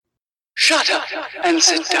Shut up and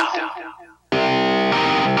sit down.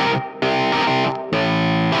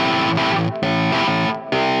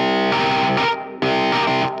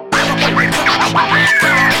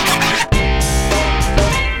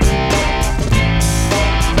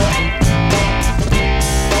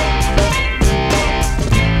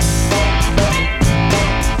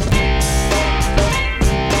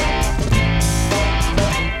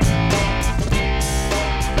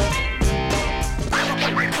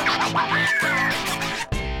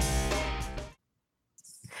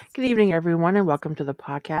 Good evening, everyone, and welcome to the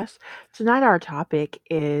podcast. Tonight, our topic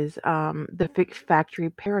is the Fix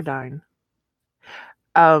Factory paradigm.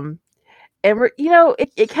 And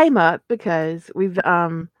it came up because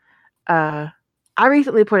I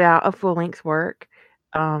recently put out a full length work,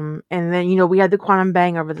 and then we had the Quantum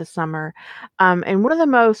Bang over the summer, and one of the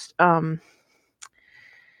most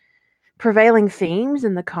prevailing themes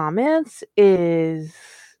in the comments is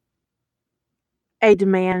a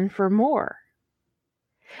demand for more.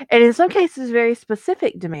 And in some cases, very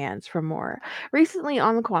specific demands for more. Recently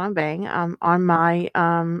on the Quantum Bang, on my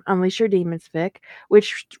Unleash Your Demons fic,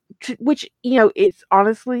 which is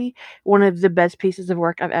honestly one of the best pieces of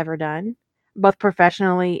work I've ever done, both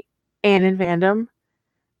professionally and in fandom.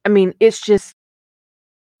 I mean, it's just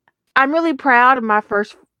I'm really proud of my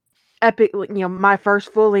first epic, my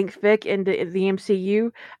first full length fic into the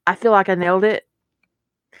MCU. I feel like I nailed it.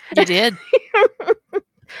 You did.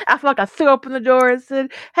 I feel like I threw open the door and said,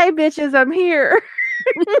 "Hey, bitches, I'm here."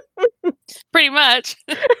 Pretty much.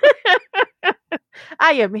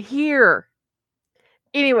 I am here.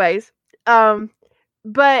 Anyways, but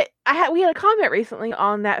we had a comment recently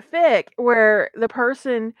on that fic where the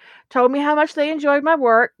person told me how much they enjoyed my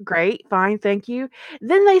work. Great, fine, thank you.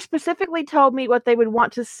 Then they specifically told me what they would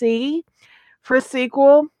want to see for a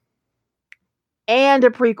sequel and a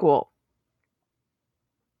prequel.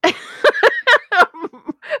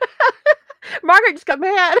 Margaret just got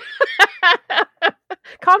mad.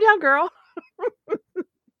 Calm down, girl.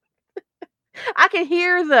 I can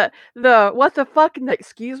hear the what the fuck,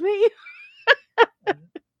 excuse me? And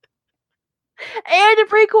a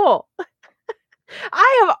prequel.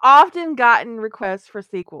 I have often gotten requests for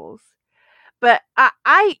sequels, but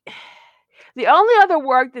the only other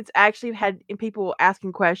work that's actually had people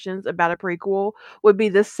asking questions about a prequel would be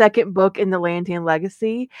the second book in the Lantian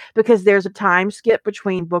Legacy, because there's a time skip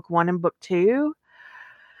between book 1 and book 2.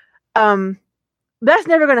 That's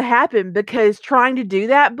never going to happen because trying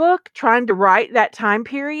to write that time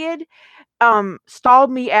period,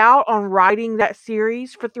 stalled me out on writing that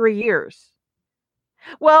series for 3 years.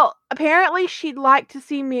 Well, apparently she'd like to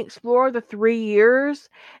see me explore the 3 years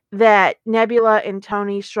that Nebula and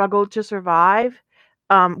Tony struggled to survive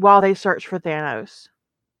while they searched for Thanos.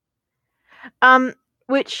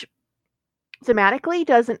 Which thematically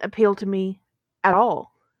doesn't appeal to me at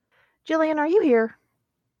all. Jillian, are you here?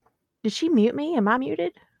 Did she mute me? Am I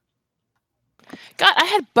muted? God, I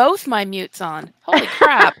had both my mutes on. Holy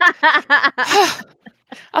crap.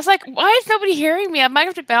 I was like, why is nobody hearing me? I might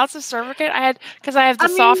have to bounce the server again. Because I have the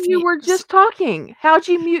soft you were just talking. How'd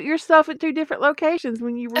you mute yourself at 2 different locations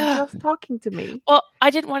when you were just talking to me? Well, I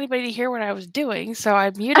didn't want anybody to hear what I was doing, so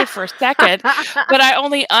I muted for a second, but I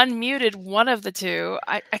only unmuted one of the two.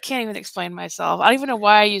 I can't even explain myself. I don't even know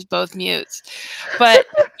why I use both mutes. But,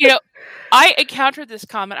 I encountered this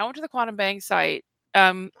comment. I went to the Quantum Bang site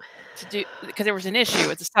because there was an issue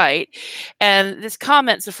with the site, and this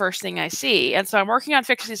comment's the first thing I see. And so I'm working on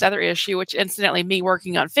fixing this other issue, which incidentally, me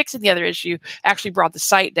working on fixing the other issue actually brought the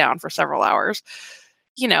site down for several hours.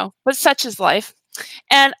 But such is life.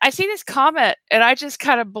 And I see this comment, and I just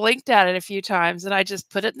kind of blinked at it a few times, and I just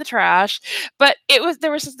put it in the trash. But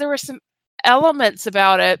there were some elements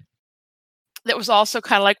about it that was also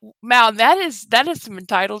kind of like, wow, that is some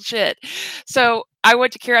entitled shit. So I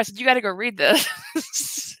went to Kara. I said, "You got to go read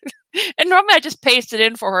this." And normally I just paste it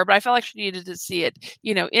in for her, but I felt like she needed to see it,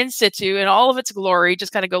 in situ in all of its glory.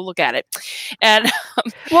 Just kind of go look at it. And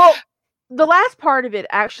well, the last part of it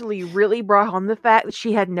actually really brought home the fact that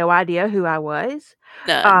she had no idea who I was.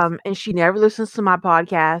 None. And she never listens to my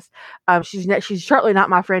podcast. She's certainly not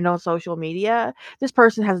my friend on social media. This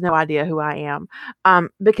person has no idea who I am.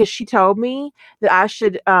 Because she told me that I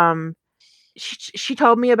should. She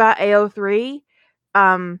told me about AO3,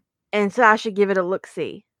 and said I should give it a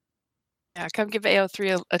look-see. Yeah, come give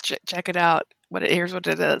AO3 a check it out. Here's what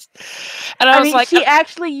it is. And I was like, she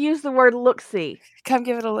actually used the word look-see. Come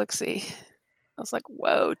give it a look-see. I was like,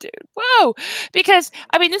 whoa, dude, whoa. Because,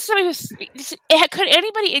 this is something could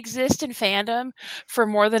anybody exist in fandom for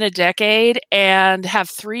more than a decade and have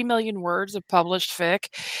 3 million words of published fic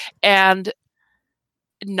and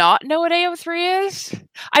not know what AO3 is?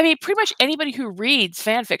 I mean, pretty much anybody who reads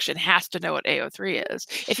fan fiction has to know what AO3 is.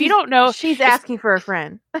 If you don't know, she's asking for a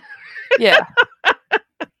friend. yeah.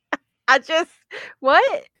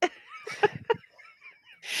 What?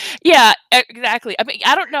 Yeah, exactly. I mean,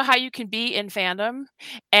 I don't know how you can be in fandom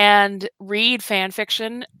and read fan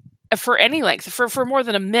fiction for any length, for more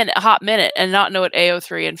than a hot minute, and not know what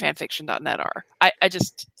AO3 and fanfiction.net are. I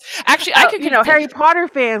just actually I could Harry Potter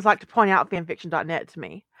fans like to point out fanfiction.net to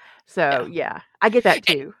me. So yeah, I get that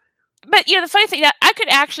too. But the funny thing, I could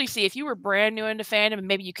actually see if you were brand new into fandom and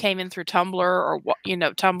maybe you came in through Tumblr or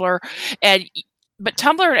Tumblr, but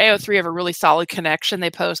Tumblr and AO3 have a really solid connection.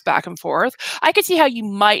 They post back and forth. I could see how you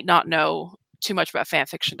might not know too much about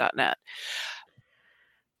fanfiction.net.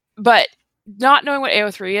 But not knowing what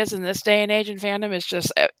AO3 is in this day and age in fandom is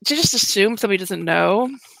just to just assume somebody doesn't know.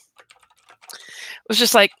 It was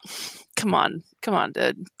just like, come on,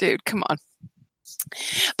 dude, come on.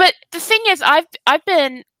 But the thing is, I've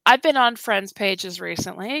been on friends' pages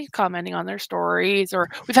recently, commenting on their stories, or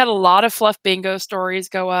we've had a lot of Fluff Bingo stories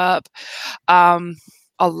go up. A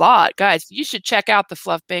lot, guys. You should check out the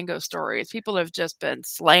Fluff Bingo stories. People have just been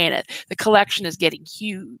slaying it. The collection is getting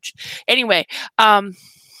huge. Anyway, actually,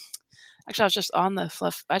 I was just on the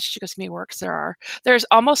Fluff. I should go see how many works there's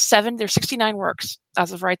almost 7. There's 69 works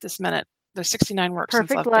as of right this minute. There's 69 works in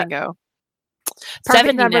Fluff Bingo. Perfect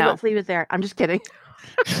 70 number. now. Let's leave it there. I'm just kidding.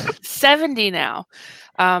 70 now.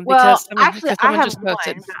 Because I have just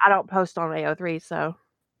posted. one. I don't post on AO3, so.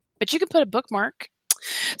 But you can put a bookmark.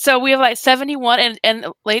 So we have like 71, and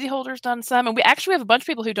Lady Holder's done some, and we actually have a bunch of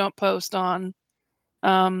people who don't post on.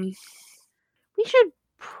 We should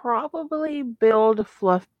probably build a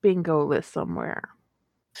Fluff Bingo list somewhere.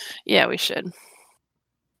 Yeah, we should.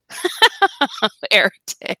 Eric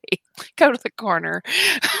Day, go to the corner.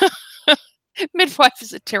 Midwife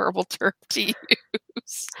is a terrible term to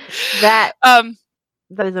use. That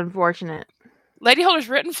is unfortunate. Lady Holder's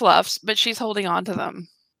written fluffs, but she's holding on to them.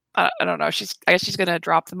 I don't know. I guess she's going to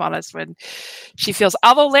drop them on us when she feels.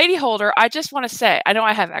 Although Lady Holder, I just want to say, I know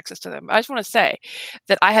I have access to them. I just want to say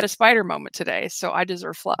that I had a spider moment today, so I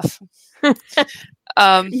deserve fluff.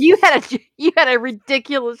 You had a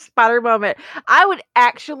ridiculous spider moment. I would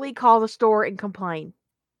actually call the store and complain.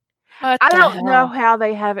 I don't know how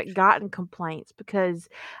they haven't gotten complaints, because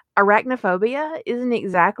arachnophobia isn't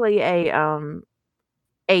exactly a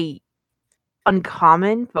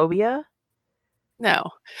uncommon phobia. No.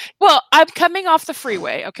 Well, I'm coming off the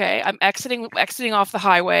freeway, okay? I'm exiting off the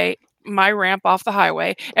highway, my ramp off the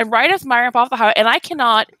highway, and right as my ramp off the highway, and I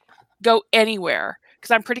cannot go anywhere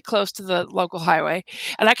because I'm pretty close to the local highway,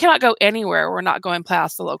 and I cannot go anywhere we're not going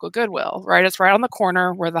past the local Goodwill, right? It's right on the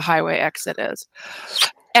corner where the highway exit is.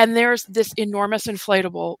 And there's this enormous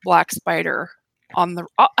inflatable black spider on the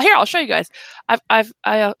here, I'll show you guys. Here,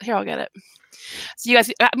 I'll get it. So you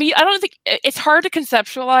guys, I mean, I don't think it's hard to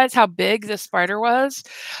conceptualize how big this spider was.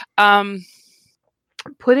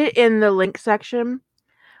 Put it in the link section.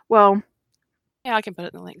 Well, yeah, I can put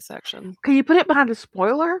it in the link section. Can you put it behind a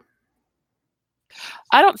spoiler?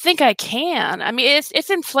 I don't think I can. I mean, it's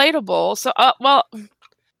inflatable. So, well,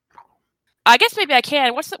 I guess maybe I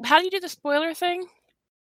can. How do you do the spoiler thing?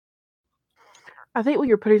 I think when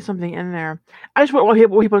you're putting something in there, I just want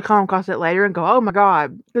people to come across it later and go, "Oh my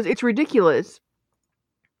god," because it's ridiculous.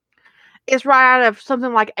 It's right out of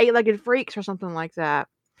something like 8-Legged Freaks or something like that,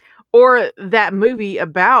 or that movie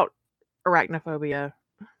about arachnophobia.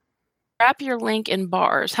 Wrap your link in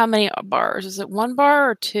bars. How many bars? Is it 1 bar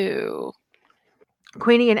or 2?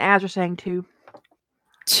 Queenie and Az are saying 2.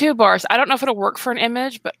 2 bars. I don't know if it'll work for an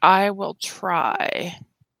image, but I will try.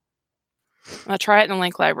 I'll try it in the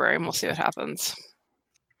link library and we'll see what happens.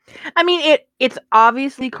 I mean, it's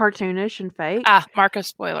obviously cartoonish and fake. Mark a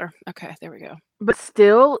spoiler. Okay, there we go. But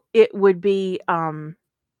still, it would be. There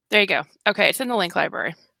you go. Okay, it's in the link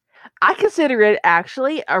library. I consider it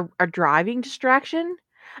actually a driving distraction.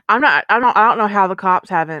 I don't know how the cops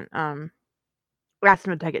haven't asked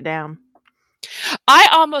them to take it down.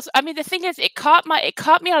 I mean, the thing is, it caught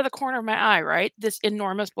me out of the corner of my eye, right? This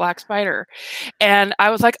enormous black spider. And I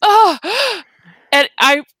was like, oh, and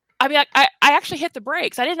I actually hit the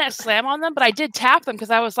brakes. I didn't slam on them, but I did tap them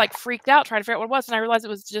because I was like freaked out trying to figure out what it was. And I realized it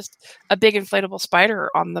was just a big inflatable spider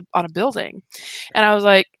on a building. And I was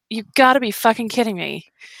like, you've got to be fucking kidding me.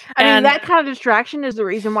 I mean, that kind of distraction is the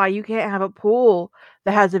reason why you can't have a pool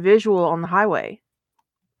that has a visual on the highway.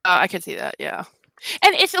 I can see that. Yeah.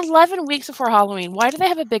 And it's 11 weeks before Halloween. Why do they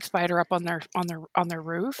have a big spider up on their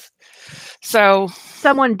roof? So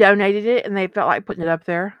someone donated it and they felt like putting it up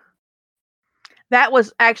there. That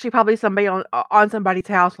was actually probably somebody on somebody's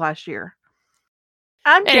house last year.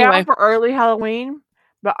 I'm down for early Halloween,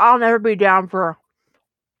 but I'll never be down for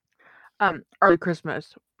early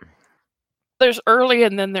Christmas. There's early,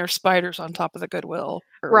 and then there's spiders on top of the Goodwill.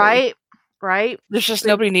 Early. Right? Right? There's just The,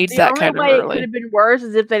 nobody needs the that only kind of way it could early. have been worse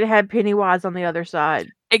is if they'd had Pennywise on the other side.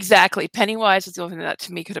 Exactly. Pennywise is the only thing that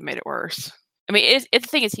to me could have made it worse. I mean, the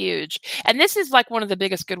thing is huge. And this is like one of the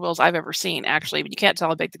biggest Goodwills I've ever seen, actually. You can't tell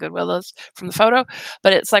how big the Goodwill is from the photo,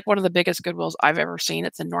 but it's like one of the biggest Goodwills I've ever seen.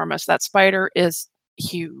 It's enormous. That spider is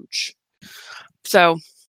huge. So,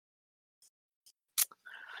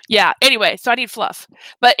 yeah. Anyway, so I need fluff.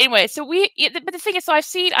 But anyway, so but the thing is, so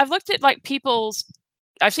I've looked at like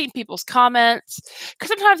I've seen people's comments, because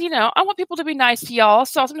sometimes, I want people to be nice to y'all.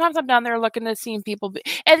 So sometimes I'm down there looking to see people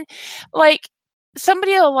and like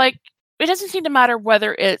somebody will like, it doesn't seem to matter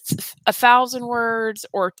whether it's 1,000 words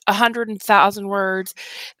or 100,000 words.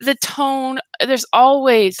 The tone, there's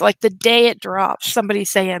always like the day it drops, somebody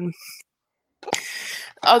saying,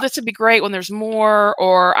 oh, this would be great when there's more,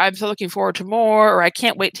 or I'm so looking forward to more, or I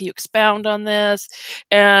can't wait till you expound on this.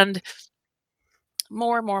 And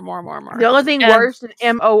more. The only thing worse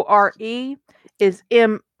than MORE is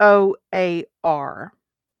MOAR.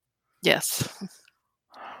 Yes.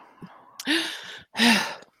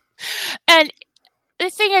 And the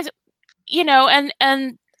thing is, and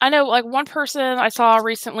I know like one person I saw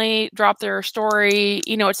recently drop their story,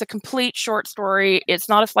 it's a complete short story. It's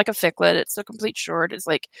not like a ficlet. It's a complete short. It's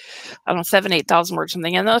like, I don't know, 7,000-8,000 words,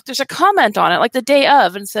 something. And there's a comment on it like the day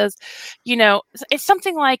of and says, it's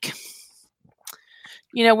something like,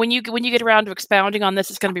 when you get around to expounding on this,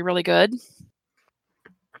 it's going to be really good.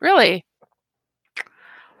 Really.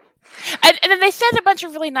 And then they said a bunch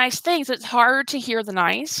of really nice things. It's hard to hear the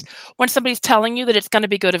nice when somebody's telling you that it's going to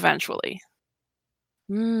be good eventually.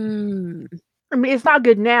 I mean, it's not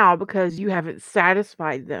good now because you haven't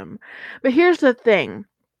satisfied them. But here's the thing.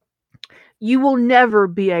 You will never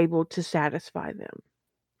be able to satisfy them.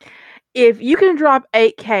 If you can drop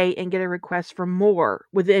 8K and get a request for more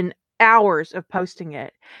within hours of posting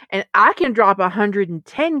it, and I can drop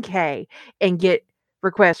 110K and get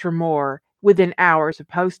requests for more within hours of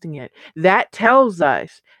posting it, that tells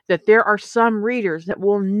us that there are some readers that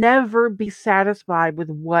will never be satisfied with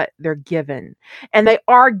what they're given. And they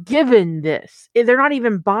are given this. They're not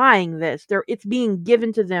even buying this. It's being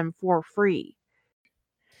given to them for free.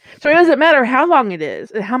 So it doesn't matter how long it is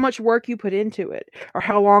and how much work you put into it or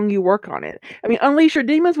how long you work on it. I mean, Unleash Your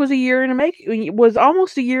Demons was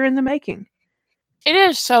almost a year in the making. It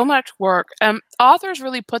is so much work. Authors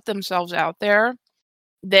really put themselves out there.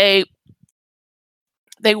 They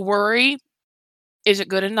worry, is it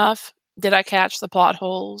good enough? Did I catch the plot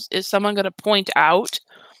holes? Is someone going to point out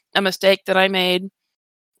a mistake that I made?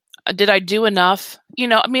 Did I do enough?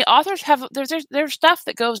 Authors have, there's stuff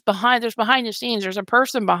that goes behind the scenes. There's a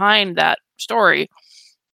person behind that story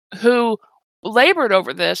who labored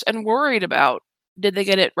over this and worried about, did they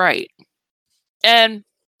get it right? And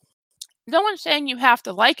no one's saying you have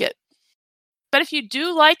to like it. But if you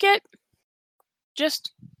do like it,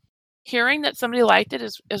 just hearing that somebody liked it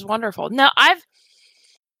is wonderful. Now,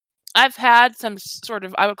 I've had some sort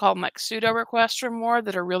of, I would call them like pseudo requests for more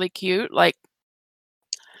that are really cute. Like,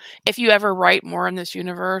 if you ever write more in this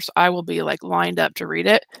universe, I will be like lined up to read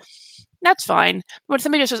it. That's fine. When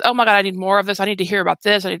somebody just says, oh my God, I need more of this. I need to hear about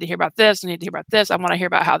this. I need to hear about this. I need to hear about this. I want to hear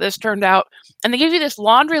about how this turned out. And they give you this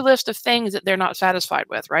laundry list of things that they're not satisfied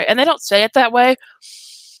with, right? And they don't say it that way.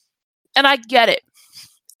 And I get it.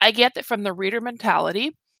 I get that from the reader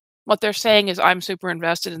mentality. What they're saying is, I'm super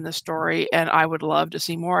invested in this story and I would love to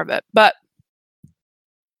see more of it. But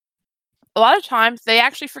a lot of times they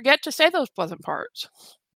actually forget to say those pleasant parts.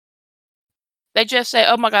 They just say,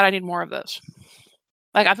 oh my God, I need more of this.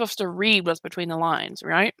 Like, I'm supposed to read what's between the lines,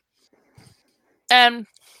 right? And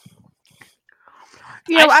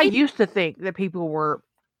I used to think that people were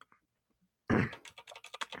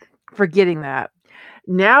forgetting that.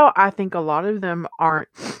 Now I think a lot of them aren't.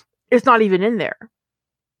 It's not even in there.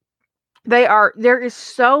 There is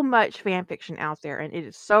so much fan fiction out there, and it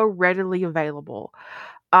is so readily available.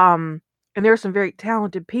 And there are some very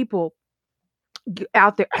talented people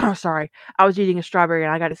out there. Oh, sorry, I was eating a strawberry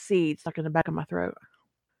and I got a seed stuck in the back of my throat.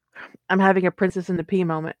 I'm having a Princess in the Pea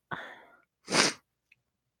moment.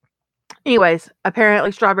 Anyways,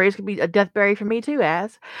 apparently strawberries could be a death berry for me too,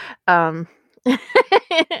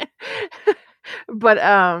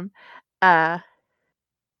 but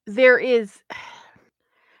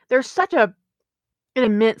there's such an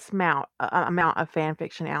immense amount of fan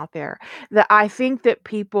fiction out there that I think that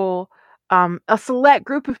people, a select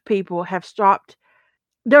group of people,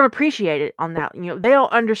 don't appreciate it on that. They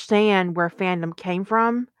don't understand where fandom came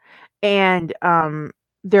from, and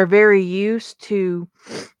they're very used to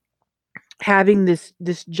having this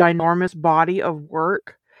ginormous body of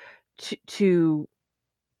work to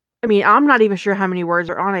I mean, I'm not even sure how many words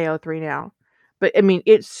are on AO3 now, but I mean,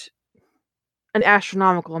 it's an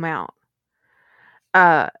astronomical amount.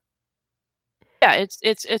 Uh, Yeah,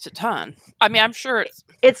 it's a ton. I mean, I'm sure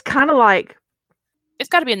it's kind of like it's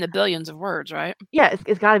got to be in the billions of words, right? yeah,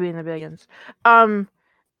 it's got to be in the billions. I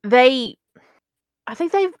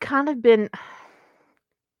think they've kind of been.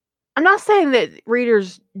 I'm not saying that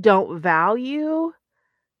readers don't value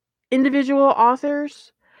individual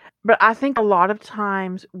authors, but I think a lot of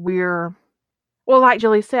times we're, well, like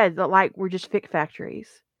Julie said, that like we're just fic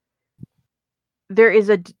factories. There is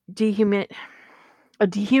a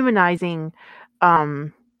dehumanizing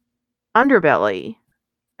underbelly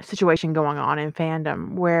situation going on in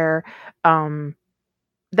fandom where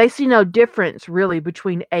they see no difference really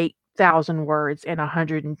between 8,000 words and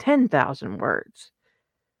 110,000 words.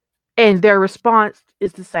 And their response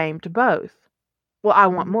is the same to both. Well, I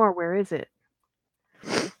want more. Where is it?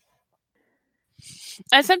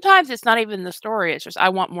 And sometimes it's not even the story. It's just, I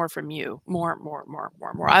want more from you. More.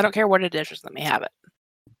 I don't care what it is. Just let me have it.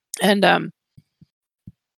 And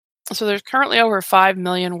so there's currently over 5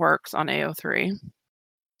 million works on AO3.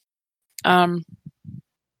 Some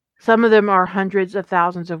of them are hundreds of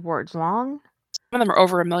thousands of words long. Some of them are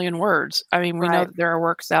over 1 million words. I mean, we know that there are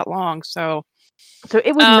works that long. So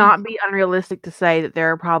it would not be unrealistic to say that there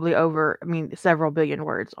are probably several billion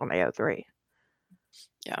words on AO3.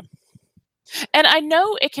 Yeah. And I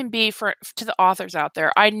know it can be to the authors out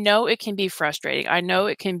there. I know it can be frustrating. I know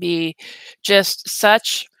it can be just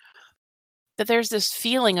such that there's this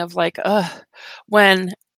feeling of like,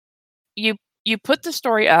 when you put the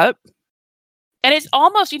story up, and it's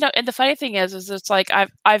almost, and the funny thing is it's like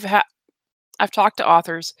I've talked to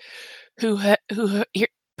authors who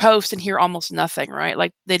post and hear almost nothing, right?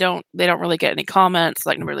 Like they don't really get any comments,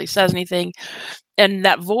 like nobody really says anything. And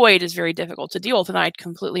that void is very difficult to deal with, and I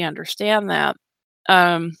completely understand that.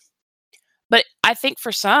 But I think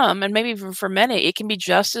for some, and maybe even for many, it can be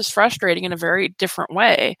just as frustrating in a very different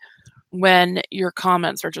way when your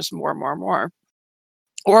comments are just more.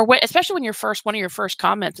 Or especially when one of your first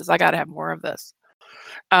comments is, I got to have more of this.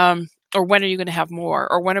 Or when are you going to have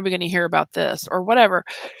more? Or when are we going to hear about this? Or whatever.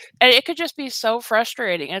 And it could just be so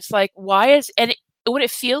frustrating. It's like, what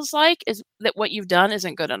it feels like is that what you've done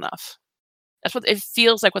isn't good enough. That's what it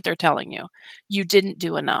feels like, what they're telling you. You didn't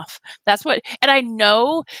do enough. And I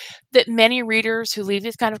know that many readers who leave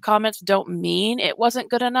these kind of comments don't mean it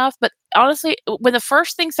wasn't good enough. But honestly, when the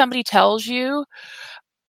first thing somebody tells you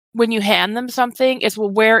when you hand them something is,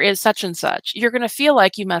 well, where is such and such? You're going to feel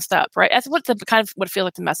like you messed up, right? That's what what I feel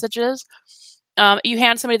like the message is. You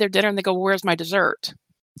hand somebody their dinner and they go, where's my dessert?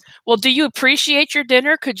 Well, do you appreciate your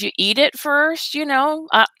dinner? Could you eat it first?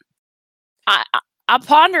 I'll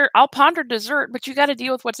ponder dessert, but you got to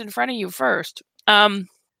deal with what's in front of you first. But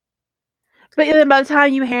then by the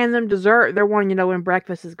time you hand them dessert, they're wanting to know when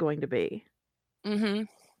breakfast is going to be. Mm-hmm.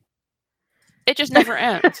 It just never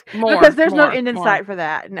ends. Because there's no end in sight for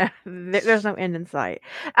that. No, there's no end in sight.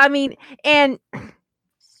 I mean, and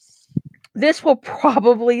this will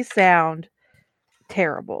probably sound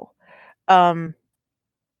terrible. But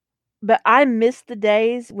I miss the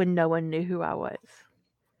days when no one knew who I was.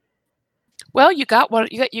 Well, you got one.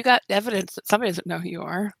 You got evidence that somebody doesn't know who you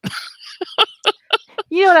are.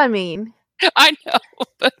 You know what I mean? I know,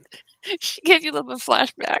 but she gave you a little bit of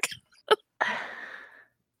flashback.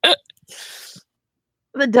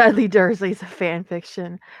 The Dudley Dursleys of fan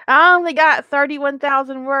fiction. I only got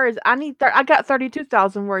 31,000 words. I got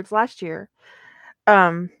 32,000 words last year.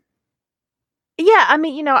 Yeah, I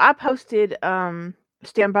mean, I posted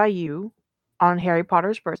Stand By You on Harry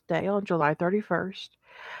Potter's birthday on July 31st.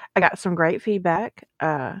 I got some great feedback.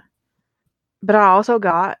 But I also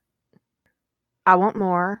got I want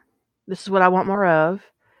more. This is what I want more of.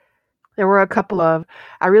 There were a couple of,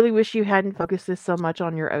 I really wish you hadn't focused this so much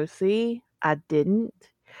on your OC. I didn't.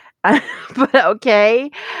 But okay.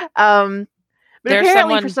 But there's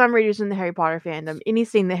apparently for some readers in the Harry Potter fandom, any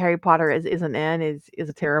scene that Harry Potter isn't in is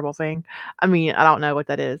a terrible thing. I mean, I don't know what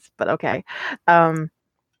that is, but okay. And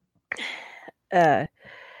I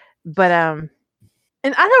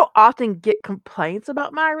don't often get complaints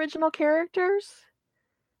about my original characters.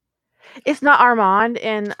 It's not Armand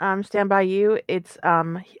in Stand By You. It's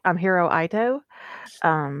Hiro Aito.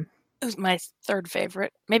 It was my third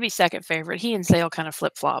favorite, maybe second favorite. He and Sale kind of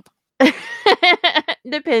flip flop,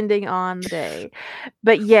 depending on the day.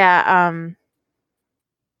 But yeah,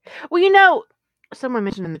 well, someone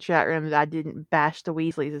mentioned in the chat room that I didn't bash the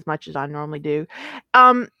Weasleys as much as I normally do.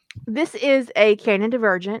 This is a canon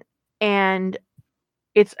divergent, and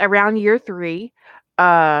it's around year 3.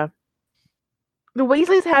 The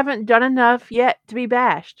Weasleys haven't done enough yet to be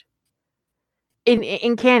bashed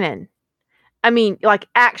in canon. I mean, like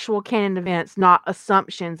actual canon events, not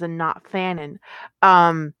assumptions and not fanon.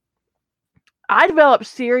 Um, I developed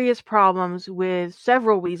serious problems with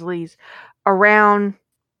several Weasleys around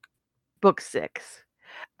book 6.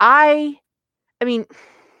 I mean,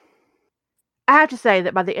 I have to say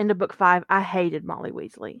that by the end of book 5, I hated Molly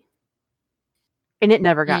Weasley. And it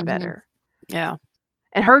never got better. Yeah.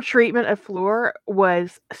 And her treatment of Fleur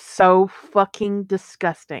was so fucking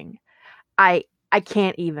disgusting. I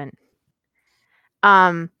can't even.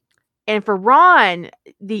 And for Ron,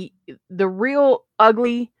 the real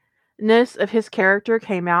ugliness of his character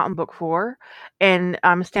came out in book 4, and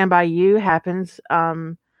Stand By You happens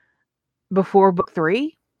before book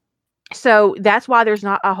 3. So that's why there's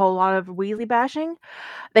not a whole lot of Weasley bashing.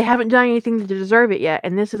 They haven't done anything to deserve it yet,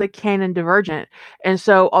 and this is a canon divergent. And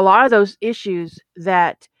so a lot of those issues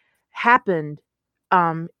that happened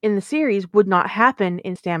in the series would not happen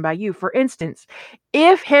in Stand By You. For instance,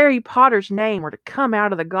 if Harry Potter's name were to come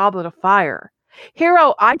out of the Goblet of Fire,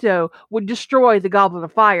 Hiro Aito would destroy the Goblet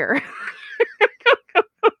of Fire.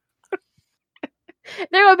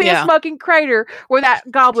 There would be a smoking crater where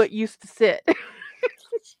that goblet used to sit.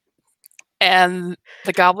 And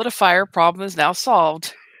the Goblet of Fire problem is now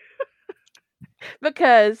solved.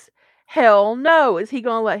 Because hell no, is he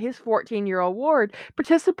going to let his 14-year-old ward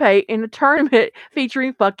participate in a tournament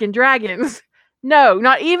featuring fucking dragons? No,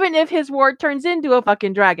 not even if his ward turns into a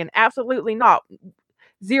fucking dragon. Absolutely not.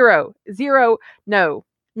 Zero. No,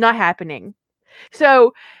 not happening.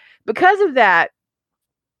 So, because of that,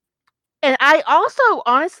 and I also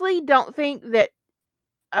honestly don't think that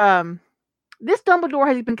this Dumbledore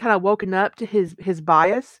has been kind of woken up to his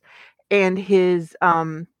bias and his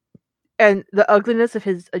and the ugliness of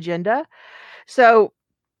his agenda. So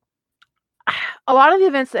a lot of the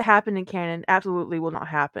events that happen in canon absolutely will not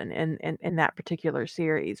happen in that particular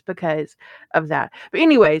series because of that. But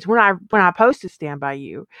anyways, when I posted Stand By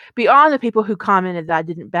You, beyond the people who commented that I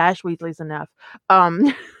didn't bash Weasleys enough,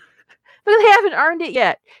 but they haven't earned it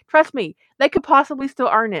yet. Trust me, they could possibly still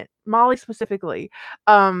earn it. Molly specifically.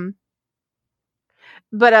 But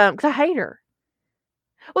because I hate her.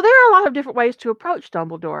 Well, there are a lot of different ways to approach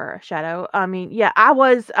Dumbledore, Shadow. I mean, yeah,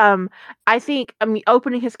 I think,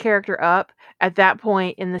 opening his character up at that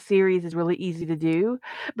point in the series is really easy to do.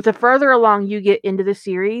 But the further along you get into the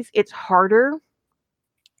series, it's harder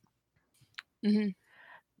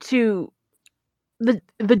to, the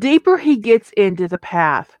deeper he gets into the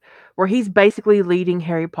path where he's basically leading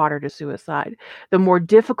Harry Potter to suicide, the more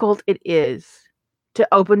difficult it is to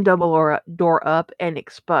open Dumbledore up and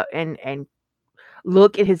and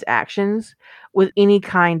look at his actions with any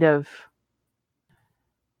kind of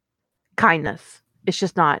kindness. It's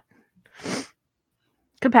just not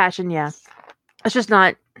compassion. Yeah, it's just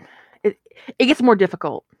not. It gets more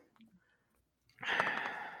difficult.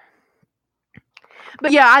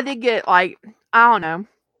 But yeah, I did get like, I don't know,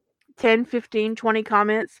 10, 15, 20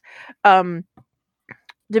 comments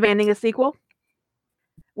demanding a sequel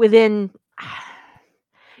within.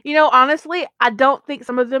 Honestly, I don't think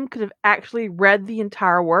some of them could have actually read the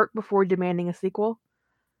entire work before demanding a sequel.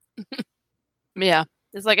 Yeah.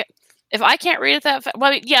 It's like, if I can't read it that fast,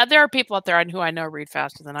 well, yeah, there are people out there who I know read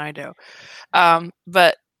faster than I do.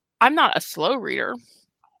 But I'm not a slow reader.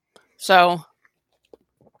 So,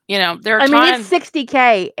 there are times. It's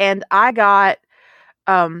 60K, and I got,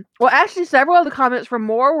 well, actually, several of the comments from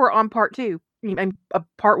Moore were on part 2, and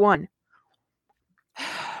part 1.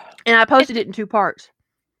 And I posted it in 2 parts.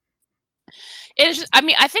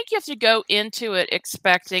 I think you have to go into it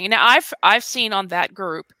expecting. Now, I've seen on that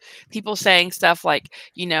group people saying stuff like,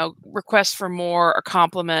 requests for more or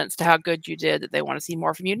compliments to how good you did, that they want to see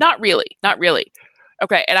more from you. Not really.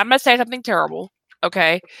 Okay, and I'm going to say something terrible,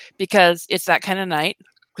 okay, because it's that kind of night,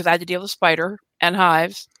 because I had to deal with spider and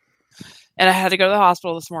hives, and I had to go to the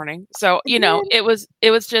hospital this morning. So, it was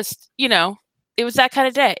just, it was that kind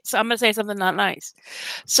of day. So I'm going to say something not nice.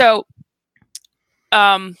 So,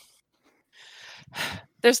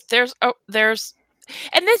 there's a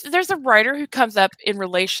writer who comes up in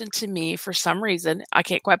relation to me for some reason. I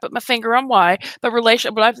can't quite put my finger on why, but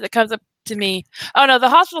that comes up to me. Oh no, the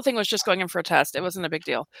hospital thing was just going in for a test. It wasn't a big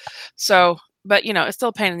deal. So, but it's still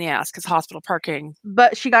a pain in the ass because hospital parking.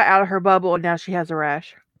 But she got out of her bubble and now she has a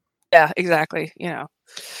rash. Yeah, exactly.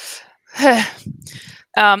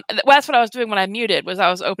 That's what I was doing when I muted. Was I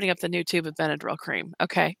was opening up the new tube of Benadryl cream.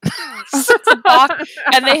 Okay, so it's a box,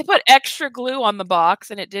 and they put extra glue on the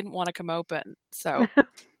box, and it didn't want to come open. So,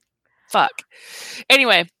 fuck.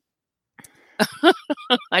 Anyway,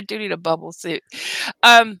 I do need a bubble suit.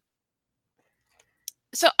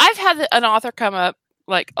 So I've had an author come up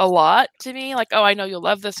like a lot to me, like, oh, I know you'll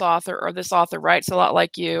love this author, or this author writes a lot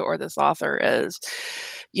like you, or this author is,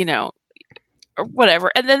 you know, or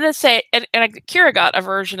whatever. And then they say, and Kira got a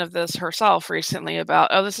version of this herself recently about,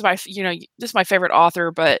 oh, this is my, this is my favorite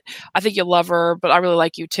author, but I think you'll love her, but I really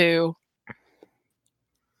like you too.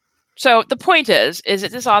 So the point is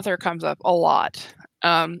that this author comes up a lot.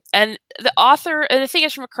 And the author, and the thing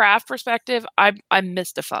is, from a craft perspective, I'm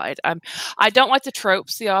mystified. I don't like the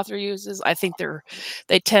tropes the author uses. I think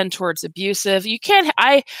they tend towards abusive. You can't.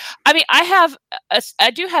 I mean,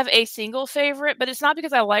 I do have a single favorite, but it's not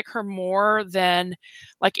because I like her more than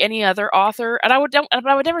like any other author. And I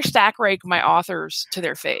would never stack rank my authors to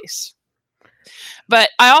their face. But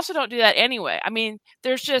I also don't do that anyway. I mean,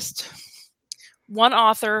 there's just one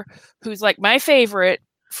author who's like my favorite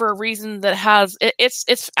for a reason that has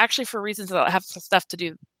it's actually for reasons that have stuff to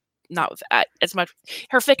do not with as much.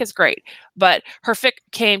 Her fic is great, but her fic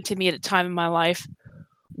came to me at a time in my life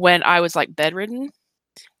when I was like bedridden,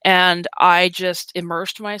 and I just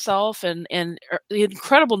immersed myself in the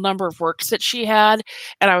incredible number of works that she had,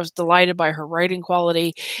 and I was delighted by her writing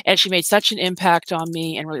quality, and she made such an impact on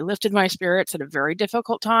me and really lifted my spirits at a very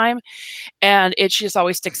difficult time, and it just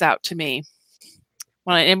always sticks out to me.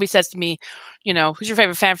 When anybody says to me, who's your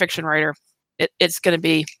favorite fan fiction writer? It's going to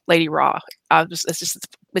be Lady Ra.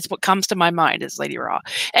 It's what comes to my mind is Lady Ra,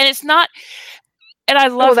 and it's not. And I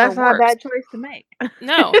love. That's her not works. a bad choice to make.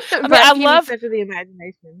 No, I mean I love such of the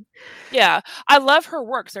imagination. Yeah, I love her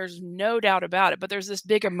works. There's no doubt about it. But there's this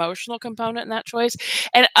big emotional component in that choice.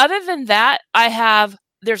 And other than that,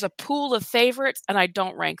 there's a pool of favorites, and I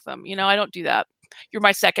don't rank them. I don't do that. You're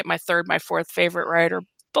my second, my third, my fourth favorite writer.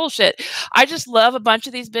 Bullshit. I just love a bunch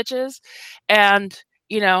of these bitches, and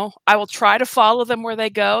I will try to follow them where they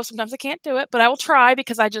go. Sometimes I can't do it, but I will try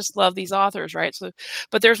because I just love these authors, right? So,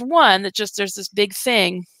 but there's one that there's this big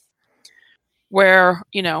thing where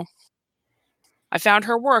I found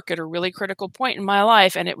her work at a really critical point in my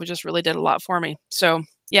life, and it just really did a lot for me. So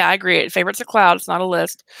yeah, I agree. Favorite's a cloud. It's not a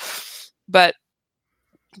list, but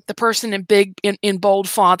the person in bold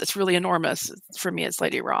font that's really enormous for me is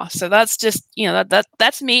Lady Ra. So that's just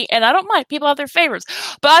that's me, and I don't mind people have their favorites,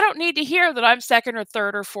 but I don't need to hear that I'm second or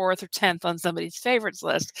third or fourth or 10th on somebody's favorites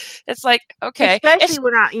list. It's like, okay, especially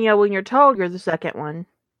when you're told you're the second one,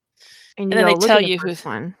 and then they tell you who's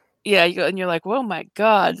one. Yeah, you go and you're like, "Whoa, my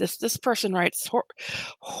God! This person writes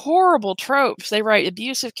horrible tropes. They write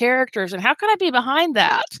abusive characters, and how can I be behind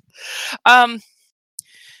that?"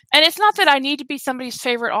 And it's not that I need to be somebody's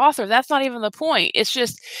favorite author. That's not even the point. It's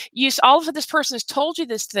just all of a sudden this person has told you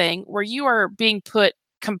this thing where you are being put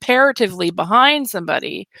comparatively behind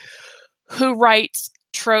somebody who writes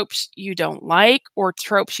tropes you don't like, or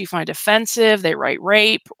tropes you find offensive. They write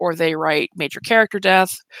rape, or they write major character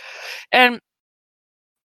death, and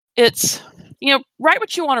it's write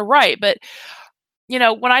what you want to write, but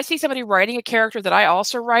when I see somebody writing a character that I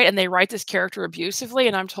also write, and they write this character abusively,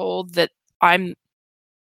 and I'm told that I'm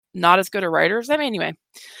not as good a writer as them. Anyway,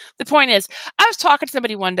 the point is, I was talking to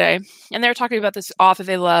somebody one day, and they were talking about this author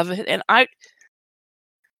they love, and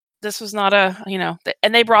this was not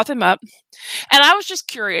and they brought them up, and I was just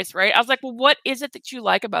curious, right? I was like, well, what is it that you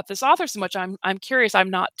like about this author so much? I'm curious. I'm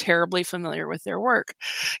not terribly familiar with their work.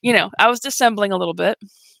 I was dissembling a little bit.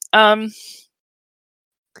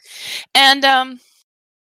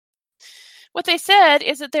 What they said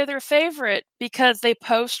is that they're their favorite because they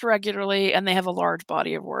post regularly and they have a large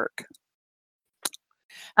body of work.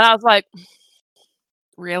 And I was like,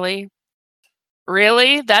 really?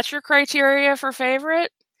 Really? That's your criteria for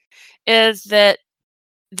favorite? Is that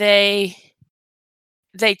they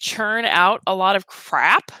churn out a lot of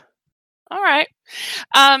crap? All right.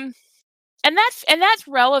 And that's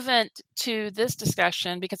relevant to this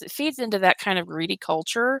discussion because it feeds into that kind of greedy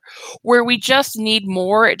culture where we just need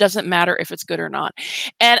more. It doesn't matter if it's good or not.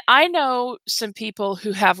 And I know some people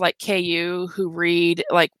who have like KU who read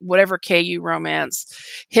like whatever KU romance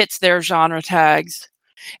hits their genre tags,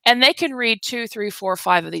 and they can read 2, 3, 4,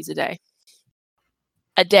 5 of these a day.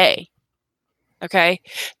 A day. Okay.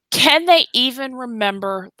 Can they even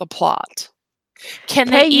remember the plot?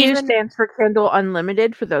 KU stands for Kindle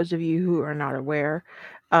Unlimited, for those of you who are not aware.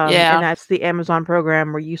 And that's the Amazon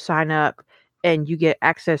program where you sign up and you get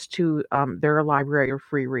access to their library of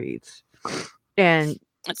free reads. And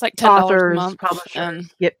it's like $10 a month.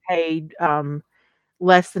 Publishers get paid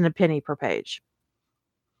less than a penny per page.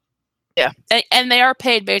 Yeah, and they are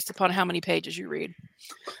paid based upon how many pages you read.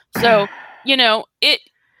 So,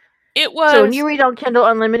 it was. So when you read on Kindle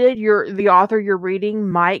Unlimited, the author you're reading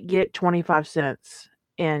might get 25 cents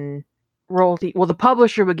in royalty. Well, the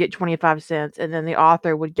publisher would get 25 cents, and then the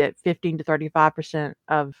author would get 15 to 35%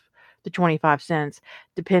 of the 25 cents,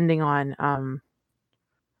 depending on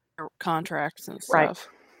contracts and right. stuff.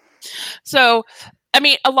 So, I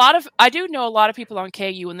mean, I do know a lot of people on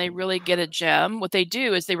KU when they really get a gem, what they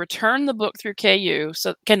do is they return the book through KU,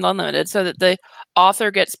 so Kindle Unlimited, so that the author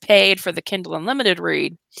gets paid for the Kindle Unlimited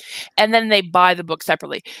read, and then they buy the book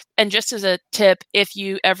separately. And just as a tip, if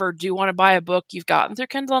you ever do want to buy a book you've gotten through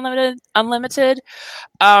Kindle Unlimited,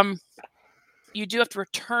 you do have to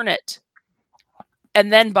return it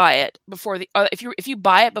and then buy it before if you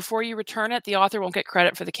buy it before you return it, the author won't get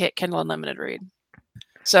credit for the Kindle Unlimited read.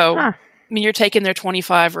 So, I mean, you're taking their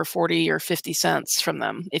 25 or 40 or 50 cents from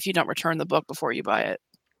them if you don't return the book before you buy it.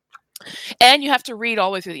 And you have to read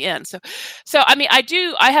all the way through the end. So I mean,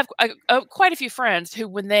 I have quite a few friends who,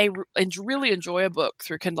 when they really enjoy a book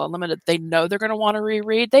through Kindle Unlimited, they know they're going to want to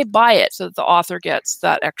reread. They buy it so that the author gets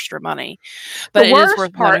that extra money. But the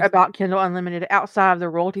worst part about Kindle Unlimited, outside of the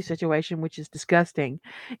royalty situation, which is disgusting,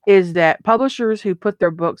 is that publishers who put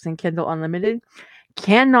their books in Kindle Unlimited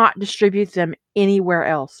cannot distribute them anywhere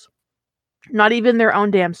else, not even their own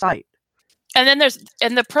damn site. And then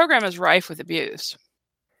the program is rife with abuse.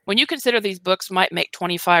 When you consider these books might make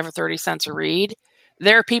 25 or 30 cents a read,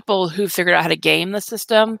 there are people who figured out how to game the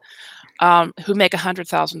system, who make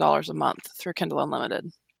 $100,000 a month through Kindle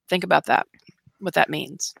Unlimited. Think about that, what that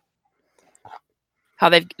means. How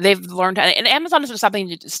they've learned how, and Amazon is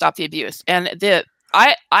something to stop the abuse. And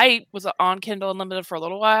I was on Kindle Unlimited for a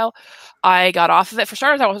little while. I got off of it. For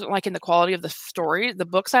starters, I wasn't liking the quality of the story, the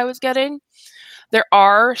books I was getting. There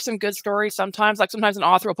are some good stories sometimes. Like sometimes an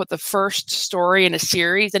author will put the first story in a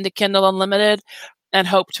series into Kindle Unlimited and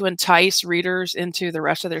hope to entice readers into the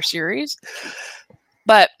rest of their series.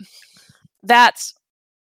 But that's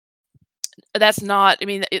not, I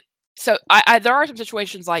mean, so there are some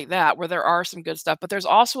situations like that where there are some good stuff, but there's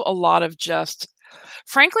also a lot of just,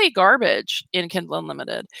 frankly, garbage in Kindle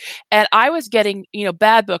Unlimited. And I was getting,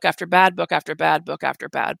 bad book after bad book after bad book after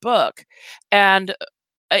bad book. And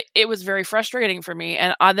it was very frustrating for me.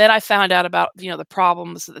 And then I found out about, the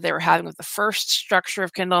problems that they were having with the first structure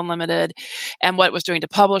of Kindle Unlimited and what it was doing to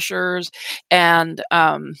publishers. And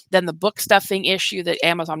then the book stuffing issue that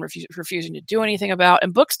Amazon refusing to do anything about.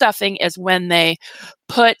 And book stuffing is when they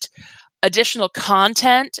put additional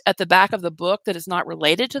content at the back of the book that is not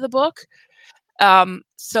related to the book,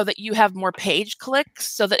 so that you have more page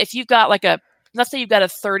clicks. So that if you've got let's say you've got a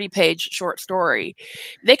 30-page short story,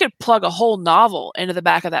 they could plug a whole novel into the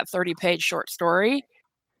back of that 30-page short story.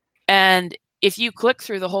 And if you click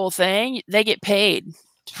through the whole thing, they get paid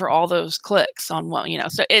for all those clicks on one,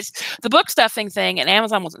 So it's the book stuffing thing, and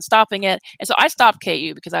Amazon wasn't stopping it. And so I stopped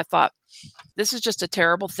KU because I thought, this is just a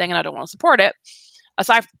terrible thing and I don't want to support it.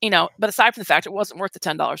 Aside from the fact it wasn't worth the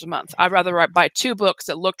 $10 a month. I'd rather buy 2 books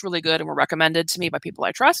that looked really good and were recommended to me by people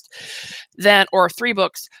I trust, or 3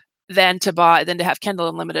 books than to have Kindle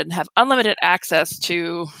Unlimited and have unlimited access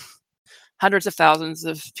to hundreds of thousands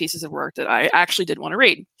of pieces of work that I actually did want to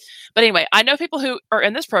read. But anyway, I know people who are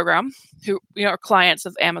in this program who are clients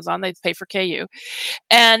of Amazon. They pay for KU,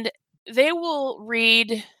 and they will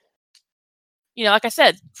read, like I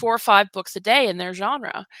said, 4 or 5 books a day in their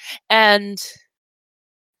genre, and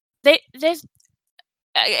they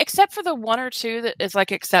except for the 1 or 2 that is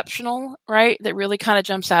exceptional, right? That really kind of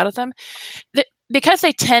jumps out at them. Because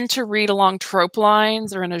they tend to read along trope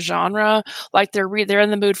lines or in a genre, they're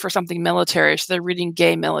in the mood for something military, so they're reading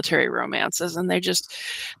gay military romances, and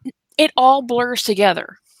it all blurs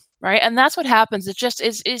together, right? And that's what happens. It just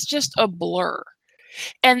is just a blur.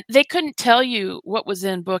 And they couldn't tell you what was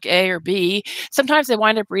in book A or B. Sometimes they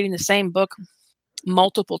wind up reading the same book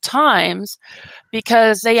multiple times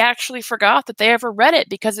because they actually forgot that they ever read it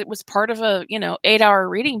because it was part of a 8-hour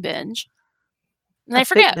reading binge. And they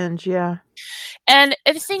forget. Binge, yeah. And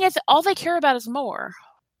the thing is, all they care about is more.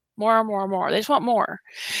 They just want more.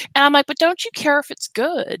 And I'm like, but don't you care if it's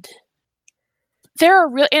good? There are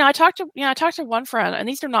real, I talked to one friend, and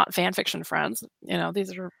these are not fan fiction friends.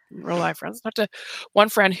 These are real life friends. I talked to one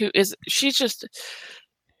friend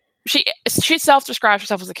she self-describes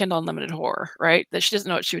herself as a Kindle Unlimited whore, right? That she doesn't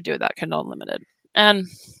know what she would do without Kindle Unlimited. And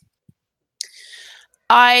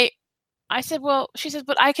I said, well, she says,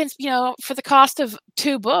 but I can, for the cost of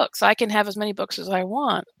 2 books, I can have as many books as I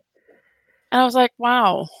want. And I was like,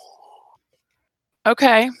 wow.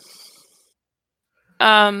 Okay.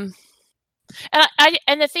 And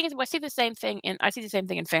the thing is, I see the same thing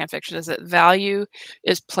in fan fiction, is that value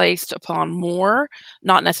is placed upon more,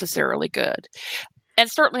 not necessarily good. And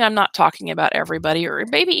certainly I'm not talking about everybody, or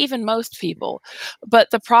maybe even most people. But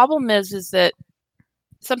the problem is that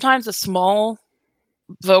sometimes a small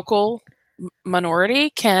vocal minority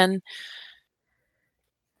can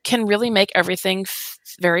really make everything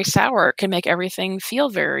very sour. It can make everything feel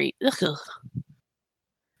very ugh.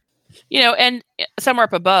 And somewhere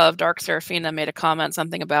up above, Dark Seraphina made a comment,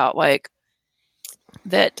 something about like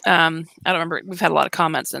that. I don't remember. We've had a lot of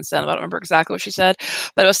comments since then. I don't remember exactly what she said,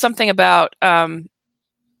 but it was something about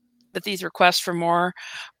that these requests for more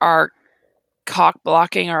are cock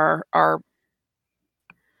blocking our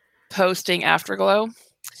posting Afterglow.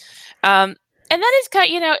 And that is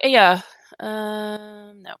kind of, yeah.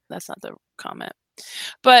 No, that's not the comment,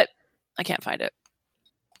 but I can't find it.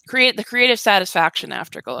 The creative satisfaction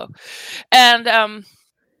Afterglow. And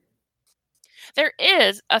there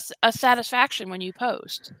is a satisfaction when you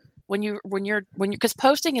post, because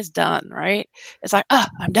posting is done, right? It's like,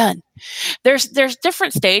 I'm done. There's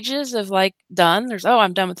different stages of like done. There's,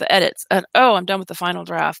 I'm done with the edits, and I'm done with the final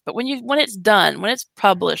draft. But when it's done, when it's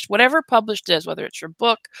published, whatever published is, whether it's your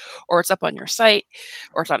book or it's up on your site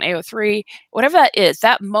or it's on AO3, whatever that is,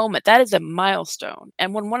 that moment, that is a milestone.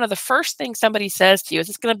 And when one of the first things somebody says to you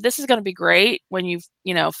is this is gonna be great when you've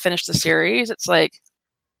finished the series, it's like,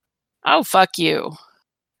 oh, fuck you.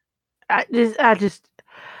 I just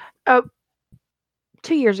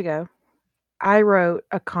 2 years ago, I wrote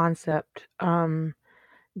a concept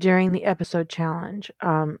during the episode challenge.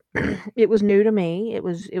 It was new to me. It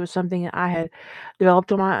was something that I had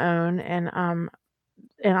developed on my own, and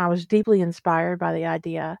I was deeply inspired by the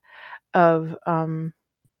idea of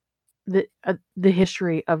the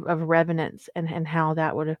history of revenants and how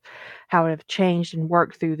it would have changed and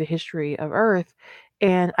worked through the history of Earth.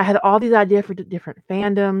 And I had all these ideas for different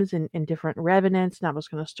fandoms and different revenants, and I was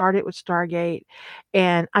going to start it with Stargate.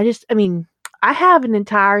 And I have an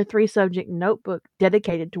entire 3-subject notebook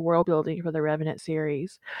dedicated to world building for the Revenant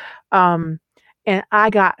series. And I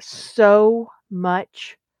got so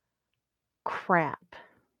much crap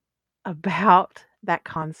about that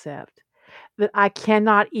concept that I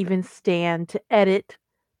cannot even stand to edit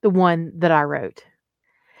the one that I wrote.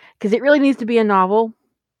 Because it really needs to be a novel.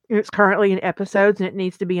 It's currently in episodes and it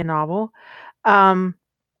needs to be a novel. But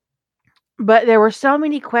there were so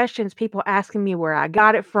many questions, people asking me where I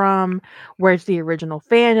got it from, where's the original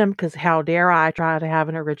fandom, because how dare I try to have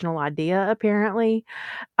an original idea, apparently.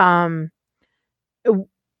 They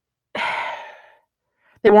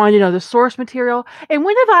wanted to know the source material. And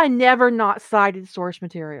when have I never not cited source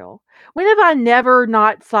material? When have I never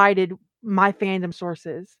not cited my fandom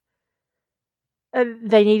sources?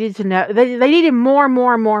 They needed to know. They needed more,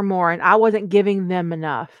 and I wasn't giving them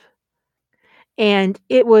enough. And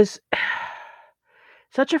it was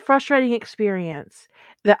such a frustrating experience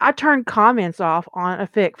that I turned comments off on a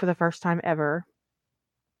fic for the first time ever.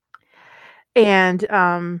 And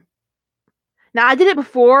now I did it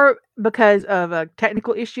before because of a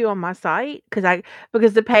technical issue on my site, because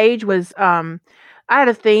the page was I had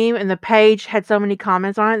a theme and the page had so many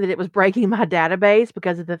comments on it that it was breaking my database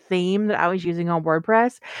because of the theme that I was using on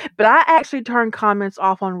WordPress. But I actually turned comments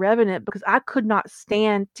off on Revenant because I could not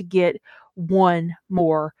stand to get one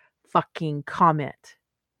more fucking comment.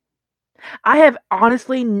 I have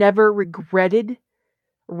honestly never regretted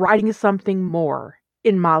writing something more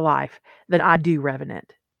in my life than I do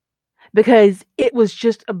Revenant. Because it was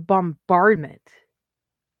just a bombardment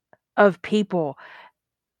of people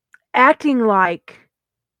acting like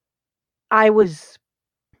I was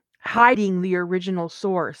hiding the original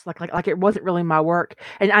source, like it wasn't really my work,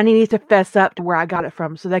 and I needed to fess up to where I got it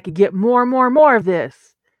from so they could get more and more and more of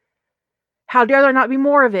this. How dare there not be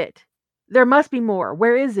more of it? There must be more.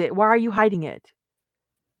 Where is it? Why are you hiding it?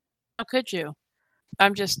 How could you?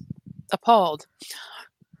 I'm just appalled.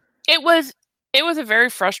 It was a very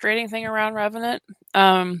frustrating thing around Revenant.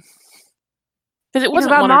 Because it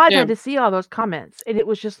wasn't my one or mod two. had to see all those comments, and it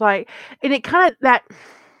was just like, and it kind of that.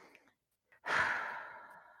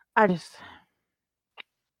 And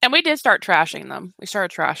we did start trashing them. We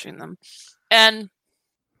started trashing them, and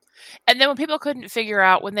then when people couldn't figure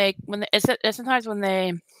out sometimes when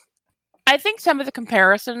they, I think some of the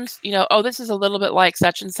comparisons, this is a little bit like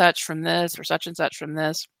such and such from this or such and such from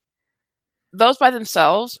this. Those by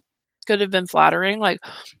themselves could have been flattering, like,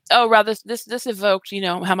 oh, rather this evoked,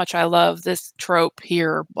 how much I love this trope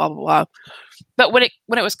here, blah blah blah. But when it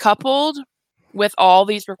was coupled with all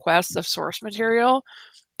these requests of source material,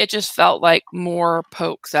 it just felt like more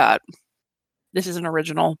pokes at this is an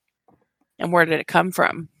original, and where did it come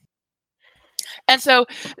from? And so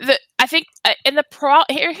I think, and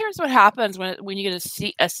here's what happens when you get to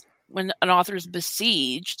see when an author is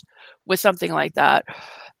besieged with something like that,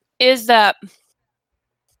 is that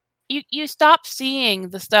you stop seeing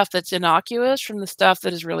the stuff that's innocuous from the stuff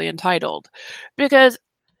that is really entitled, because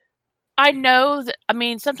I know that, I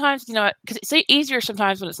mean, sometimes, because it's easier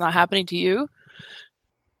sometimes when it's not happening to you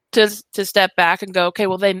to step back and go, okay,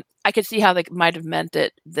 well, I could see how they might have meant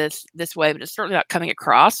it this way, but it's certainly not coming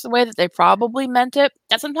across the way that they probably meant it.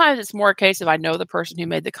 And sometimes it's more a case of I know the person who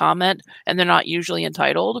made the comment and they're not usually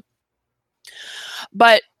entitled.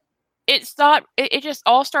 But it's not, it just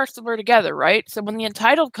all starts to blur together, right? So when the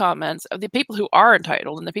entitled comments of the people who are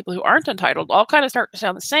entitled and the people who aren't entitled all kind of start to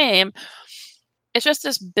sound the same, it's just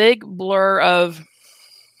this big blur of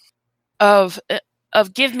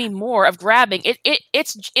give me more, of grabbing.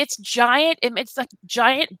 It's giant. It's like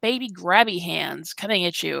giant baby grabby hands coming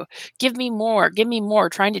at you. Give me more,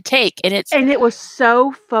 trying to take. And it was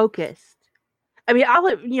so focused. I mean,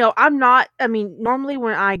 I'm not, normally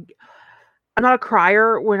I'm not a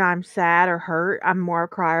crier when I'm sad or hurt. I'm more a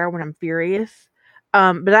crier when I'm furious.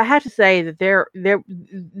 But I have to say that there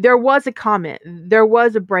was a comment. There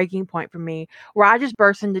was a breaking point for me where I just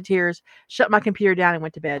burst into tears, shut my computer down, and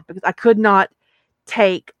went to bed because I could not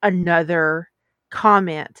take another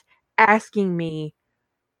comment asking me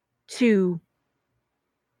to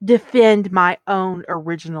defend my own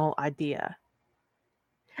original idea.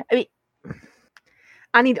 I mean,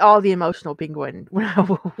 I need all the emotional penguin when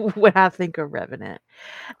I think of Revenant.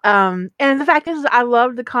 And the fact is, I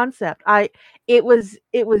loved the concept. It was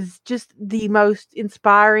just the most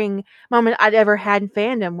inspiring moment I'd ever had in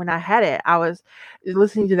fandom. When I had it, I was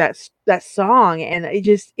listening to that song, and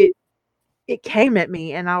it came at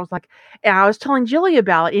me, and I was like, and I was telling Julie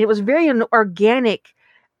about it. And it was very an organic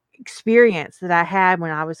experience that I had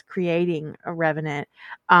when I was creating a Revenant,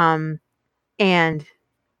 and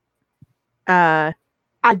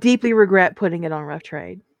I deeply regret putting it on Rough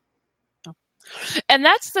Trade. And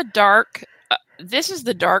that's the dark. This is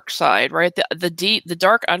the dark side, right? The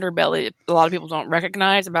dark underbelly a lot of people don't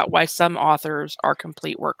recognize about why some authors are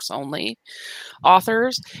complete works only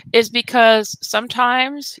authors is because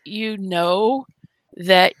sometimes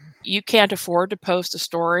that you can't afford to post a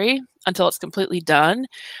story until it's completely done,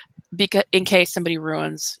 because in case somebody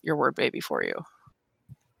ruins your word baby for you.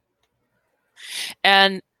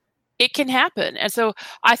 And it can happen. And so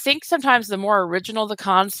I think sometimes the more original the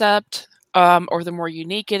concept, or the more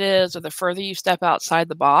unique it is, or the further you step outside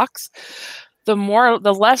the box, the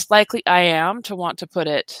less likely I am to want to put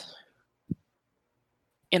it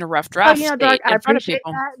in a rough draft state Doug, I in front of appreciate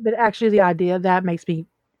people. that, but actually the idea of that makes me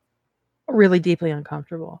really deeply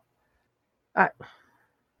uncomfortable. When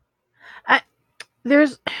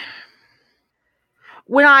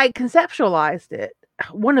I conceptualized it,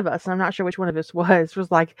 one of us, I'm not sure which one of us was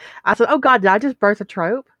like, I said, "Oh God, did I just birth a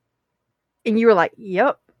trope?" And you were like,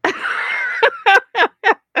 "Yep."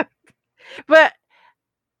 But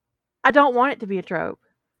I don't want it to be a trope.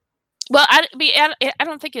 Well, I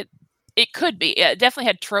don't think it could be. It definitely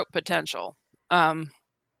had trope potential.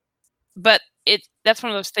 But that's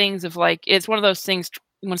one of those things of like, it's one of those things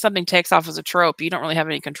when something takes off as a trope, you don't really have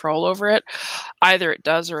any control over it. Either it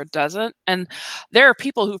does or it doesn't. And there are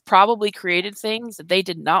people who probably created things that they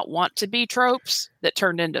did not want to be tropes that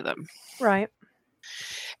turned into them. Right.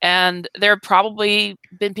 And there have probably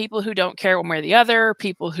been people who don't care one way or the other,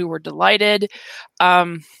 people who were delighted.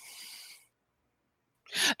 It's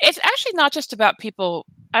actually not just about people.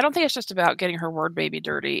 I don't think it's just about getting her word baby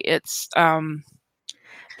dirty. It's fandom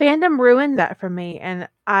ruined that for me, and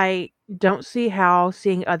I don't see how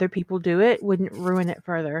seeing other people do it wouldn't ruin it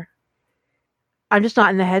further. I'm just not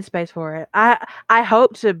in the headspace for it. I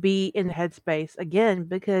hope to be in the headspace again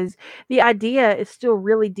because the idea is still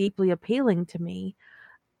really deeply appealing to me.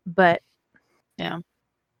 But yeah.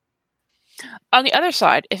 On the other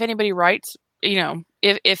side, if anybody writes,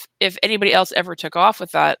 if anybody else ever took off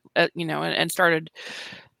with that, and started,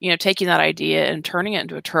 taking that idea and turning it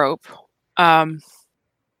into a trope,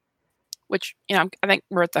 which, I think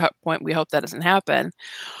we're at the point we hope that doesn't happen.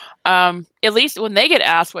 At least when they get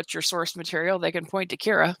asked what's your source material, they can point to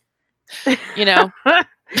Kira.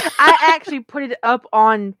 I actually put it up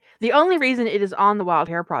on, the only reason it is on the Wild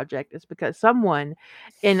Hair Project is because someone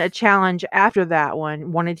in a challenge after that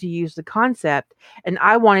one wanted to use the concept, and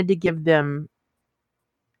I wanted to give them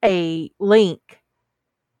a link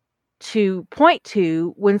to point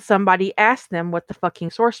to when somebody asked them what the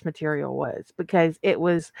fucking source material was, because it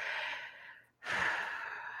was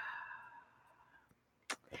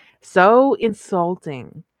so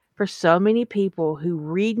insulting for so many people who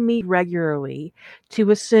read me regularly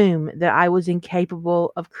to assume that I was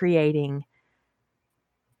incapable of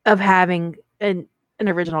having an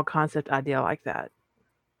original concept idea like that.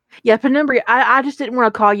 Yeah, Penumbria, I just didn't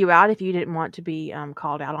want to call you out if you didn't want to be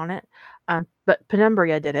called out on it. But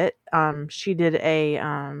Penumbria did it. She did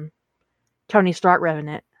a Tony Stark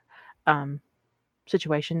Revenant.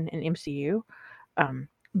 situation in MCU.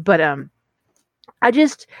 But I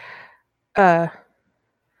just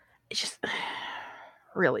it's just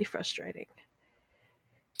really frustrating.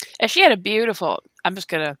 And she had a beautiful, I'm just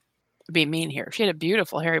going to be mean here. She had a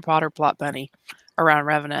beautiful Harry Potter plot bunny around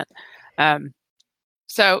Revenant.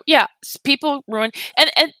 So yeah, people ruin,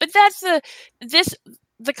 but that's the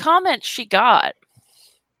comments she got.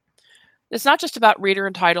 It's not just about reader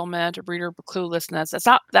entitlement or reader cluelessness. That's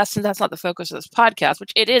not the focus of this podcast,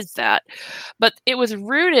 which it is that, but it was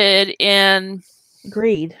rooted in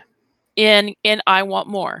greed. In I want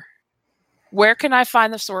more. Where can I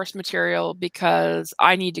find the source material? Because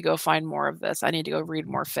I need to go find more of this. I need to go read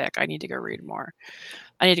more fic. I need to go read more.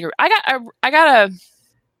 I got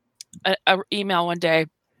a email one day.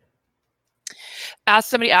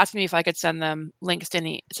 Somebody asked me if I could send them links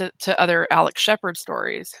to other Alex Shepard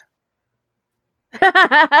stories.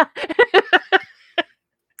 I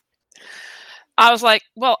was like,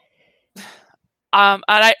 well,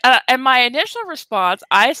 and my initial response,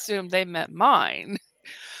 I assumed they meant mine.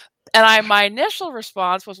 And my initial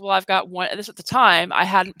response was, well, I've got one. This at the time, I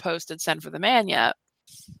hadn't posted Send for the Man yet.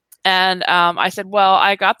 And I said, well,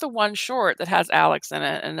 I got the one short that has Alex in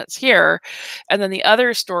it, and it's here. And then the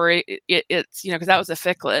other story, it's, because that was a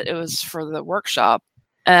ficlet. It was for the workshop.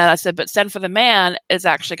 And I said, but Send for the Man is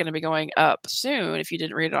actually going to be going up soon if you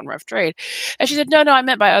didn't read it on Rough Trade. And she said, no, I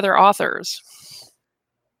meant by other authors.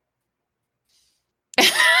 And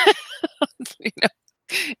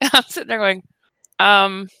I'm sitting there going,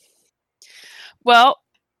 well,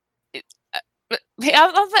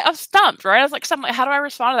 I was stumped, right? I was like, how do I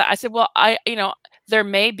respond to that? I said, well, there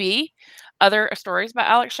may be other stories by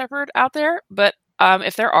Alex Shepard out there, but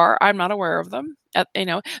if there are, I'm not aware of them.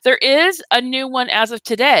 There is a new one as of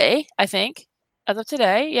today, I think. As of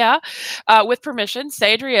today, yeah. With permission,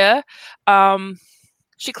 Sadria,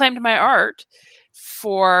 she claimed my art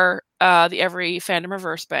for the Every Fandom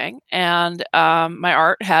Reverse Bang, and my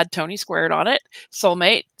art had Tony squared on it,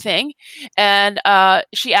 soulmate thing, and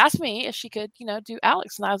she asked me if she could, do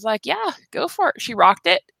Alex, and I was like, yeah, go for it. She rocked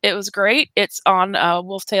it. It was great. It's on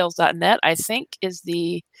wolftales.net, I think is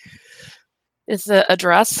the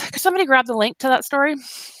address. Could somebody grab the link to that story?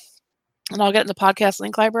 And I'll get in the podcast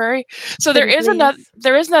link library. So there is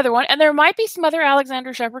another one, and there might be some other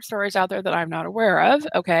Alexander Shepard stories out there that I'm not aware of.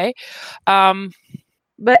 Okay.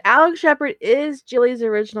 But Alex Shepard is Jilly's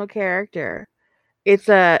original character. It's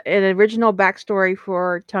an original backstory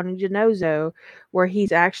for Tony DiNozzo, where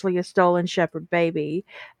he's actually a stolen Shepard baby.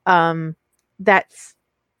 That's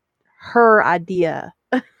her idea.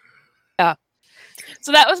 Yeah.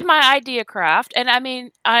 So that was my idea craft. And I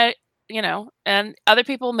mean, and other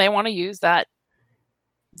people may want to use that,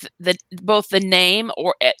 both the name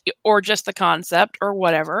or just the concept or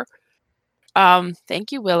whatever.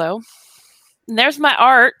 Thank you, Willow. And there's my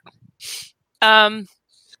art.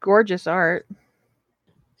 It's gorgeous art.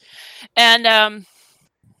 And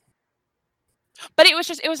but it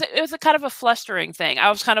was a kind of a flustering thing. I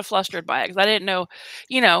was kind of flustered by it because I didn't know,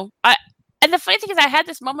 and the funny thing is I had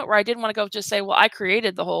this moment where I didn't want to go just say, well, I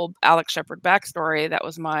created the whole Alex Shepard backstory. That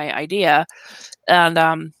was my idea.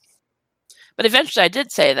 And but eventually I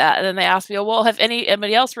did say that. And then they asked me, well, have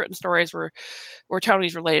anybody else written stories where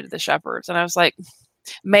Tony's related to the Shepards? And I was like,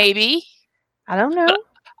 maybe. I don't know. But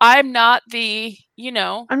I'm not the,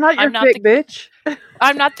 I'm not your big bitch.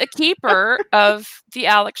 I'm not the keeper of the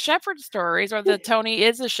Alex Shepard stories or the Tony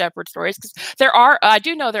is a Shepard stories, because I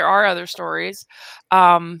do know there are other stories.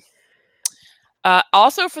 Also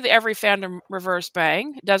for the Every Fandom Reverse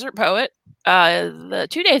Bang, Desert Poet, 2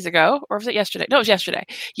 days ago, or was it yesterday? No, it was yesterday.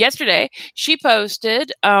 Yesterday, she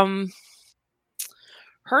posted her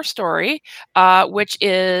story, which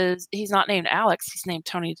is, he's not named Alex, he's named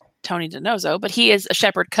Tony DiNozzo, but he is a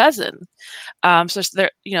Shepard cousin. So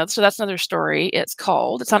that's another story. It's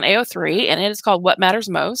on AO3, and it is called What Matters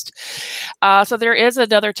Most. So there is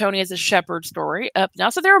another Tony as a Shepard story up now.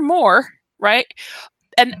 So there are more, right?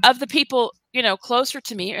 And of the people, closer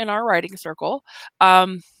to me in our writing circle,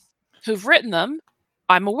 who've written them,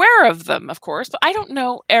 I'm aware of them, of course, but I don't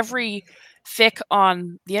know every fic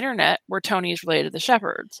on the internet where Tony is related to the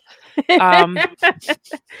Shepards.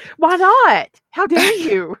 Why not? How dare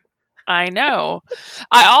you? I know.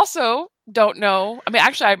 I also don't know. I mean,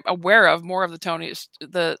 actually, I'm aware of more of the Tony's,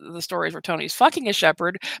 the stories where Tony's fucking a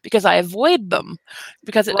Shepard, because I avoid them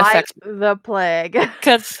because it affects the plague.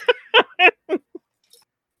 Because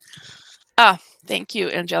thank you,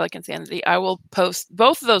 Angelic Insanity. I will post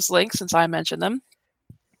both of those links since I mentioned them.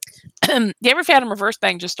 The Every Fandom Reverse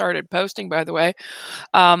Bang just started posting, by the way,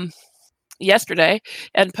 yesterday,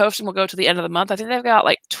 and posting will go to the end of the month. I think they've got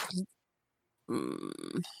like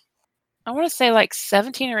I want to say like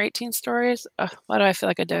 17 or 18 stories. Why do I feel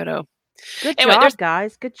like a dodo? Good Anyway, there's job,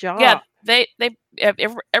 guys. Good job. yeah,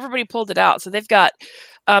 everybody pulled it out. So they've got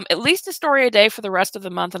at least a story a day for the rest of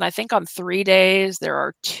the month, and I think on 3 days there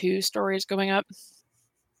are 2 stories going up.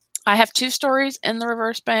 I have 2 stories in the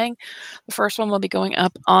reverse bang. The first one will be going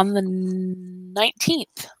up on the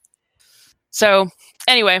 19th. So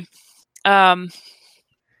anyway, I'll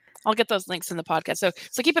get those links in the podcast. So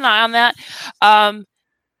keep an eye on that.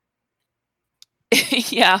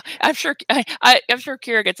 Yeah, I'm sure. I'm sure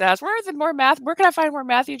Kira gets asked, "Where can I find more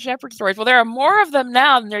Matthew Shepard stories?" Well, there are more of them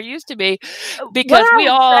now than there used to be, because we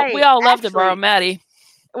all love to borrow Maddie.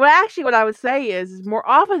 Well, actually, what I would say is more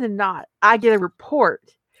often than not, I get a report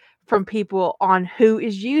from people on who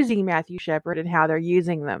is using Matthew Shepard and how they're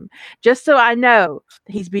using them, just so I know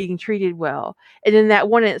that he's being treated well. And in that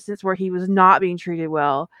one instance where he was not being treated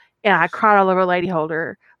well, and I cried all over Lady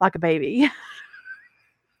Holder like a baby.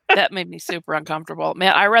 That made me super uncomfortable.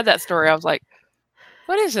 Man, I read that story. I was like,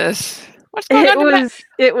 "What is this? What's going on?"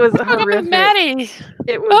 It was horrific. Maddie.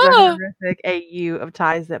 It was a horrific AU of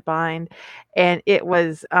Ties That Bind, and it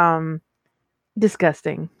was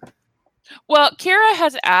disgusting. Well, Kira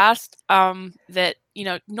has asked that,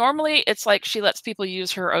 normally it's like she lets people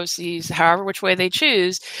use her OCs however which way they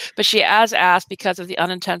choose, but she has asked because of the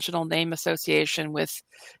unintentional name association with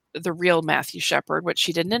the real Matthew Shepard, which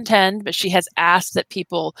she didn't intend, but she has asked that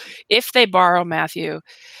people, if they borrow Matthew,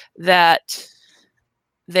 that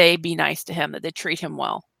they be nice to him, that they treat him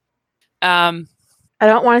well. I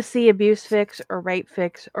don't want to see abuse fics or rape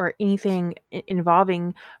fics or anything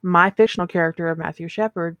involving my fictional character of Matthew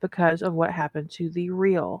Shepard because of what happened to the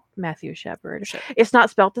real Matthew Shepard. It's not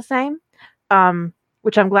spelt the same,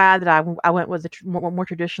 which I'm glad that I went with the more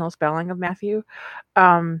traditional spelling of Matthew,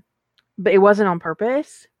 but it wasn't on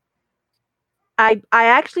purpose. I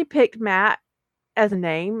actually picked Matt as a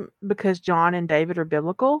name because John and David are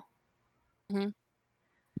biblical. Mm-hmm.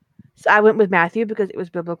 So I went with Matthew because it was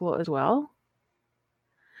biblical as well.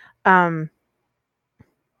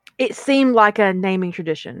 It seemed like a naming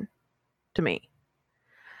tradition to me.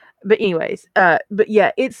 But anyways, but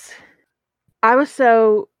yeah, I was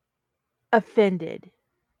so offended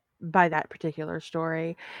by that particular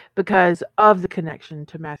story because of the connection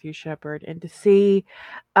to Matthew Shepard, and to see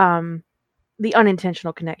the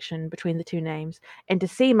unintentional connection between the two names, and to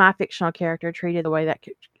see my fictional character treated the way that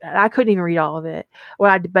I couldn't even read all of it.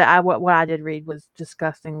 What I did read was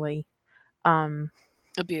disgustingly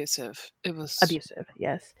abusive. It was abusive.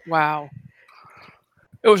 Yes. Wow.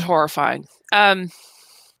 It was horrifying. I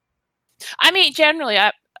mean, generally,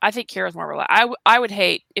 I think Kira's more relaxed. I would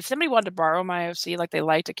hate if somebody wanted to borrow my OC, like they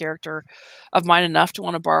liked a character of mine enough to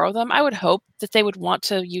want to borrow them. I would hope that they would want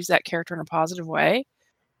to use that character in a positive way.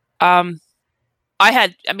 But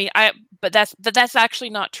that's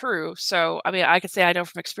actually not true. So, I mean, I could say I know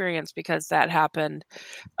from experience because that happened.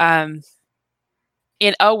 In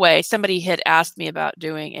a way, somebody had asked me about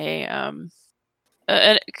doing a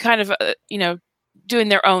kind of, doing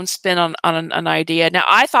their own spin on an idea. Now,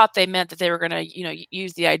 I thought they meant that they were going to,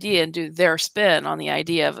 use the idea and do their spin on the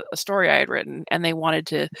idea of a story I had written, and they wanted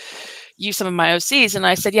to use some of my OCs. And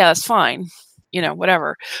I said, yeah, that's fine.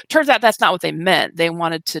 Whatever. Turns out that's not what they meant. They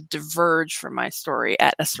wanted to diverge from my story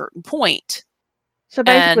at a certain point. So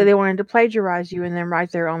basically, they wanted to plagiarize you and then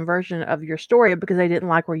write their own version of your story because they didn't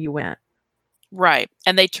like where you went. Right.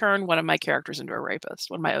 And they turned one of my characters into a rapist,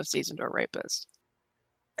 one of my OCs into a rapist.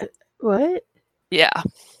 What? Yeah.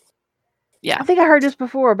 Yeah. I think I heard this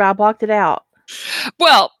before, but I blocked it out.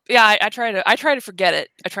 Well, yeah, I try to forget it.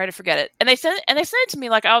 And they sent it to me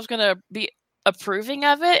like I was going to be approving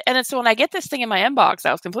of it. And then so when I get this thing in my inbox,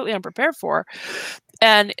 I was completely unprepared for.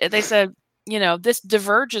 And they said, this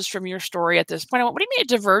diverges from your story at this point. I went, what do you mean it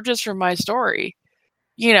diverges from my story?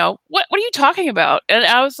 What are you talking about? And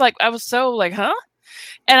I was so like, huh?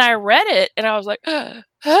 And I read it and I was like,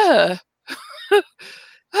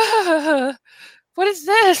 what is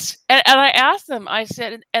this? And I asked them, I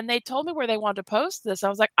said, and they told me where they wanted to post this. I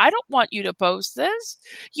was like, I don't want you to post this.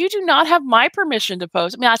 You do not have my permission to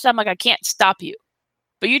post. I mean, I said, I'm like, I can't stop you,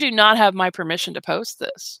 but you do not have my permission to post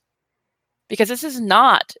this because this is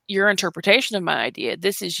not your interpretation of my idea.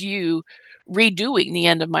 This is you redoing the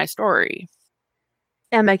end of my story.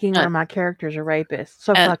 And making one of my characters a rapist.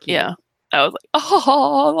 So fuck you. Yeah. I was like,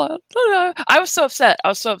 oh, I was so upset.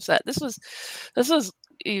 This was,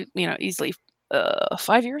 easily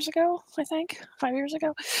 5 years ago, I think. 5 years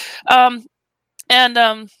ago. Yeah,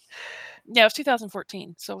 it was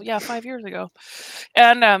 2014. So yeah, 5 years ago.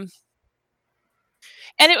 And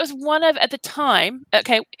it was one of, at the time I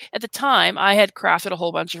had crafted a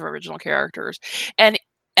whole bunch of original characters. And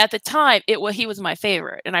at the time, he was my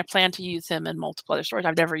favorite, and I plan to use him in multiple other stories.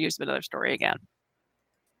 I've never used him in another story again.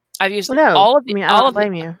 I've used Well, no, all of I the mean, I don't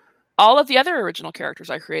blame you. all of the other original characters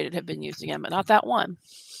I created have been used again, but not that one.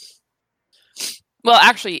 Well,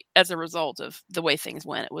 actually, as a result of the way things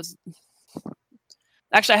went, it was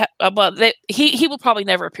actually he will probably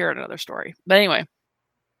never appear in another story. But anyway,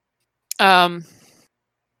 and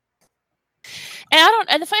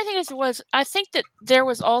the funny thing was I think that there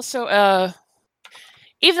was also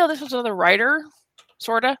even though this was another writer,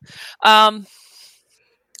 sorta.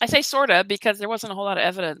 I say sorta because there wasn't a whole lot of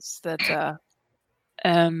evidence that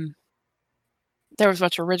there was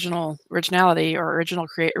much originality or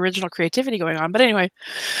original creativity going on. But anyway,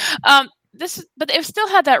 but it still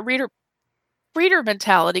had that reader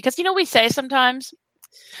mentality, because we say sometimes,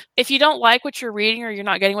 if you don't like what you're reading or you're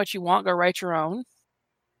not getting what you want, go write your own,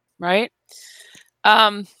 right?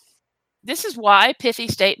 This is why pithy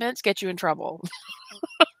statements get you in trouble.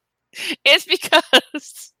 It's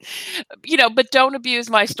because, but don't abuse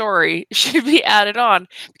my story should be added on,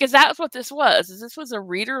 because that's what this was. This was a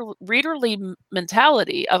readerly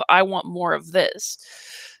mentality of, I want more of this,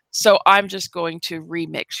 so I'm just going to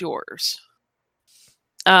remix yours.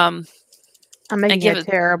 I'm making a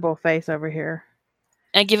terrible face over here.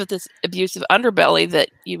 And give it this abusive underbelly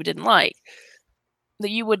that you didn't like. That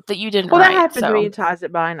you didn't Well, write. That happened to me in Ties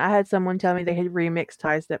That Bind. I had someone tell me they had remixed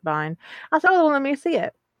Ties That Bind. I said, well, let me see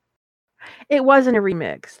it. It wasn't a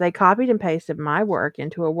remix. They copied and pasted my work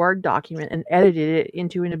into a Word document and edited it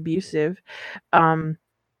into an abusive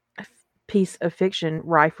piece of fiction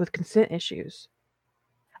rife with consent issues.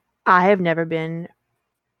 I have never been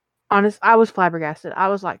honest. I was flabbergasted. I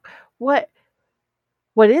was like, what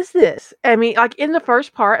is this? I mean, like, in the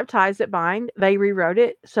first part of Ties That Bind, they rewrote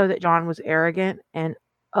it so that John was arrogant and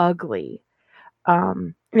ugly.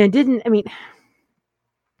 And it didn't, I mean,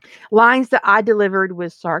 lines that I delivered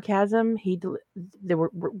with sarcasm, they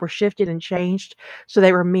were shifted and changed, so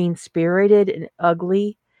they were mean-spirited and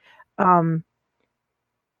ugly.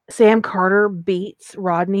 Sam Carter beats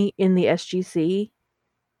Rodney in the SGC,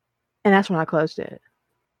 and that's when I closed it.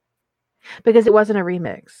 Because it wasn't a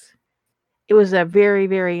remix. It was a very,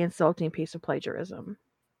 very insulting piece of plagiarism.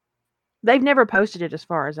 They've never posted it as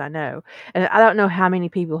far as I know, and I don't know how many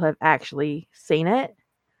people have actually seen it.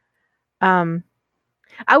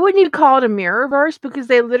 I wouldn't even call it a mirrorverse, because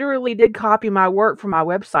they literally did copy my work from my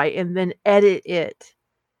website and then edit it.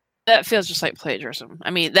 That feels just like plagiarism.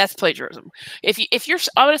 I mean, that's plagiarism. If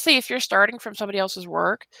you're starting from somebody else's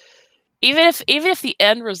work, even if the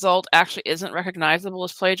end result actually isn't recognizable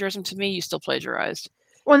as plagiarism to me, you still plagiarized.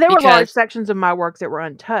 Well, there were large sections of my work that were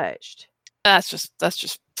untouched. That's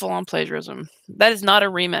just full-on plagiarism. That is not a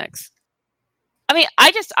remix. I mean,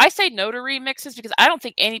 I say no to remixes because I don't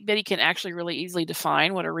think anybody can actually really easily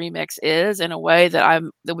define what a remix is in a way that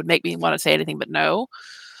would make me want to say anything but no.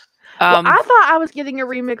 Well, I thought I was getting a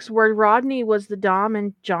remix where Rodney was the dom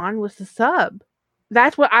and John was the sub.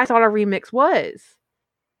 That's what I thought a remix was.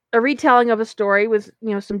 A retelling of a story with,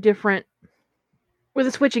 some different, with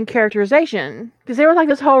a switch in characterization. Because there was like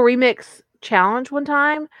this whole remix challenge one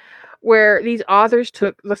time where these authors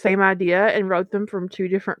took the same idea and wrote them from two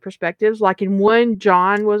different perspectives. Like, in one,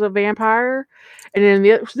 John was a vampire, and in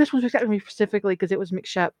this one specifically because it was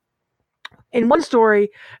mixed up. In one story,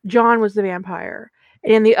 John was the vampire,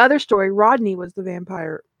 and in the other story, Rodney was the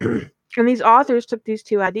vampire. And these authors took these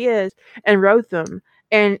two ideas and wrote them,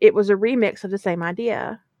 and it was a remix of the same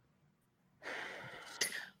idea.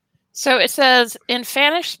 So it says, in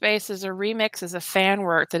Fanish Spaces, a remix is a fan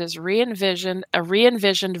work that is a re-envisioned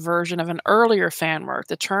version of an earlier fan work.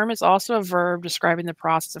 The term is also a verb describing the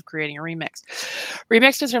process of creating a remix.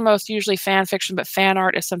 Remixes are most usually fan fiction, but fan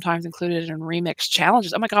art is sometimes included in remix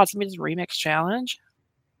challenges. Oh my God, somebody does a remix challenge?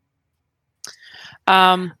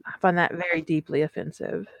 I find that very deeply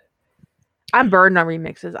offensive. I'm burned on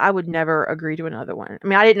remixes. I would never agree to another one. I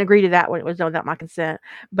mean, I didn't agree to that when it was done without my consent,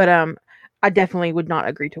 but I definitely would not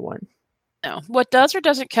agree to one. No. What does or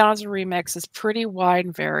doesn't count as a remix is pretty wide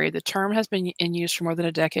and varied. The term has been in use for more than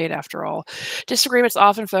a decade, after all. Disagreements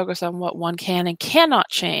often focus on what one can and cannot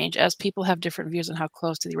change, as people have different views on how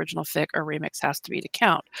close to the original fic or remix has to be to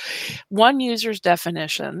count. One user's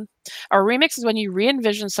definition: a remix is when you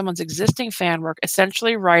re-envision someone's existing fan work,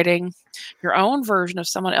 essentially writing your own version of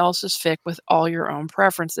someone else's fic with all your own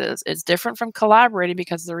preferences. It's different from collaborating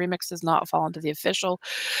because the remix does not fall into the official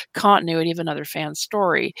continuity of another fan's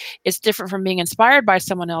story. It's different from being inspired by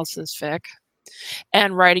someone else's fic.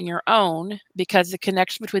 and writing your own, because the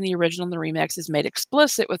connection between the original and the remix is made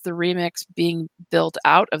explicit with the remix being built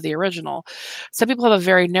out of the original. Some people have a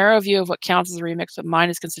very narrow view of what counts as a remix, but mine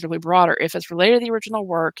is considerably broader. If it's related to the original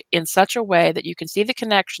work in such a way that you can see the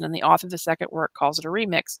connection and the author of the second work calls it a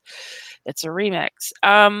remix, it's a remix.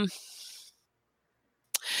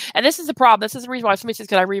 And this is the problem. This is the reason why somebody says,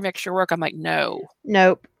 "Can I remix your work?" I'm like, no.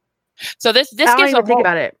 Nope. So this I don't gives even think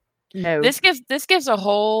about it. No. This gives a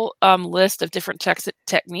whole list of different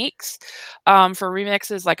techniques for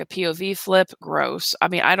remixes, like a POV flip. Gross. I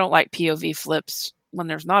mean, I don't like POV flips when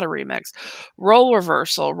there's not a remix. Role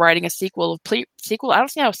reversal, writing a sequel. Sequel. I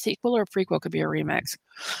don't see how a sequel or a prequel could be a remix.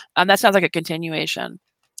 That sounds like a continuation.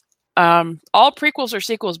 All prequels are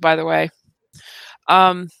sequels, by the way.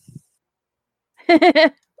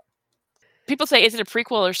 People say, is it a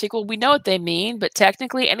prequel or sequel? We know what they mean, but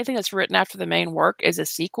technically anything that's written after the main work is a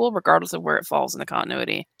sequel, regardless of where it falls in the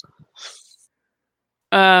continuity.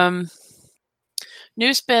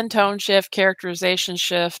 New spin, tone shift, characterization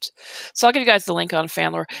shift. So I'll give you guys the link on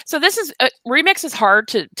Fanlore. So this is remix is hard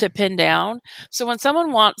to pin down. So when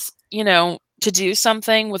someone wants, to do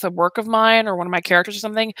something with a work of mine or one of my characters or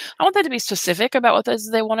something, I want them to be specific about what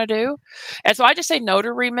they want to do. And so I just say no to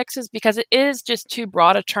remixes because it is just too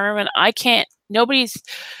broad a term, and I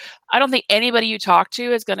don't think anybody you talk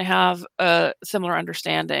to is going to have a similar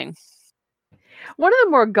understanding. One of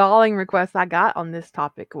the more galling requests I got on this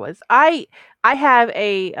topic was I have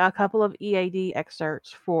a couple of EAD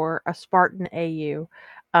excerpts for a Spartan AU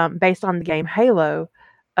based on the game Halo.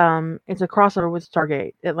 It's a crossover with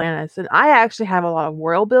Stargate Atlantis, and I actually have a lot of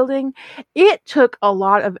world building. It took a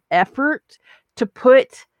lot of effort to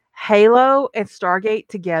put Halo and Stargate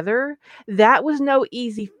together. That was no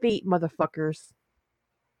easy feat, motherfuckers.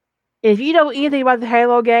 If you know anything about the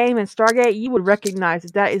Halo game and Stargate, you would recognize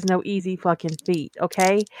that is no easy fucking feat,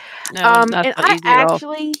 okay? No, And not I easy at all.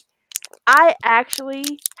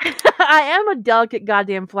 actually, I am a delicate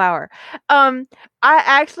goddamn flower. I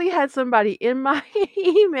actually had somebody in my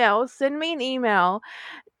email send me an email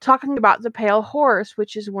talking about the Pale Horse,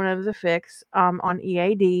 which is one of the fics on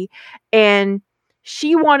EAD, and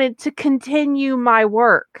she wanted to continue my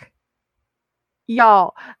work.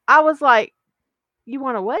 Y'all, I was like, you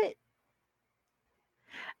want to what?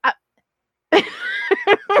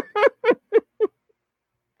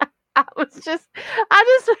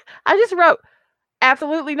 I just wrote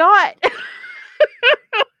absolutely not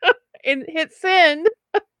and hit send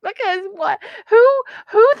because what? Who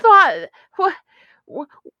thought what?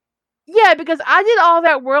 Yeah, because I did all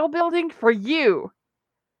that world building for you.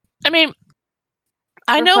 I mean,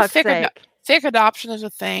 I For know fuck's fic sake. adoption is a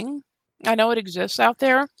thing. I know it exists out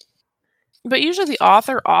there. But usually the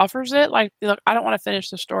author offers it. Like, look, I don't want to finish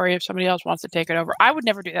the story if somebody else wants to take it over. I would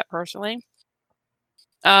never do that personally.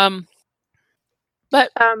 But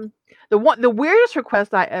the weirdest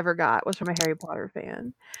request I ever got was from a Harry Potter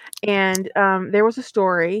fan, and there's a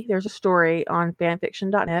story on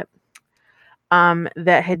fanfiction.net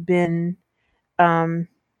that had been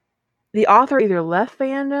the author either left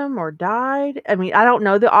fandom or died. I mean, I don't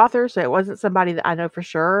know the author, so it wasn't somebody that I know for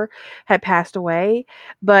sure had passed away.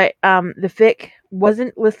 But the fic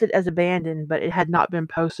wasn't listed as abandoned, but it had not been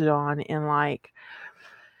posted on in like,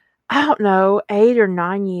 I don't know, 8 or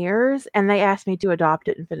 9 years, and they asked me to adopt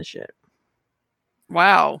it and finish it.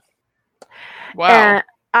 Wow. And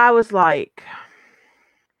I was like,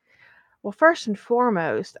 well, first and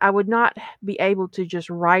foremost, I would not be able to just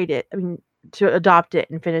write it. I mean, to adopt it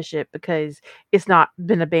and finish it because it's not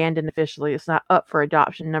been abandoned officially. It's not up for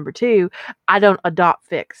adoption. Number 2, I don't adopt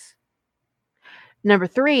fics. Number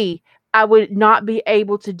 3, I would not be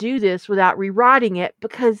able to do this without rewriting it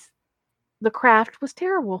because the craft was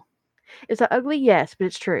terrible. Is that ugly? Yes, but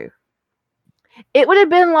it's true. It would have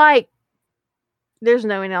been like, there's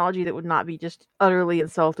no analogy that would not be just utterly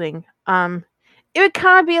insulting. It would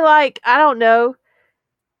kind of be like, I don't know,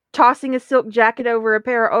 tossing a silk jacket over a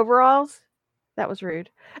pair of overalls. That was rude.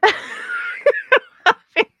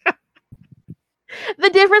 The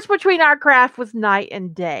difference between our craft was night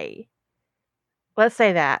and day. Let's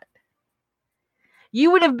say that.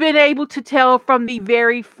 You would have been able to tell from the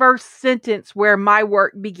very first sentence where my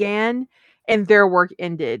work began and their work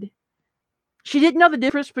ended. He or she didn't know the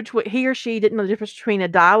difference between a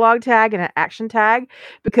dialogue tag and an action tag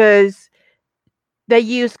because they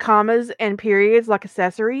used commas and periods like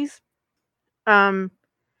accessories.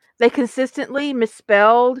 They consistently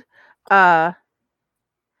misspelled Hermione's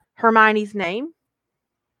name.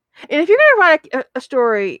 And if you're going to write a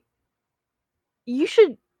story, you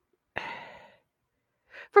should,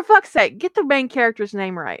 for fuck's sake, get the main character's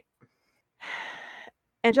name right.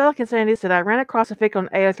 Angelica Sandy said, I ran across a fic on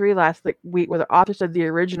AO3 last week where the author said the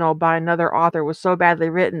original by another author was so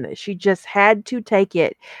badly written that she just had to take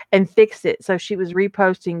it and fix it. So she was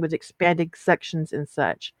reposting with expanded sections and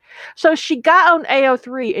such. So she got on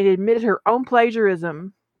AO3 and admitted her own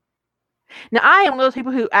plagiarism. Now, I am one of those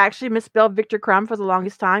people who actually misspelled Victor Crumb for the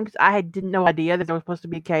longest time because I didn't no idea that there was supposed to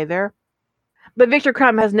be a K there. But Victor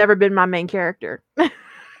Crumb has never been my main character.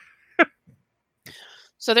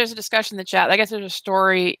 So there's a discussion in the chat. I guess there's a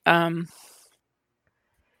story. She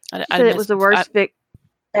said it was the worst fic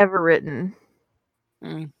ever written.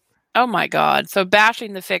 Oh my God. So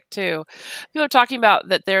bashing the fic too. People are talking about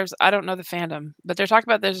that I don't know the fandom, but they're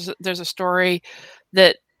talking about there's a story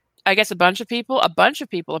that I guess a bunch of people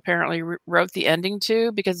apparently wrote the ending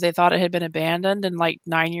to because they thought it had been abandoned, and like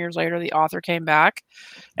 9 years later the author came back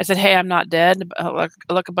and said, hey, I'm not dead.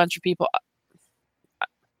 Look, a bunch of people.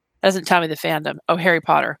 Doesn't tell me the fandom. Oh, Harry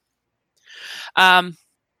Potter. Well,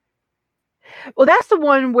 that's the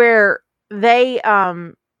one where they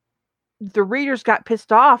the readers got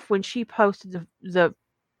pissed off when she posted the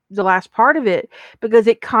last part of it because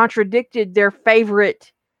it contradicted their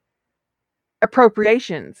favorite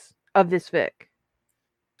appropriations of this fic.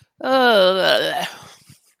 I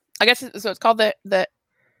guess so. It's called the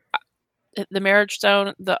Marriage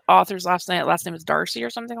Stone. The author's last name is Darcy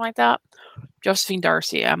or something like that. Josephine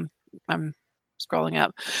Darcy. I'm scrolling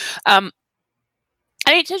up. I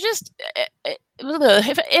mean, to just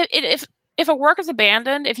if a work is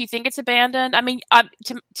abandoned, if you think it's abandoned, I mean,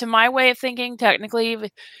 to my way of thinking, technically,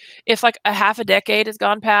 if like a half a decade has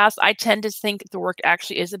gone past, I tend to think the work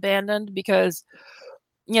actually is abandoned because,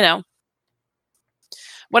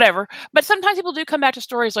 whatever. But sometimes people do come back to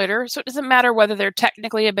stories later, so it doesn't matter whether they're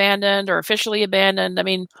technically abandoned or officially abandoned. I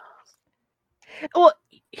mean, well,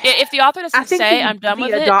 if the author doesn't say I'm done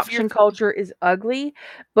with it, adoption culture is ugly.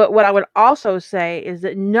 But what I would also say is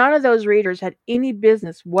that none of those readers had any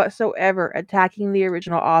business whatsoever attacking the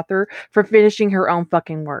original author for finishing her own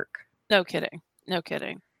fucking work. No kidding.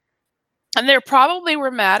 And they probably were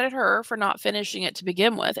mad at her for not finishing it to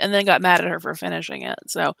begin with, and then got mad at her for finishing it.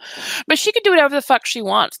 So, but she could do whatever the fuck she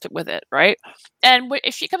wants with it, right? And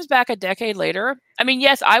if she comes back a decade later, I mean,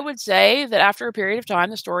 yes, I would say that after a period of time,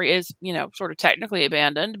 the story is, sort of technically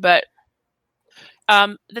abandoned. But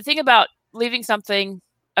the thing about leaving something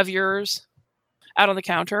of yours out on the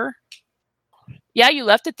counter, yeah, you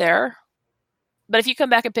left it there, but if you come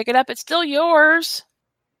back and pick it up, it's still yours.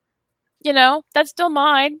 That's still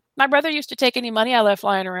mine. My brother used to take any money I left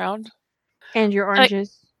lying around. And your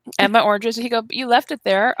oranges. And my oranges. He go, you left it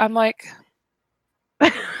there. I'm like...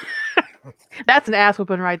 That's an ass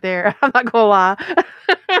whooping right there. I'm not going to lie.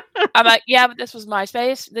 I'm like, yeah, but this was my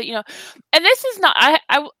space. And this is not...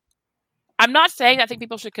 I'm not saying I think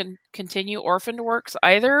people should continue orphaned works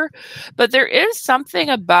either, but there is something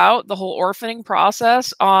about the whole orphaning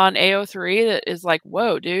process on AO3 that is like,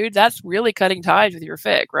 whoa, dude, that's really cutting ties with your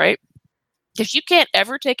fic, right? Because you can't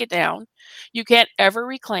ever take it down. You can't ever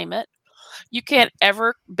reclaim it. You can't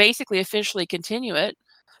ever basically officially continue it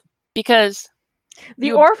because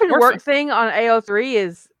the orphan work thing on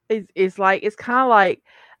AO3 is like, it's kind of like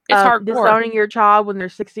disowning your child when they're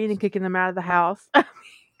 16 and kicking them out of the house.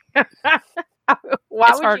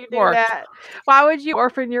 Why would you do that? Why would you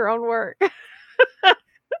orphan your own work?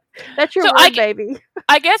 That's your word, baby.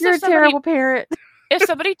 I guess you're a terrible parent. If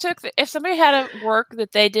somebody had a work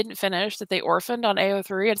that they didn't finish that they orphaned on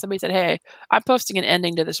AO3 and somebody said, hey, I'm posting an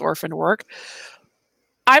ending to this orphaned work,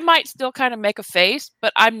 I might still kind of make a face,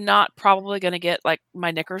 but I'm not probably going to get like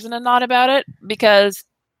my knickers in a knot about it because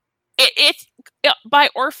it's by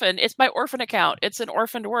orphan. It's by orphan account. It's an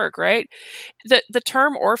orphaned work, right? The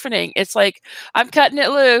term orphaning, it's like I'm cutting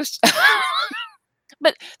it loose.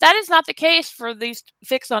 But that is not the case for these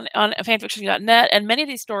fics on fanfiction.net. And many of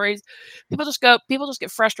these stories, people just get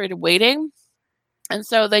frustrated waiting. And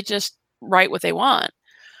so they just write what they want.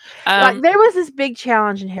 Like there was this big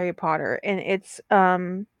challenge in Harry Potter, and it's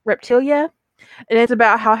Reptilia. And it's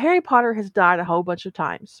about how Harry Potter has died a whole bunch of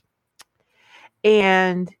times.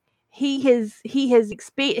 And he has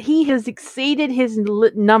exceeded his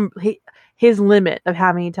limit of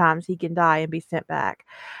how many times he can die and be sent back.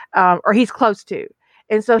 Or he's close to.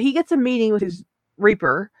 And so he gets a meeting with his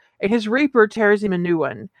Reaper, and his Reaper tears him a new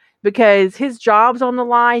one because his job's on the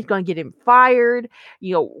line. He's going to get him fired.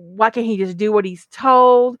 Why can't he just do what he's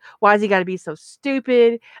told? Why has he got to be so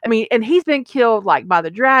stupid? I mean, and he's been killed like by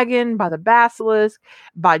the dragon, by the basilisk,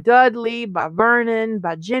 by Dudley, by Vernon,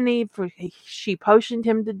 by Jenny. She potioned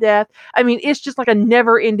him to death. I mean, it's just like a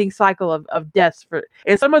never-ending cycle of deaths.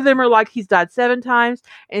 And some of them are like he's died 7 times,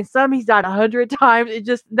 and some he's died 100 times. It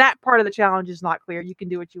just, that part of the challenge is not clear. You can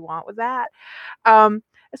do what you want with that.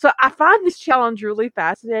 So I find this challenge really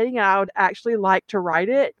fascinating, and I would actually like to write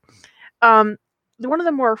it. One of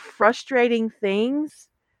the more frustrating things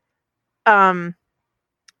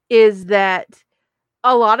is that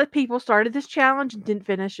a lot of people started this challenge and didn't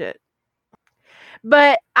finish it.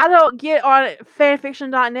 But I don't get on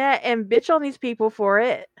fanfiction.net and bitch on these people for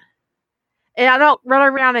it. And I don't run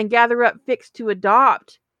around and gather up fics to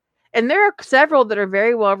adopt. And there are several that are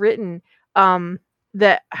very well written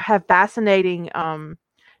that have fascinating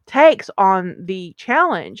takes on the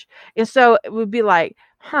challenge. And so it would be like,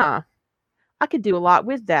 I could do a lot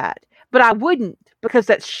with that. But I wouldn't, because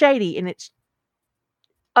that's shady and it's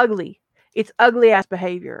ugly. It's ugly ass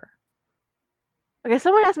behavior. Okay,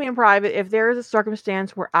 someone asked me in private if there is a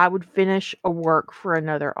circumstance where I would finish a work for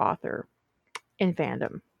another author in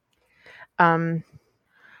fandom.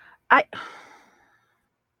 I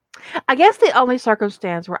guess the only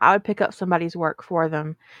circumstance where I would pick up somebody's work for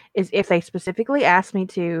them is if they specifically asked me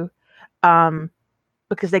to,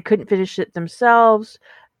 because they couldn't finish it themselves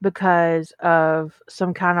because of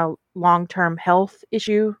some kind of long-term health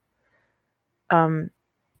issue, and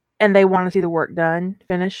they want to see the work done,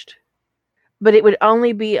 finished. But it would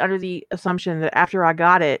only be under the assumption that after I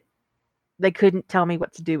got it, they couldn't tell me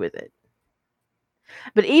what to do with it.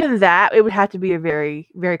 But even that, it would have to be a very,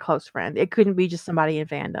 very close friend. It couldn't be just somebody in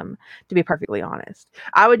fandom, to be perfectly honest.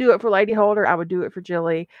 I would do it for Lady Holder. I would do it for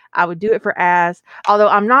Jilly. I would do it for Az. Although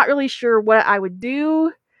I'm not really sure what I would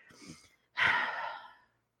do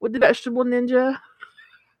with the Vegetable Ninja.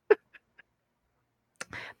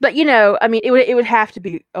 But, I mean, it would have to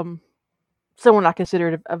be someone I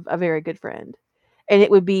considered a very good friend. And it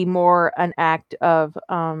would be more an act of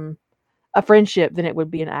a friendship than it would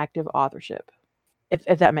be an act of authorship.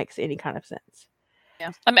 If that makes any kind of sense.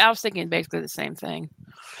 Yeah. I mean, I was thinking basically the same thing.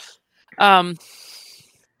 Now,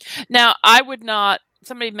 I would not.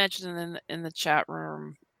 Somebody mentioned in the chat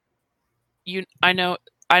room. I know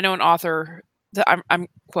an author that I'm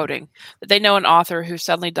quoting that they know an author who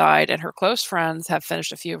suddenly died, and her close friends have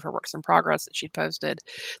finished a few of her works in progress that she'd posted.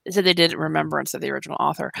 They said they did it in remembrance of the original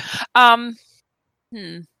author.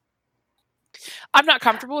 I'm not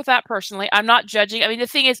comfortable with that personally. I'm not judging. I mean, the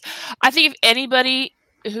thing is, I think if anybody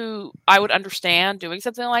who I would understand doing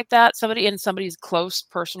something like that, somebody in somebody's close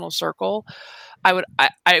personal circle, I would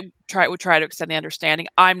try to extend the understanding.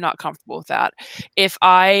 I'm not comfortable with that. If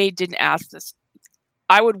I didn't ask this,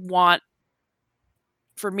 I would want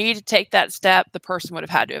for me to take that step. The person would have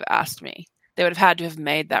had to have asked me. They would have had to have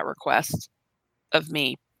made that request of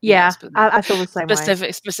me. Yeah, I feel the same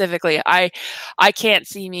way. Specifically, I can't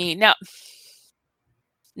see me now.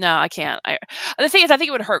 No, I can't. The thing is, I think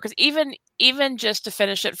it would hurt because even just to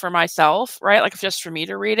finish it for myself, right? Like just for me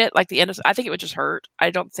to read it, like the end of, I think it would just hurt.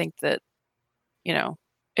 I don't think that, in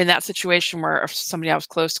that situation where somebody I was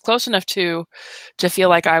close enough to feel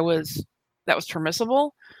like that was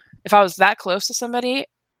permissible. If I was that close to somebody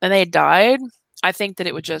and they died, I think that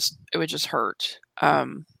it would just hurt.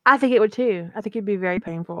 I think it would too. I think it'd be very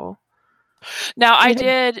painful. Now I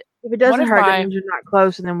did. If it doesn't hurt, that means you're not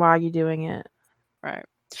close, and then why are you doing it? Right.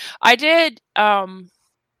 I did I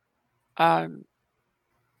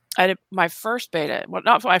did my first beta. Well,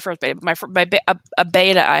 not my first beta, but a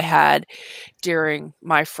beta I had during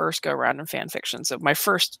my first go around in fan fiction. So my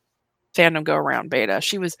first fandom go around beta.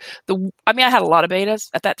 She was I had a lot of betas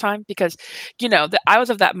at that time because, I was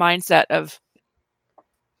of that mindset of,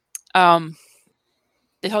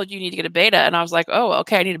 they told you need to get a beta. And I was like, oh,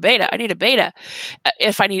 okay, I need a beta.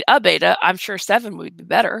 If I need a beta, I'm sure 7 would be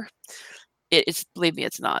better. Believe me,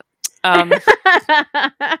 it's not. No,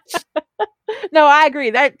 I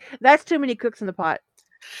agree. That's too many cooks in the pot.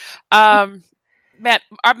 Man,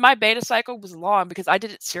 my beta cycle was long because I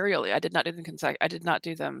did it serially. I did not do them I did not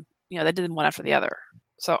do them. They did them one after the other.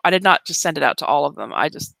 So I did not just send it out to all of them.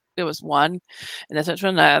 It was one, and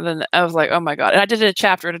then I was like, oh my god! And I did it a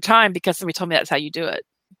chapter at a time because somebody told me that's how you do it.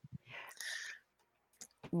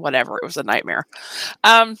 Whatever, it was a nightmare.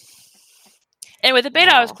 Anyway, the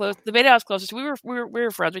beta I was closest. We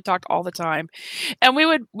were friends. We talked all the time, and we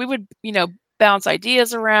would bounce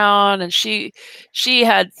ideas around. And she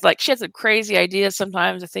had some crazy ideas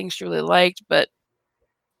sometimes of things she really liked, but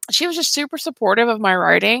she was just super supportive of my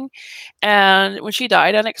writing. And when she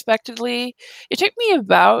died unexpectedly, it took me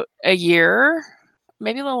about a year,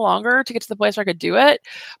 maybe a little longer, to get to the place where I could do it.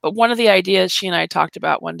 But one of the ideas she and I talked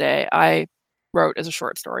about one day, I wrote as a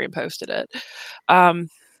short story and posted it.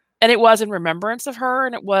 And it was in remembrance of her.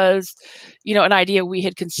 And it was, an idea we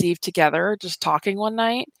had conceived together, just talking one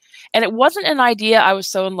night. And it wasn't an idea I was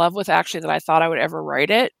so in love with, actually, that I thought I would ever write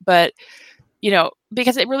it. But,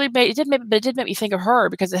 because it really did make me think of her,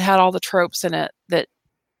 because it had all the tropes in it that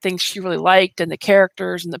things she really liked and the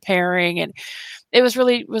characters and the pairing, and it was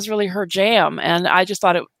really her jam. And I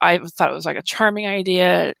thought it was like a charming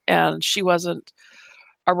idea, and she wasn't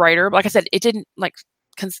a writer. Like I said, it didn't like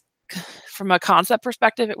from a concept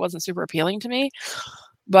perspective, it wasn't super appealing to me.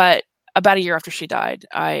 But about a year after she died,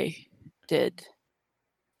 I did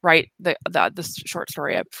write the short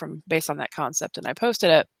story based on that concept, and I posted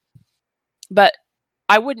it. But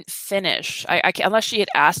I wouldn't finish. I unless she had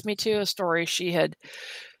asked me to, a story she had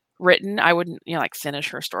written, I wouldn't, like finish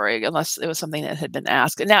her story unless it was something that had been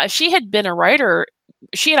asked. And now, if she had been a writer,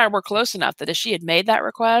 she and I were close enough that if she had made that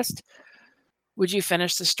request, would you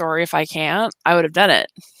finish the story if I can't? I would have done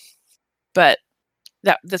it. But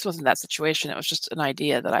this wasn't that situation. It was just an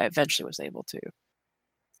idea that I eventually was able to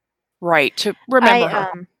write to remember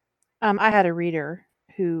her. I had a reader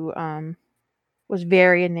who was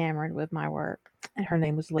very enamored with my work, and her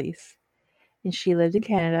name was Lise, and she lived in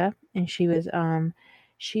Canada, and she was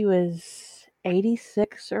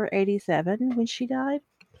 86 or 87 when she died.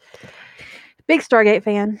 Big Stargate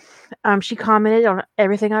fan. She commented on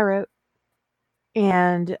everything I wrote,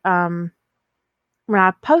 and when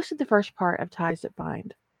I posted the first part of Ties That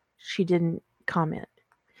Bind, she didn't comment,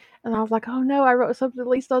 and I was like, "Oh no, I wrote something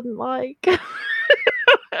Lise doesn't like."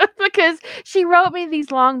 Because she wrote me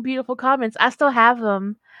these long, beautiful comments. I still have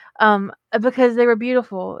them because they were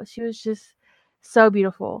beautiful. She was just so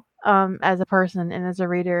beautiful as a person and as a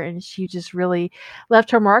reader, and she just really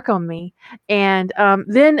left her mark on me. And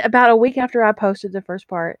then about a week after I posted the first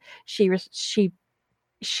part, she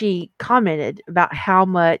commented about how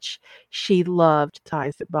much she loved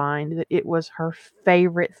Ties That Bind, that it was her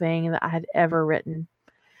favorite thing that I had ever written.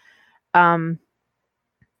 And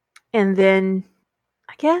then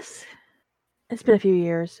I guess it's been a few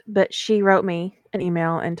years, but she wrote me an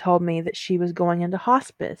email and told me that she was going into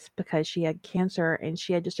hospice because she had cancer and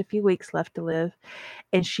she had just a few weeks left to live,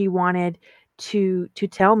 and she wanted to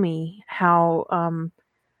tell me how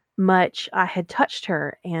much I had touched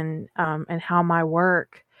her, and how my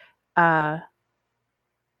work, how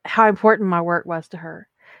important my work was to her,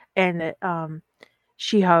 and that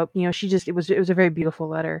she hoped, it was a very beautiful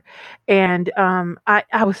letter. And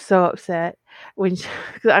I was so upset when,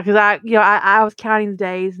 because I was counting the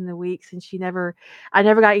days and the weeks, and I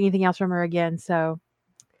never got anything else from her again. So,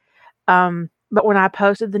 but when I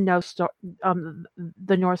posted the North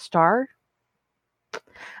Star,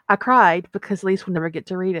 I cried because Lise will never get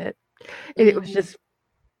to read it. And it was just,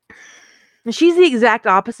 she's the exact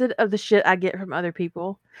opposite of the shit I get from other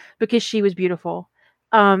people, because she was beautiful.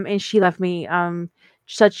 And she left me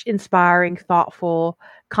such inspiring, thoughtful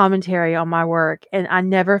commentary on my work, and I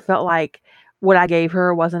never felt like what I gave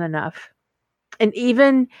her wasn't enough. And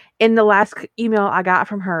even in the last email I got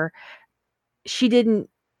from her, she didn't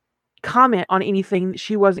comment on anything that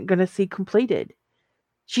she wasn't going to see completed.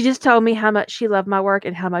 She just told me how much she loved my work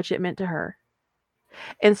and how much it meant to her.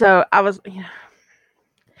 And so I was,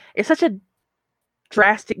 it's such a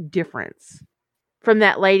drastic difference from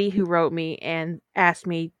that lady who wrote me and asked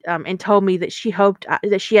me and told me that she hoped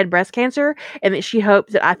that she had breast cancer and that she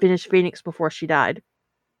hoped that I finished Phoenix before she died.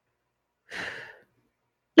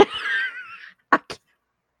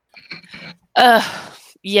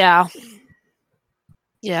 Yeah.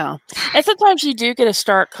 Yeah. And sometimes you do get a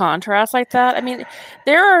stark contrast like that. I mean,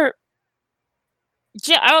 I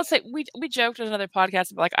would say we joked on another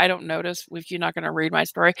podcast about, like, I don't notice if you're not going to read my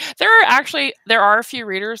story. There are a few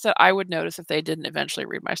readers that I would notice if they didn't eventually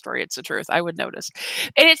read my story. It's the truth. I would notice.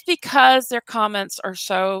 And it's because their comments are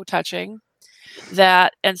so touching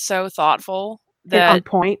and so thoughtful that, and on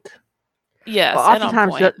point. Yes. Well,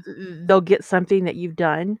 oftentimes they'll get something that you've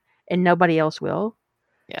done and nobody else will.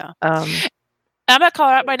 Yeah. I'm not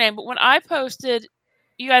calling out by name, but when I posted,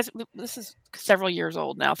 you guys, this is several years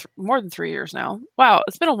old now, more than 3 years now. Wow,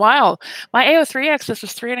 it's been a while. My AO3X, this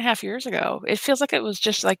was 3.5 years ago. It feels like it was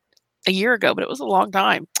just like a year ago, but it was a long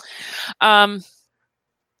time.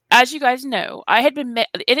 As you guys know, I had been,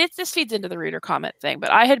 this feeds into the reader comment thing,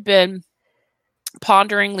 but I had been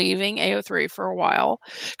pondering leaving AO3 for a while,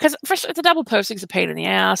 because the double posting's a pain in the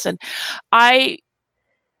ass, and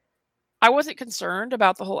I wasn't concerned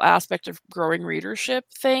about the whole aspect of growing readership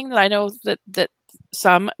thing that I know that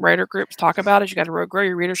some writer groups talk about. Is you got to grow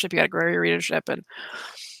your readership, and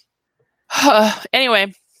anyway.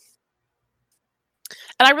 And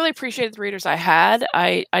I really appreciated the readers I had.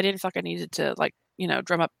 I didn't feel like I needed to, like,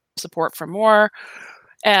 drum up support for more.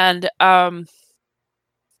 And I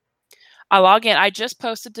log in. I just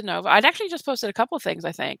posted DeNovo. I'd actually just posted a couple of things,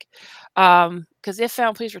 I think. Because If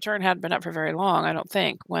Found, Please Return hadn't been up for very long, I don't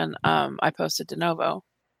think, when I posted DeNovo.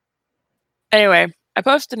 Anyway, I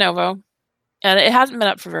posted DeNovo, and it hasn't been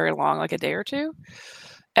up for very long, like a day or two.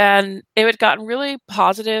 and it had gotten really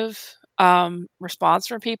positive response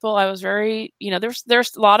from people. I was very, there's there was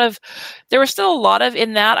still a lot of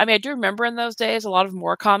in that. I mean, I do remember in those days a lot of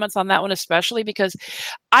more comments on that one, especially because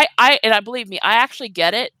I believe me, I actually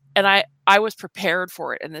get it, and I was prepared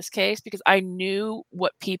for it in this case because I knew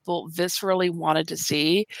what people viscerally wanted to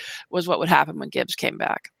see was what would happen when Gibbs came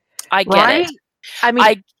back. I get Right? it. I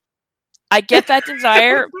mean, I get that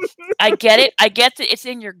desire. I get it. I get that it's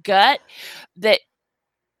in your gut that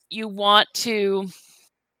you want to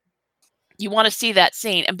see that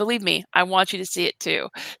scene, and believe me, I want you to see it too.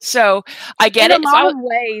 So I get in it. a lot of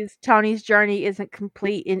ways, Tony's journey isn't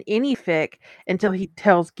complete in any fic until he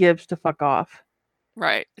tells Gibbs to fuck off.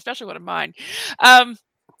 Right, especially one of mine.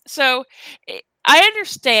 So I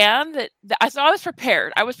understand that. So I was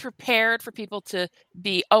prepared. I was prepared for people to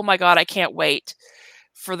be, oh my god, I can't wait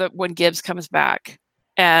for when Gibbs comes back,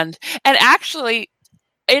 and actually.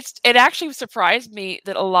 It actually surprised me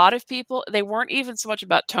that a lot of people, they weren't even so much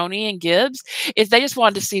about Tony and Gibbs, is they just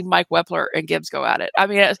wanted to see Mike Wepler and Gibbs go at it. I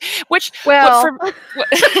mean, which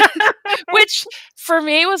for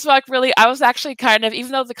me was like really, I was actually kind of,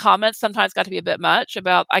 even though the comments sometimes got to be a bit much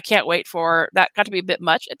about I can't wait for that, got to be a bit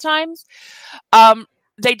much at times.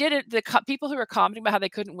 They did it. The people who were commenting about how they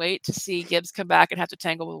couldn't wait to see Gibbs come back and have to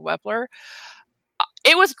tangle with Wepler.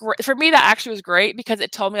 It was great for me. That actually was great because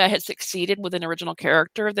it told me I had succeeded with an original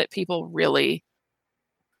character that people really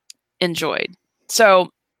enjoyed. So,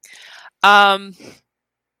 so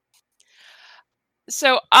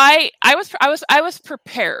I was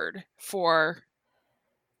prepared for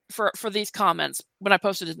these comments when I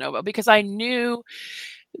posted his Novo because I knew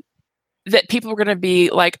that people were going to be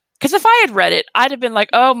like, because if I had read it, I'd have been like,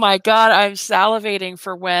 oh my god, I'm salivating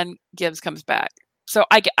for when Gibbs comes back. So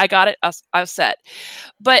I got it. I was set.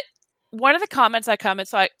 But one of the comments I come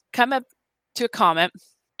up to a comment,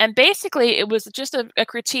 and basically it was just a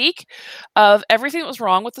critique of everything that was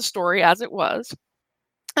wrong with the story as it was.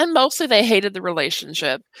 And mostly they hated the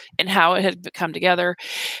relationship and how it had come together.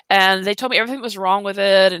 And they told me everything was wrong with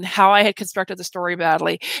it and how I had constructed the story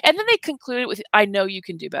badly. And then they concluded with, I know you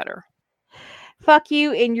can do better. Fuck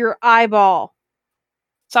you in your eyeball.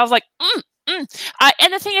 So I was like, and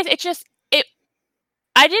the thing is,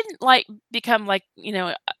 I didn't become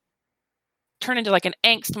turn into like an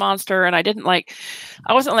angst monster, and I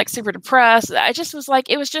wasn't super depressed. I just was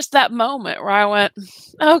it was just that moment where I went,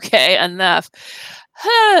 okay, enough.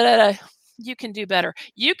 You can do better.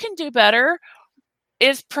 You can do better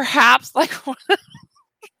is perhaps that's what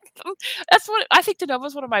I think. DeNovo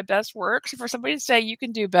is one of my best works. For somebody to say you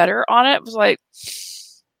can do better on it was like,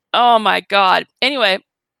 oh my god. Anyway.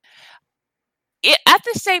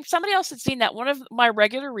 Somebody else had seen that. One of my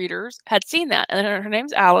regular readers had seen that, and her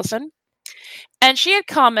name's Allison, and she had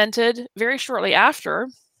commented very shortly after,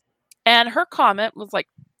 and her comment was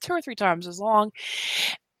 2 or 3 times as long,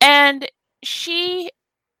 and she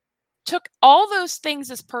took all those things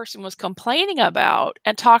this person was complaining about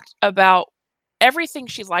and talked about everything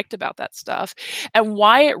she liked about that stuff and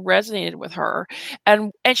why it resonated with her,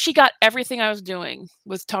 and she got everything I was doing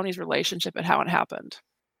with Tony's relationship and how it happened.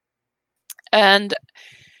 And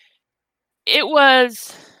it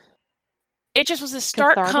just was a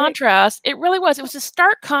stark contrast. It really was. It was a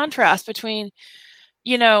stark contrast between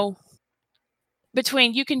you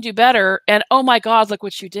can do better and, oh my god, look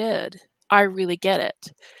what you did. I really get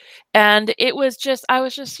it. And it was just, I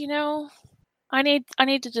was just, I need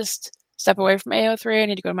to just step away from AO3. I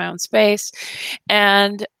need to go to my own space.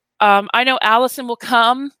 And I know Allison will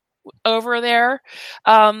come over there.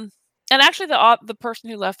 And actually, the person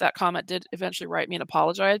who left that comment did eventually write me and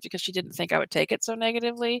apologize because she didn't think I would take it so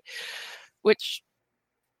negatively, which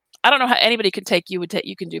I don't know how anybody could take you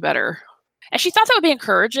can do better. And she thought that would be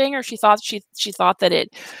encouraging, or she thought that it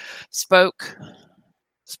spoke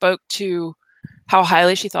to how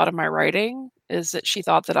highly she thought of my writing. Is that she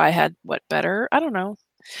thought that I had better? I don't know.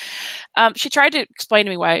 She tried to explain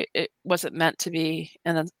to me why it wasn't meant to be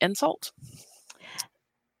an insult.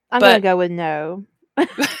 I'm going to go with no.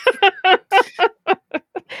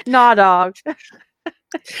 Nah, dog.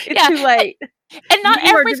 It's too late. And not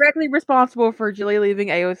you are directly responsible for Julie leaving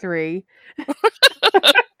AO3.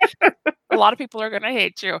 A lot of people are going to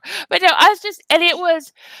hate you. But no, I was just, and it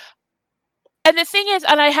was, and the thing is,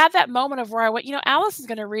 and I had that moment of where I went, Allison's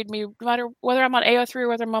going to read me no matter whether I'm on AO3 or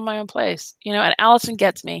whether I'm on my own place, and Allison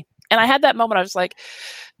gets me. And I had that moment. I was like,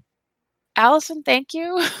 Allison, thank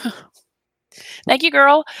you. Thank you,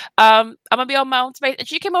 girl. I'm gonna be on my own space. And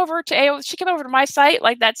she came over to my site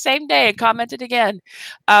that same day and commented again.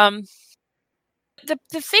 The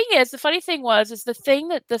thing is, the funny thing is the thing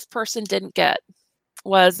that this person didn't get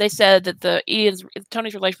was they said that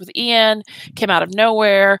Tony's relationship with Ian came out of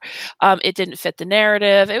nowhere. It didn't fit the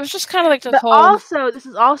narrative. It was just kind of like this But whole. also, this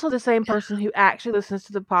is also the same person who actually listens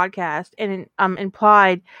to the podcast and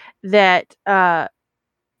implied that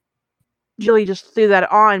Julie just threw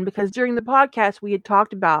that on because during the podcast we had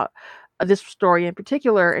talked about this story in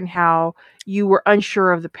particular and how you were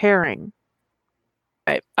unsure of the pairing.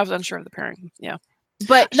 Right, I was unsure of the pairing. Yeah,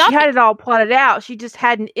 but she had it all plotted out. She just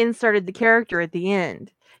hadn't inserted the character at the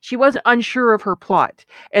end. She wasn't unsure of her plot,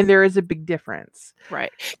 and there is a big difference.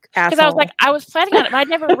 Right. Because I was like, I was planning on it, but I'd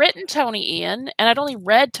never written Tony Ian, and I'd only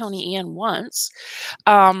read Tony Ian once.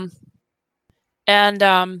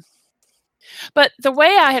 But the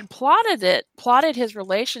way I had plotted his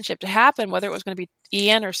relationship to happen, whether it was going to be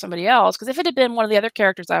Ian or somebody else, because if it had been one of the other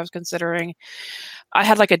characters I was considering, I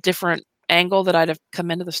had like a different angle that I'd have come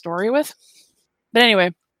into the story with. But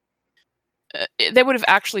anyway, they would have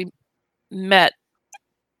actually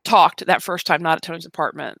talked that first time, not at Tony's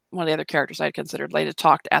apartment. One of the other characters I had considered later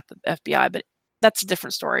talked at the FBI, but that's a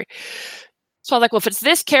different story. So I was like, well, if it's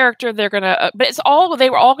this character, they're going to, but they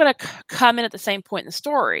were all going to come in at the same point in the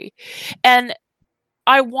story. And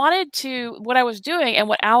I wanted to, what I was doing and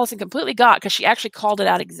what Allison completely got, because she actually called it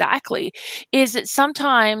out exactly, is that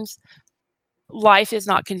sometimes life is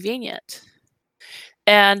not convenient.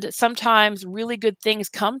 And sometimes really good things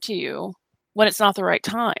come to you when it's not the right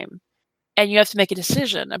time. And you have to make a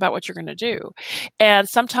decision about what you're going to do. And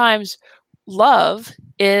sometimes love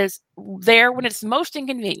is there when it's most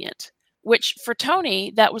inconvenient, which for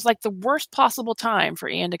Tony, that was like the worst possible time for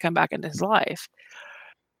Ian to come back into his life.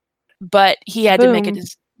 But he had to make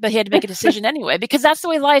a decision anyway, because that's the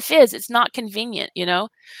way life is. It's not convenient, you know?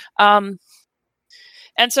 And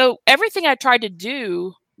so everything I tried to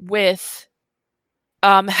do with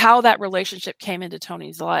how that relationship came into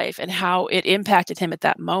Tony's life and how it impacted him at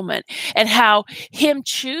that moment and how him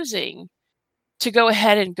choosing to go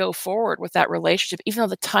ahead and go forward with that relationship, even though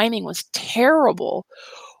the timing was terrible,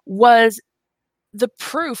 was the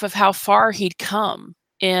proof of how far he'd come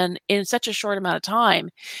in such a short amount of time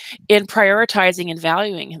in prioritizing and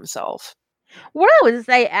valuing himself. What I would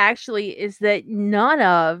say actually is that none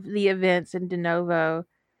of the events in De Novo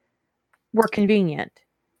were convenient.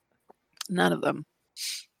 None of them.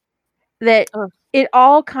 That it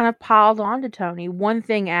all kind of piled onto Tony, one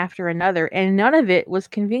thing after another, and none of it was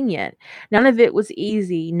convenient. None of it was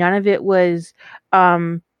easy. None of it was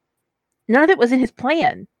in his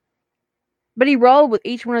plan. But he rolled with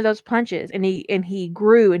each one of those punches, and he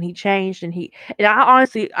grew and he changed and I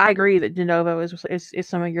agree that De Novo is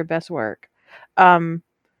some of your best work,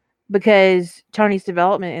 because Tony's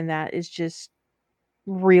development in that is just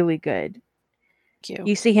really good.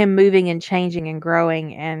 You see him moving and changing and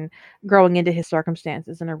growing into his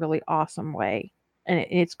circumstances in a really awesome way, and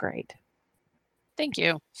it's great. Thank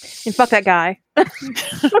you. And fuck that guy.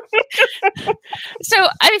 So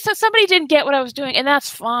somebody didn't get what I was doing, and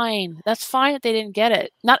that's fine. That's fine that they didn't get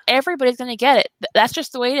it. Not everybody's going to get it. That's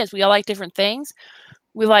just the way it is. We all like different things.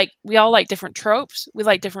 We all like different tropes. We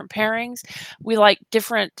like different pairings. We like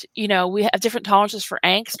different, we have different tolerances for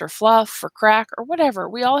angst or fluff or crack or whatever.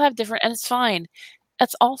 We all have different, and it's fine.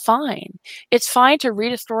 That's all fine. It's fine to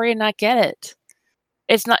read a story and not get it.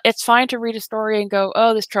 It's fine to read a story and go,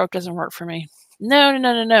 oh, this trope doesn't work for me.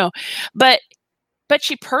 No. But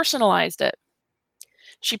she personalized it.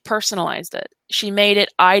 She made it,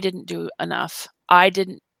 I didn't do enough.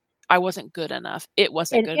 I wasn't good enough. It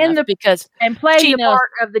wasn't good enough and playing the part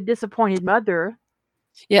of the disappointed mother.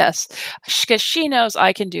 Yes, because she knows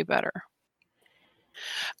I can do better.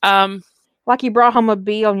 Like you brought home a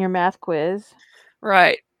B on your math quiz.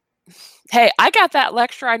 Right. Hey, I got that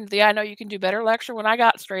lecture. I know you can do better lecture when I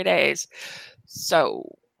got straight A's. So.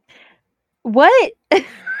 What?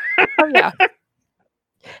 Oh, yeah.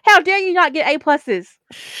 How dare you not get A+?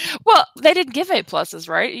 Well, they didn't give A+,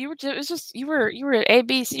 right? You were A,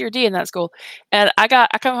 B, C, or D in that school, and I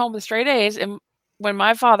come home with straight A's. And when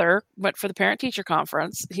my father went for the parent-teacher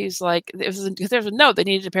conference, he's like, there was a note they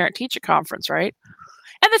needed a parent-teacher conference, right?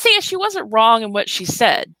 And the thing is, she wasn't wrong in what she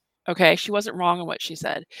said. Okay, she wasn't wrong in what she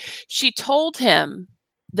said. She told him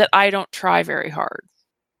that I don't try very hard,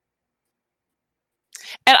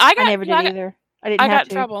 and I never did either. I got in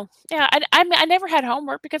trouble. Yeah, I never had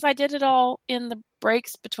homework because I did it all in the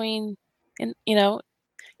breaks between, in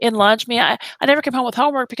lunch. I never came home with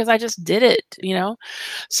homework because I just did it.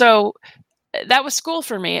 So that was school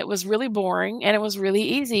for me. It was really boring and it was really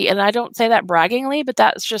easy. And I don't say that braggingly, but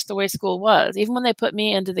that's just the way school was. Even when they put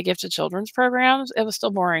me into the Gifted Children's programs, it was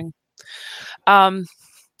still boring.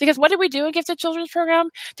 Because what did we do in Gifted Children's program?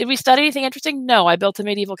 Did we study anything interesting? No, I built a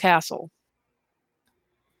medieval castle.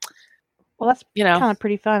 Well, that's You know, kind of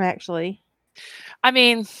pretty fun, actually. I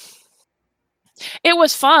mean, it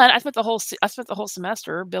was fun. I spent the whole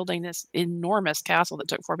semester building this enormous castle that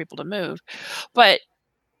took 4 people to move, but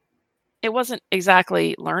it wasn't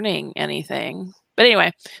exactly learning anything. But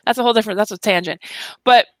anyway, that's a tangent.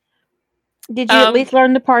 But Did you at least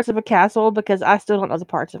learn the parts of a castle? Because I still don't know the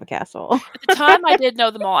parts of a castle. at the time, I did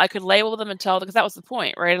know them all. I could label them and tell, because that was the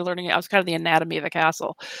point, right? Learning it, I was kind of the anatomy of a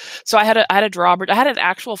castle. So I had a drawbridge. I had an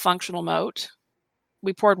actual functional moat.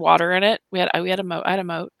 We poured water in it. We had a moat. I had a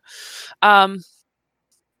moat.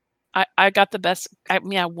 I got the best. I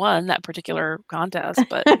mean, I won that particular contest,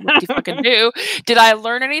 but what do you fucking do? Did I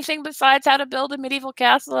learn anything besides how to build a medieval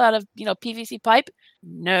castle out of, PVC pipe?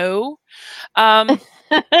 No.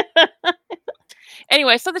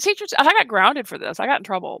 Anyway, so the teachers, I got grounded for this. I got in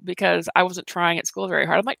trouble because I wasn't trying at school very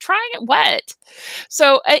hard. I'm like, trying at what?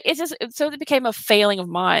 So it became a failing of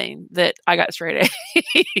mine that I got straight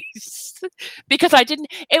A's because I didn't.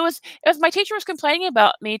 It was my teacher was complaining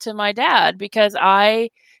about me to my dad because I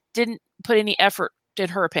didn't put any effort, in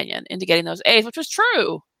her opinion, into getting those A's, which was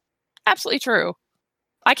true, absolutely true.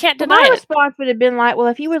 I can't deny my it. response would have been like, well,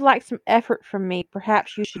 if you would like some effort from me,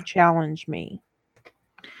 perhaps you should challenge me.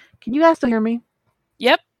 Can you guys still hear me?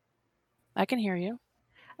 Yep, I can hear you.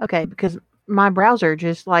 Okay, because my browser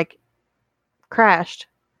just crashed.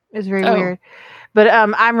 It's very weird. But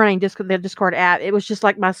I'm running the Discord app. It was just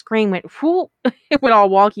like my screen went whoop, it went all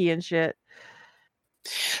wonky and shit.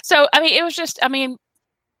 So it was just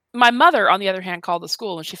my mother, on the other hand, called the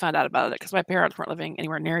school when she found out about it because my parents weren't living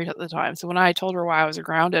anywhere near each other at the time. So when I told her why I was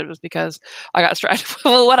grounded, it was because I got stranded.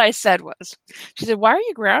 Well, what I said was, she said, "Why are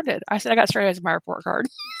you grounded?" I said, "I got stranded as my report card."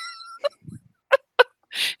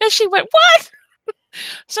 And she went, "What?"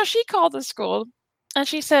 So she called the school and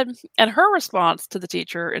she said, and her response to the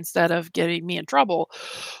teacher, instead of getting me in trouble,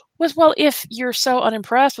 was, "Well, if you're so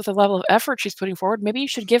unimpressed with the level of effort she's putting forward, maybe you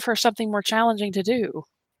should give her something more challenging to do."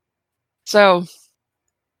 So,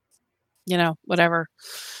 whatever.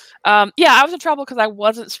 Yeah, I was in trouble because I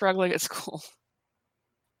wasn't struggling at school.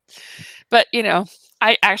 But,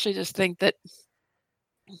 I actually just think that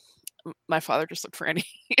my father just looked for any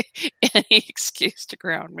excuse to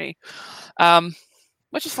ground me,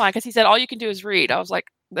 which is fine because he said, "All you can do is read." I was like,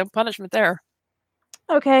 "No punishment there."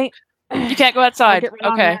 Okay. You can't go outside.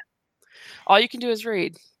 Okay. All you can do is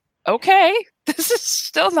read. Okay. This is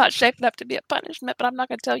still not shaping up to be a punishment, but I'm not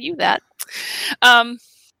going to tell you that.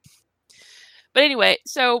 But anyway,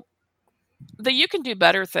 so the "you can do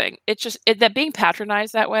better" thing, it's just that being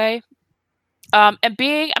patronized that way, and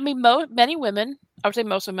being, many women, I would say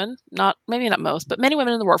most women, maybe not most, but many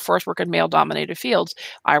women in the workforce work in male-dominated fields.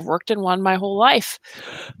 I've worked in one my whole life.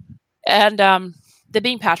 And the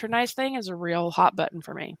being patronized thing is a real hot button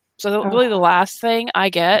for me. So really the last thing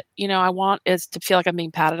I get, I want is to feel like I'm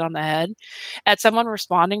being patted on the head at someone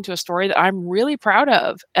responding to a story that I'm really proud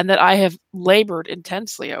of and that I have labored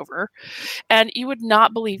intensely over. And you would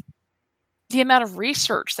not believe the amount of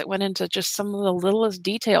research that went into just some of the littlest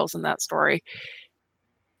details in that story.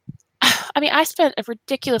 I spent a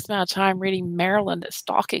ridiculous amount of time reading Maryland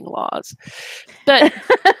stalking laws. But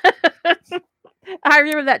I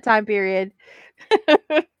remember that time period.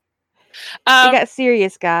 It got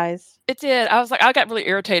serious, guys. It did. I got really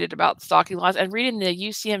irritated about stalking laws and reading the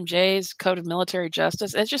UCMJ's Code of Military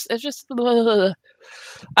Justice. It's just and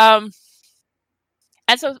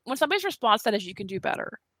so when somebody's response to that is, "You can do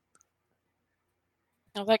better,"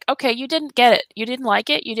 I was like, "Okay, you didn't get it. You didn't like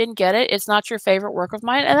it. You didn't get it. It's not your favorite work of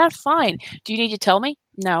mine, and that's fine. Do you need to tell me?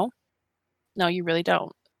 No, you really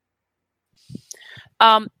don't."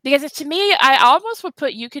 Because to me, I almost would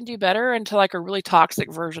put "you can do better" into like a really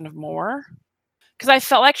toxic version of more, because I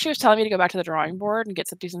felt like she was telling me to go back to the drawing board and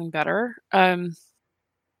do something better. Like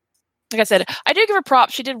I said, I do give her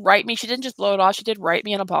props. She did write me. She didn't just blow it off. She did write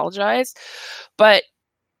me and apologize.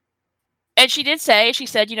 And she did say, she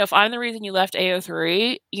said, "If I'm the reason you left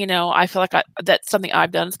AO3, I feel like that's something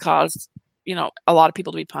I've done has caused, a lot of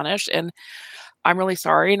people to be punished. And I'm really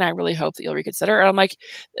sorry. And I really hope that you'll reconsider." And I'm like,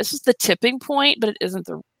 this is the tipping point, but it isn't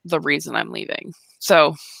the reason I'm leaving.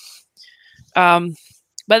 So, but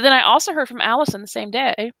then I also heard from Allison the same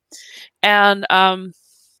day. And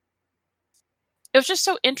it was just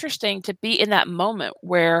so interesting to be in that moment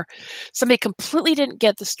where somebody completely didn't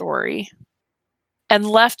get the story and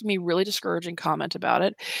left me really discouraging comment about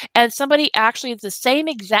it. And somebody actually, the same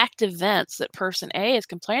exact events that person A is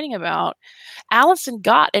complaining about, Allison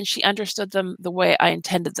got, and she understood them the way I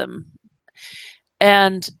intended them.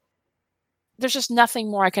 And there's just nothing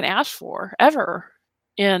more I can ask for ever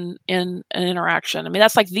in an interaction.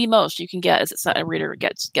 That's like the most you can get, is it's not a reader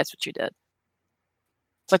gets what you did.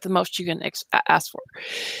 It's like the most you can ask for.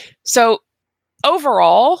 So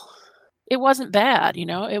overall, it wasn't bad.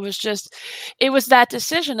 It was that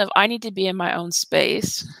decision of I need to be in my own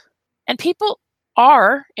space, and people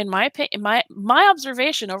are, in my opinion, my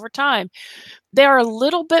observation over time, they are a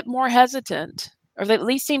little bit more hesitant, or they at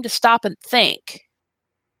least seem to stop and think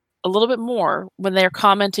a little bit more when they're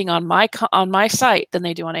commenting on my site than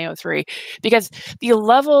they do on AO3, because the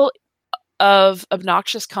level of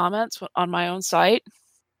obnoxious comments on my own site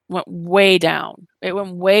went way down. It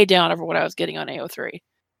went way down over what I was getting on AO3.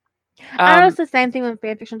 I noticed the same thing with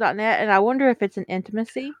fanfiction.net, and I wonder if it's an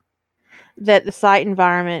intimacy that the site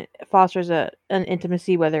environment fosters an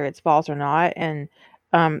intimacy, whether it's false or not, and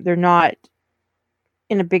they're not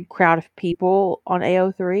in a big crowd of people on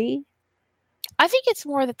AO3. I think it's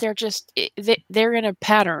more that they're in a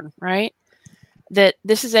pattern, right? That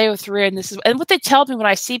this is AO3, and what they tell me when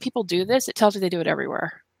I see people do this, it tells me they do it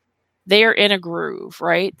everywhere. They are in a groove,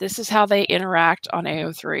 right? This is how they interact on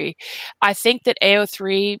AO3. I think that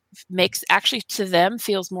AO3 actually to them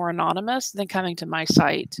feels more anonymous than coming to my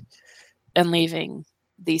site and leaving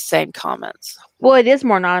these same comments. Well, it is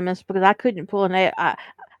more anonymous because I couldn't pull an IP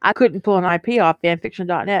off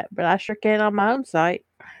fanfiction.net, but I sure can on my own site.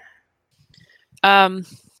 And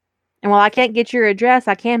while I can't get your address,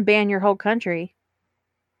 I can ban your whole country.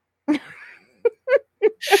 To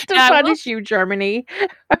punish you, Germany,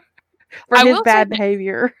 for his bad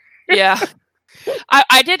behavior. Yeah.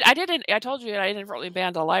 I told you I inadvertently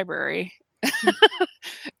banned a library.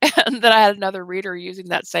 And then I had another reader using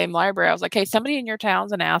that same library. I was like, hey, somebody in your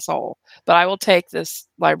town's an asshole, but I will take this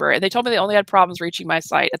library. And they told me they only had problems reaching my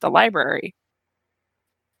site at the library.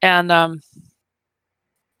 And I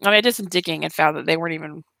did some digging and found that they had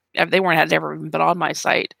never even been on my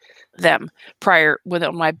site when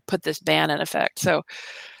I put this ban in effect. So,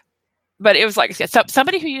 but it was like,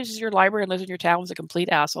 somebody who uses your library and lives in your town was a complete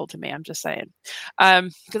asshole to me. I'm just saying,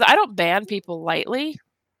 because I don't ban people lightly,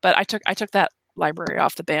 but I took that library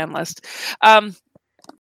off the ban list.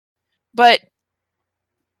 But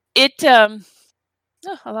it, I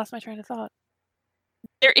lost my train of thought.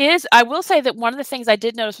 I will say that one of the things I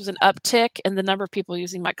did notice was an uptick in the number of people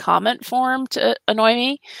using my comment form to annoy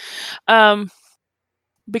me.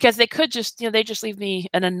 Because they could just, they just leave me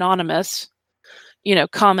an anonymous,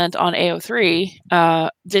 comment on AO3.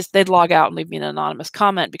 They'd log out and leave me an anonymous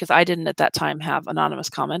comment because I didn't at that time have anonymous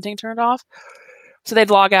commenting turned off. So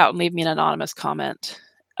they'd log out and leave me an anonymous comment.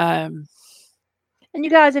 And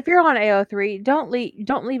you guys, if you're on AO3, don't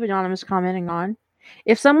leave anonymous commenting on.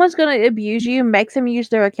 If someone's going to abuse you, make them use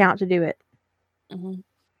their account to do it. Mm-hmm.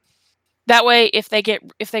 That way, if they get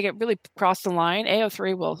really cross the line,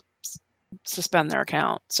 AO3 will suspend their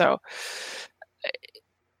account. So,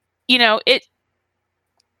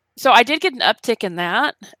 So I did get an uptick in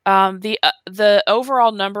that. The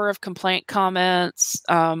overall number of complaint comments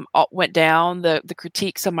went down. The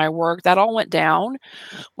critiques of my work, that all went down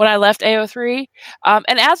when I left AO3. And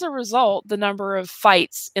as a result, the number of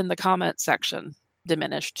fights in the comment section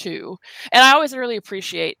diminished too. And I always really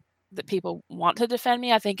appreciate that people want to defend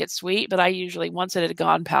me. I think it's sweet, but I usually, once it had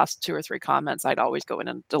gone past 2 or 3 comments, I'd always go in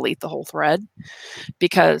and delete the whole thread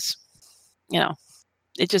because,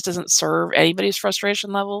 it just doesn't serve anybody's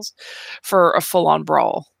frustration levels for a full-on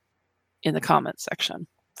brawl in the comments section.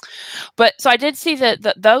 But so I did see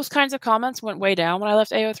that those kinds of comments went way down when I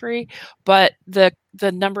left AO3, but the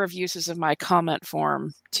number of uses of my comment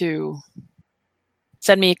form to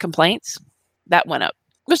send me complaints, that went up,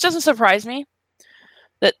 which doesn't surprise me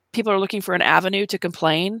that people are looking for an avenue to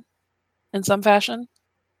complain in some fashion.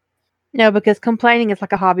 No, because complaining is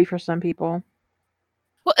like a hobby for some people.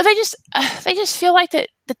 Well, they just feel like that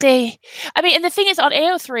they. I mean, and the thing is, on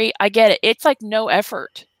AO3, I get it. It's like no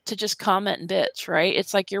effort to just comment and bitch, right?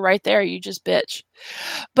 It's like you're right there, you just bitch.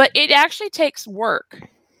 But it actually takes work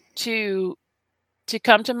to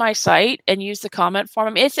come to my site and use the comment form.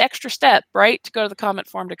 I mean, it's extra step, right, to go to the comment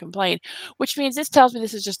form to complain, which means this tells me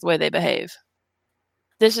this is just the way they behave.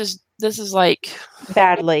 This is like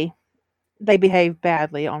badly. They behave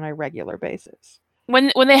badly on a regular basis.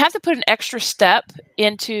 When they have to put an extra step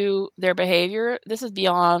into their behavior, this is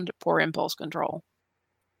beyond poor impulse control.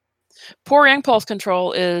 Poor impulse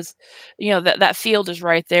control is, that field is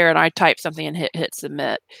right there and I type something and hit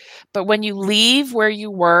submit. But when you leave where you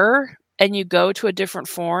were and you go to a different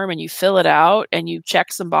form and you fill it out and you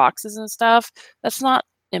check some boxes and stuff, that's not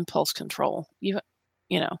impulse control. You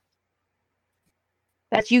know.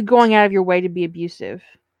 That's you going out of your way to be abusive.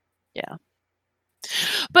 Yeah.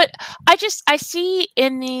 But I see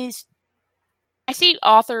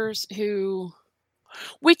authors who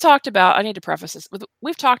I need to preface this with,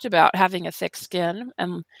 we've talked about having a thick skin,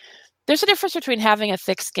 and There's a difference between having a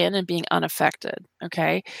thick skin and being unaffected,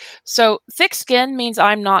 okay? So thick skin means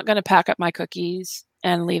I'm not going to pack up my cookies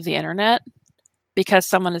and leave the internet because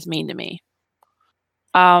someone is mean to me.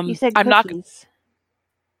 You said I'm not. cookies.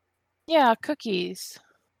 Yeah, cookies.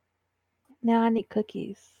 Now I need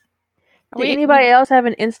cookies. Did anybody else have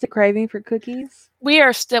an instant craving for cookies? We've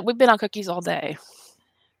been on cookies all day.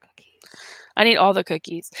 Cookies. I need all the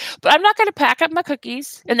cookies. But I'm not going to pack up my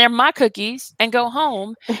cookies, and they're my cookies, and go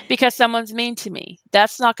home because someone's mean to me.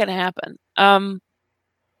 That's not going to happen.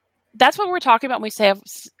 That's what we're talking about when we say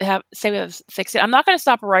we have thick skin. I'm not going to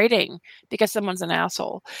stop writing because someone's an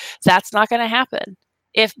asshole. That's not going to happen.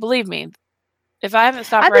 Believe me, if I haven't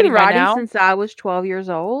stopped I've been writing writing by now, since I was 12 years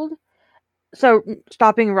old. So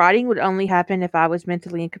stopping writing would only happen if I was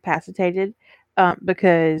mentally incapacitated,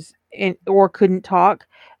 or couldn't talk,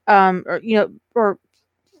 or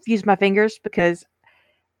use my fingers, because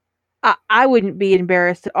I wouldn't be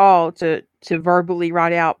embarrassed at all to verbally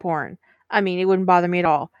write out porn. I mean, it wouldn't bother me at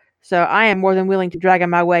all. So I am more than willing to drag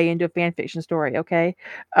my way into a fan fiction story. Okay,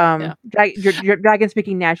 Yeah. Dragon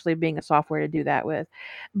speaking naturally being a software to do that with,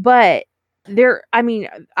 but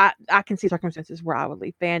I can see circumstances where I would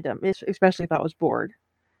leave fandom, especially if I was bored.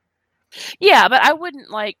 Yeah, but I wouldn't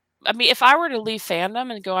if I were to leave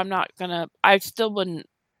fandom and go, I still wouldn't.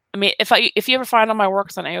 I mean, if you ever find all my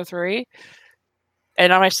works on AO3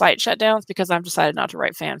 and on my site shut down, it's because I've decided not to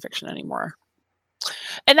write fan fiction anymore.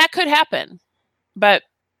 And that could happen, but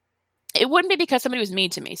it wouldn't be because somebody was mean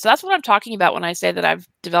to me. So that's what I'm talking about when I say that I've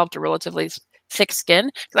developed a relatively thick skin,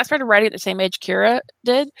 because I started writing at the same age Kira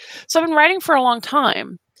did. So I've been writing for a long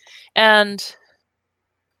time, and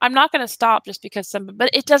I'm not going to stop just because but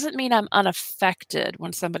it doesn't mean I'm unaffected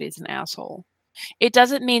when somebody's an asshole. It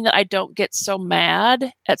doesn't mean that I don't get so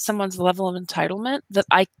mad at someone's level of entitlement that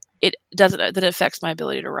it affects my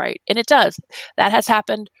ability to write. And it does. That has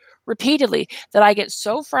happened repeatedly, that I get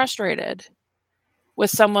so frustrated with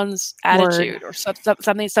someone's attitude or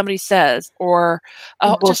something somebody says, or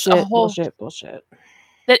bullshit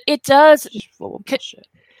that it does. Just full of bullshit.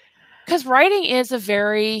 Because writing is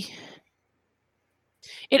it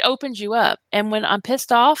opens you up. And when I'm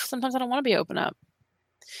pissed off, sometimes I don't want to be open up.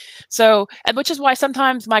 So, which is why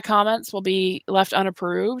sometimes my comments will be left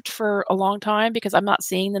unapproved for a long time, because I'm not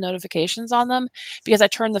seeing the notifications on them, because I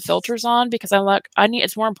turn the filters on, because I'm like,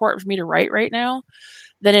 it's more important for me to write right now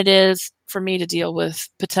than it is for me to deal with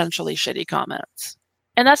potentially shitty comments.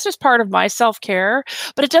 And that's just part of my self-care,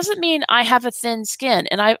 but it doesn't mean I have a thin skin.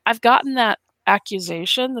 And I've gotten that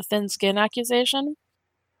accusation, the thin skin accusation.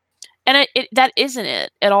 And that isn't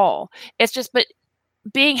it at all. It's just, but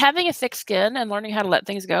having a thick skin and learning how to let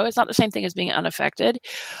things go is not the same thing as being unaffected.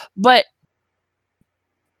 But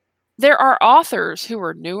there are authors who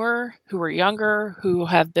are newer, who are younger, who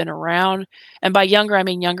have been around. And by younger, I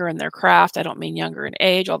mean younger in their craft. I don't mean younger in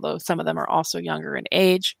age, although some of them are also younger in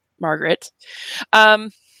age, Margaret. But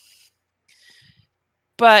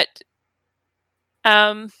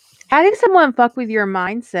having someone fuck with your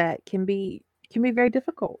mindset can be very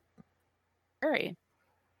difficult. Very.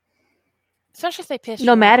 Especially if they piss you off.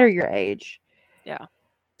 No matter off. Your age. Yeah.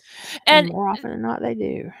 And more often than not, they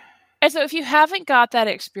do. And so if you haven't got that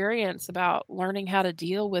experience about learning how to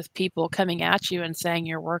deal with people coming at you and saying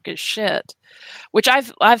your work is shit, which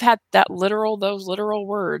I've had those literal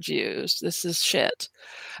words used. This is shit.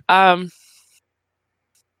 I'll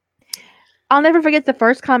never forget the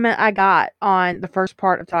first comment I got on the first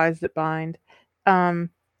part of Ties That Bind.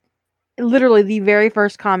 Literally the very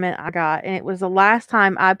first comment I got, and it was the last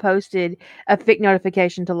time I posted a fic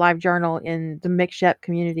notification to LiveJournal in the MixShep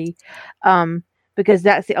community, because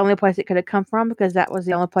that's the only place it could have come from, because that was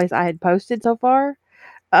the only place I had posted so far,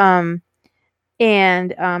 and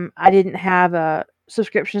I didn't have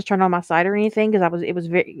subscriptions turned on my site or anything, because it was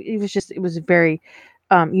a very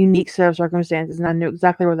unique set of circumstances, and I knew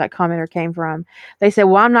exactly where that commenter came from. They said,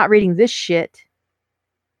 "Well, I'm not reading this shit."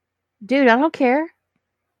 Dude, I don't care.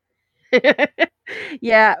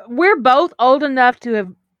 Yeah, we're both old enough to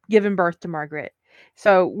have given birth to Margaret,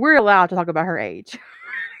 so we're allowed to talk about her age.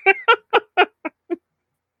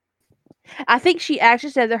 I think she actually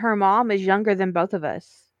said that her mom is younger than both of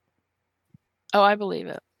us. Oh, I believe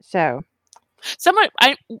it. So,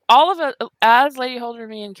 all of us, as Lady Holder,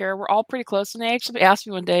 me, and Kara, we're all pretty close in age. Somebody asked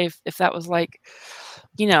me one day if that was like,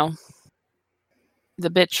 the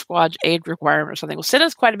bitch squad age requirement or something. Well,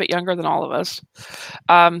 Sidda's quite a bit younger than all of us.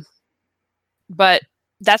 But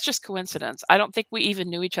that's just coincidence. I don't think we even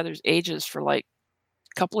knew each other's ages for like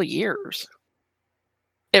a couple of years.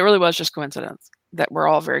 It really was just coincidence that we're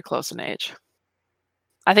all very close in age.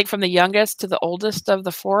 I think from the youngest to the oldest of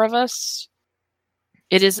the four of us,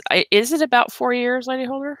 is it about 4 years, Lady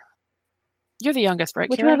Holder? You're the youngest, right,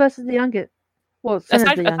 Which Carrie? one of us is the youngest? Well,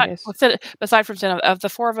 Senna's the youngest. Aside from Senna, of the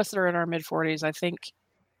four of us that are in our mid-40s, I think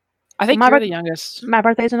Well, you're the youngest. My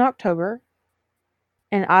birthday's in October,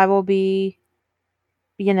 and I will be,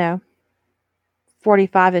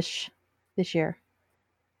 45-ish this year.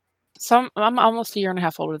 So I'm almost a year and a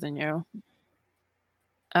half older than you.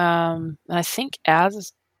 And I think Az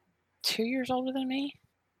is 2 years older than me.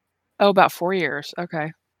 Oh, about 4 years.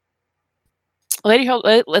 Okay. Is Lady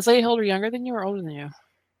Holder younger than you or older than you?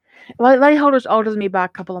 Well, Lady Holder's older than me by a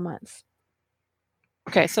couple of months.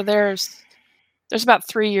 Okay, so there's about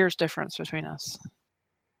 3 years difference between us.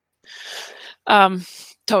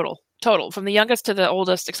 Total from the youngest to the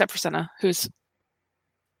oldest, except for Senna, who's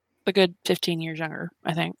a good 15 years younger,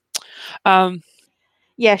 I think.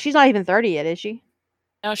 Yeah, she's not even 30 yet, is she?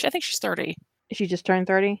 No, I think she's 30. She just turned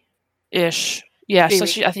 30? Ish. Yeah, so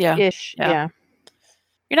Ish, yeah.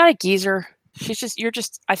 You're not a geezer. You're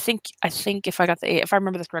just I think if I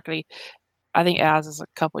remember this correctly, I think Az is a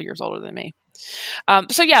couple years older than me.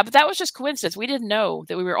 So yeah, but that was just coincidence. We didn't know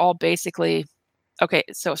that we were all basically okay,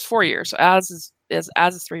 so it's 4 years. So Az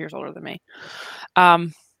is 3 years older than me.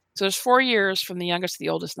 So there's 4 years from the youngest to the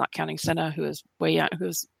oldest, not counting Senna, who is way young,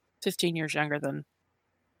 who's 15 years younger than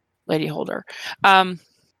Lady Holder. But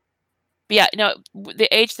yeah, the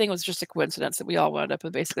age thing was just a coincidence that we all wound up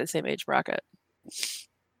with basically the same age bracket.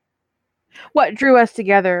 What drew us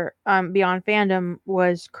together beyond fandom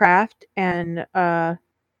was craft and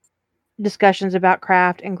discussions about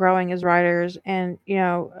craft and growing as writers, and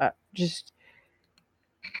just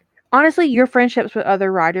honestly, your friendships with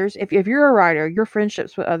other writers. If you're a writer, your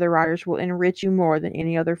friendships with other writers will enrich you more than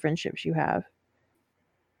any other friendships you have.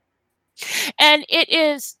 And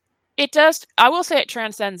I will say it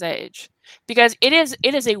transcends age, because it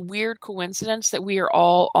is a weird coincidence that we are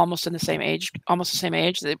all almost the same age,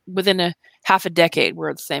 that within a half a decade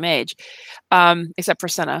we're the same age, except for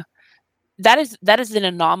Senna. That is an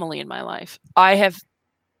anomaly in my life.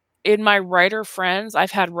 In my writer friends,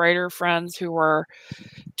 I've had writer friends who were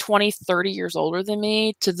 20, 30 years older than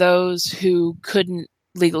me, to those who couldn't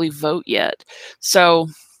legally vote yet. So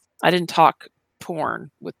I didn't talk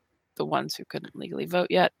porn with the ones who couldn't legally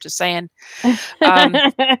vote yet. Just saying.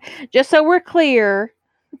 Just so we're clear,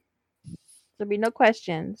 there'll be no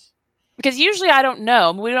questions. Because usually I don't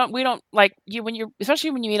know. We don't like you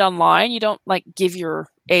especially when you meet online, you don't like give your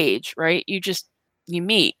age, right? You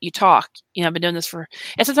meet, you talk. I've been doing this and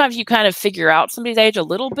sometimes you kind of figure out somebody's age a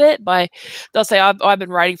little bit they'll say, I've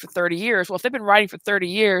been writing for 30 years. Well, if they've been writing for 30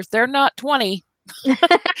 years, they're not 20.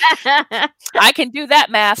 I can do that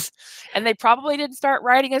math. And they probably didn't start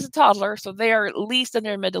writing as a toddler, so they are at least in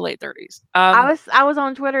their mid to late 30s. I was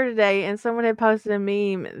on Twitter today, and someone had posted a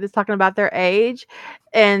meme that's talking about their age,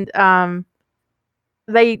 and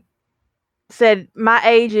they said my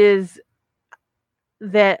age is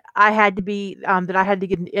that I had to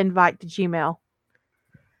get an invite to Gmail.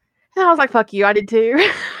 And I was like, fuck you, I did too.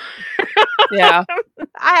 Yeah.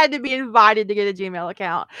 I had to be invited to get a Gmail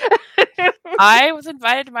account. I was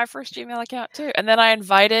invited to my first Gmail account too. And then I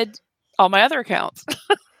invited all my other accounts.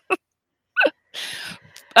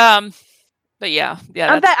 But yeah.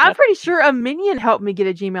 I'm pretty sure a minion helped me get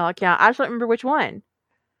a Gmail account. I just don't remember which one.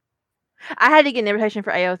 I had to get an invitation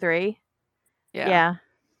for AO3. Yeah.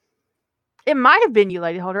 It might have been you,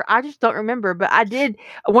 Lady Holder. I just don't remember. But I did.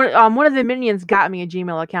 One of the minions got me a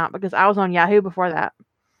Gmail account because I was on Yahoo before that.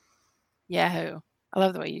 Yahoo. I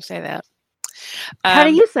love the way you say that. How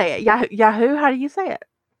do you say it? Yahoo? How do you say it?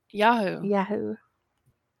 Yahoo. Yahoo.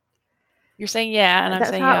 You're saying yeah, and I'm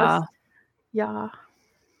saying yeah. Yeah.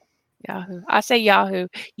 Yahoo. I say Yahoo.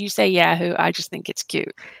 You say Yahoo. I just think it's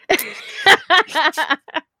cute.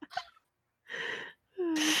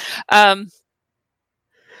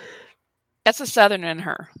 That's a Southern in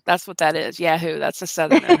her. That's what that is. Yahoo. That's a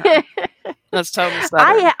Southern in her. That's totally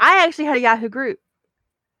Southern. I actually had a Yahoo group.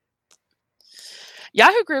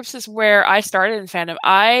 Yahoo groups is where I started in fandom.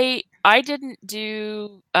 I didn't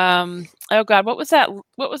do oh god, what was that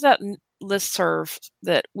listserv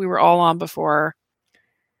that we were all on before?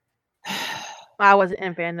 I wasn't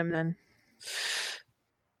in fandom then.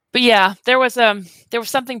 But yeah, there was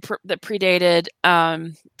something that predated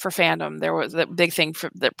for fandom. There was a big thing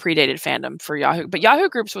that predated fandom for Yahoo. But Yahoo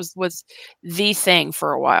groups was the thing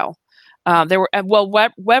for a while. There were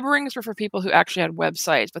web rings were for people who actually had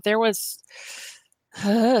websites, but there was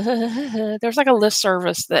like a list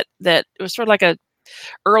service that it was sort of like a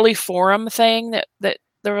early forum thing that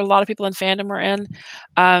there were a lot of people in fandom were in.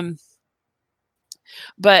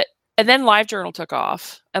 But And then LiveJournal took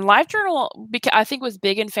off. And LiveJournal, I think, was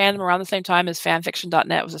big in fandom around the same time as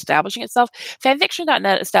fanfiction.net was establishing itself.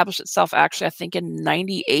 Fanfiction.net established itself, actually, I think, in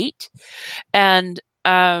 98. And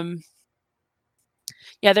yeah,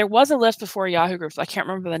 there was a list before Yahoo Groups. I can't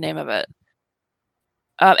remember the name of it.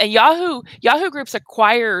 And Yahoo Groups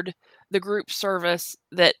acquired the group service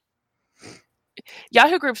that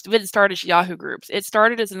Yahoo Groups didn't start as Yahoo Groups. It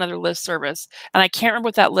started as another list service, and I can't remember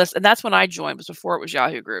what that list. And that's when I joined. Was before it was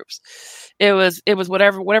Yahoo Groups. It was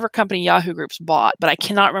whatever company Yahoo Groups bought, but I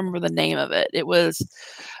cannot remember the name of it. It was.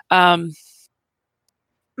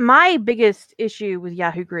 My biggest issue with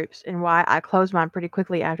Yahoo Groups and why I closed mine pretty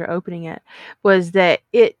quickly after opening it was that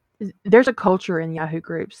there's a culture in Yahoo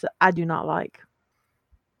Groups that I do not like.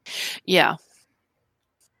 Yeah.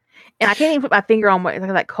 And I can't even put my finger on what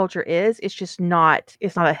that culture is. It's just not.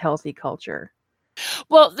 It's not a healthy culture.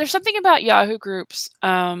 Well, there's something about Yahoo Groups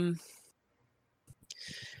that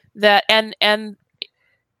and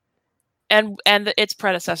its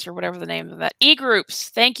predecessor, whatever the name of that, eGroups.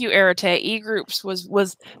 Thank you, Arate. eGroups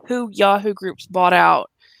was who Yahoo Groups bought out,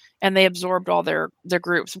 and they absorbed all their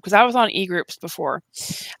groups, because I was on eGroups before.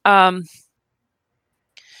 But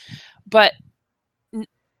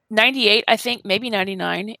 98, I think, maybe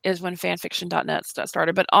 99 is when fanfiction.net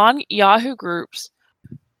started. But on Yahoo Groups,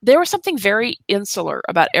 there was something very insular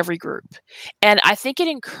about every group. And I think it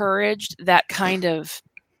encouraged that kind of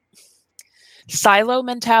silo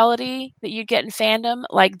mentality that you get in fandom.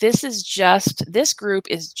 Like, this group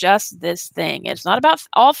is just this thing. It's not about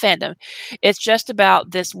all fandom. It's just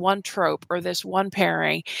about this one trope or this one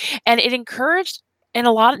pairing. And it encouraged, and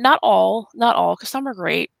a lot, not all, because some are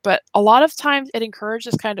great, but a lot of times it encouraged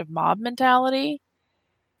this kind of mob mentality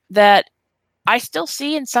that I still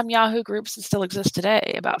see in some Yahoo groups that still exist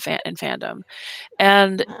today about fandom.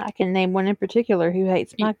 And I can name one in particular who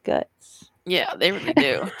hates my guts. Yeah, they really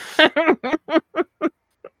do.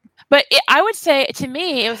 But I would say, to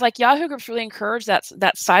me, it was like Yahoo Groups really encouraged that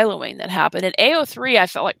siloing that happened. And AO3, I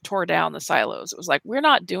felt like, tore down the silos. It was like, we're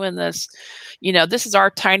not doing this. This is our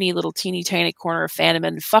tiny little teeny tiny corner of fandom,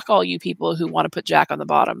 and fuck all you people who want to put Jack on the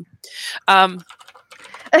bottom.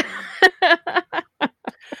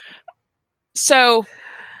 So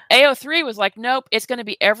AO3 was like, nope, it's going to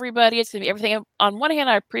be everybody. It's going to be everything. And on one hand,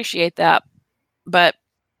 I appreciate that, but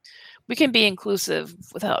we can be inclusive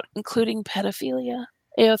without including pedophilia.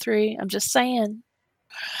 AO3, I'm just saying.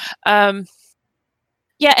 Yeah,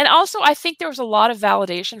 and also I think there was a lot of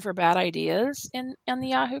validation for bad ideas in the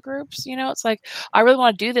Yahoo groups. It's like, I really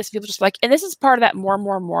want to do this. People just like, and this is part of that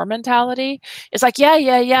more mentality. It's like, yeah,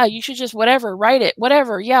 you should just whatever, write it,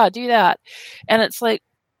 whatever, yeah, do that. And it's like,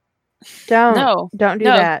 don't do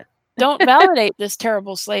that. Don't validate this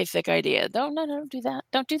terrible slave fic idea. Don't do that.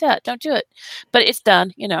 Don't do that. Don't do it. But it's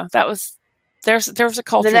done. That was there was a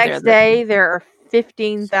culture. The next day there are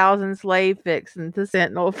 15,000 slave fics in the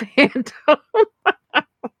Sentinel fandom.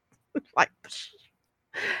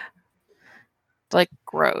 like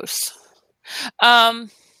gross.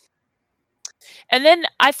 And then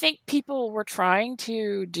I think people were trying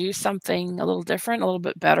to do something a little different, a little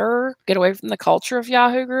bit better, get away from the culture of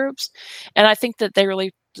Yahoo groups. And I think that they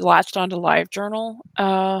really latched onto LiveJournal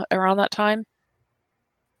around that time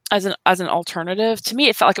as an alternative. To me,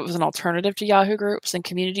 it felt like it was an alternative to Yahoo groups, and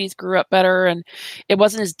communities grew up better, and it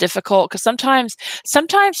wasn't as difficult, because sometimes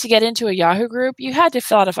to get into a Yahoo group, you had to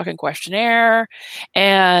fill out a fucking questionnaire,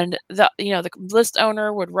 and the list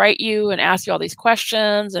owner would write you and ask you all these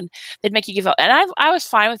questions, and they'd make you give up. And I was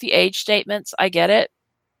fine with the age statements. I get it.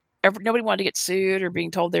 Nobody wanted to get sued or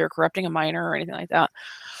being told they were corrupting a minor or anything like that.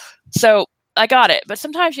 So I got it. But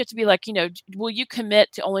sometimes you have to be like, will you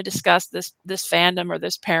commit to only discuss this fandom or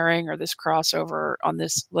this pairing or this crossover on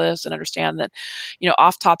this list, and understand that,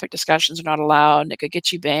 off-topic discussions are not allowed and it could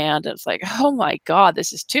get you banned. And it's like, oh my God,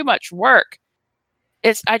 this is too much work.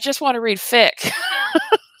 I just want to read fic.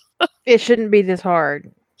 It shouldn't be this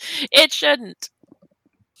hard. It shouldn't.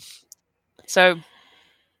 So,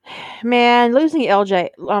 man, losing losing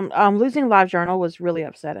LiveJournal was really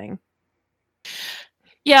upsetting.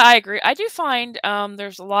 Yeah, I agree. I do find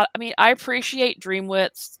there's a lot. I mean, I appreciate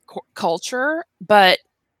Dreamwidth's culture, but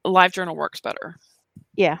LiveJournal works better.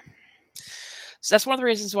 Yeah. So that's one of the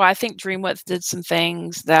reasons why I think Dreamwidth did some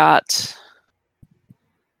things that,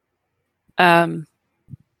 when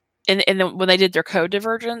they did their code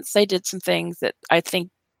divergence, they did some things that I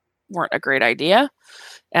think weren't a great idea,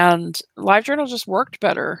 and LiveJournal just worked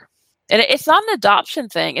better. And it's not an adoption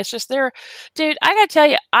thing. It's just dude. I gotta tell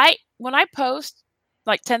you, when I post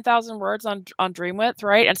like 10,000 words on Dreamwidth,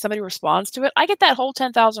 right, and somebody responds to it, I get that whole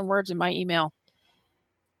 10,000 words in my email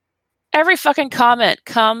every fucking comment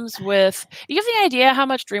comes with. Do you have any idea how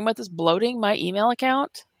much Dreamwidth is bloating my email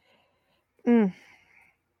account? Mm.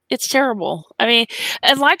 It's terrible. I mean,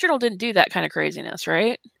 and LiveJournal didn't do that kind of craziness,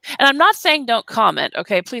 right? And I'm not saying don't comment.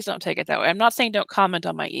 Okay, please don't take it that way. I'm not saying don't comment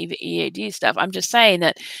on my EAD stuff. I'm just saying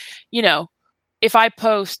that, if I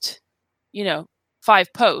post,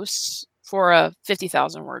 5 posts for a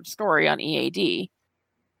 50,000 word story on EAD,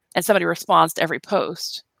 and somebody responds to every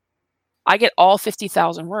post, I get all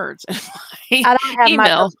 50,000 words in my I don't have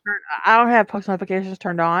email. I don't have post notifications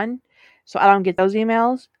turned on, so I don't get those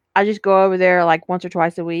emails. I just go over there like once or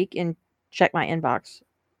twice a week and check my inbox.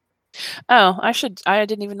 Oh, I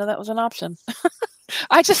didn't even know that was an option.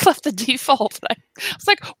 I just left the default. I was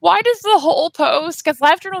like, why does the whole post? Because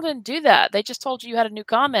LiveJournal didn't do that. They just told you had a new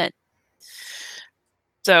comment.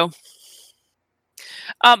 So,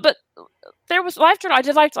 but there was LiveJournal. I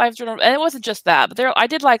did like LiveJournal, and it wasn't just that, but I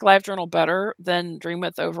did like LiveJournal better than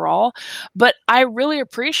Dreamwidth overall. But I really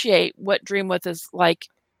appreciate what Dreamwidth is like,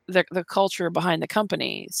 the culture behind the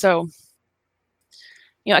company. So,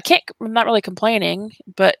 I'm not really complaining,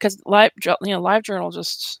 but because LiveJournal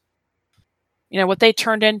just, what they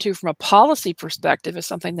turned into from a policy perspective is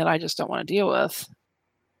something that I just don't want to deal with.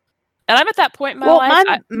 And I'm at that point in my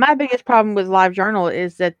life. My biggest problem with LiveJournal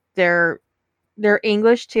is that their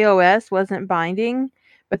English TOS wasn't binding,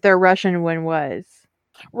 but their Russian one was.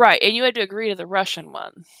 Right, and you had to agree to the Russian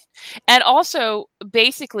one. And also,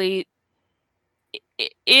 basically,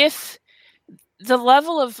 if the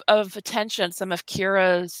level of attention, some of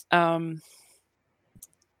Kira's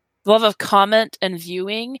level of comment and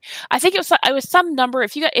viewing, I think it was some number.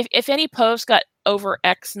 If any post got over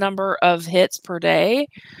X number of hits per day,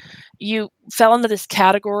 you fell into this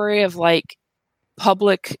category of like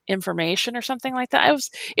public information or something like that.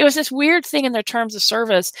 It was this weird thing in their terms of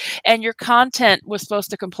service, and your content was supposed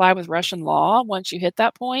to comply with Russian law once you hit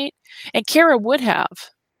that point. And Kira would have,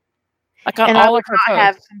 like on all of her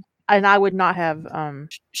posts. And I would not have.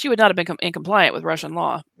 She would not have been in compliant with Russian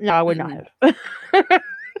law. No, I would not have.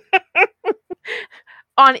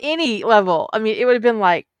 On any level. I mean, it would have been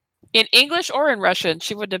like in English or in Russian,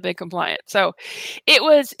 she wouldn't have been compliant. So it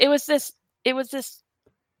was this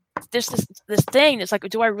thing. It's like,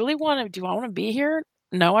 do I want to be here?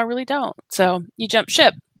 No, I really don't. So you jump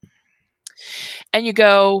ship and you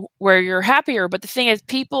go where you're happier. But the thing is,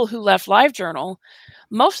 people who left LiveJournal,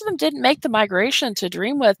 most of them didn't make the migration to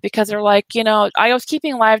Dreamwidth because they're like, I was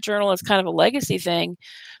keeping LiveJournal as kind of a legacy thing,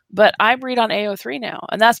 but I read on AO3 now.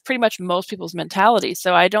 And that's pretty much most people's mentality.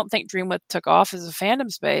 So I don't think Dreamwidth took off as a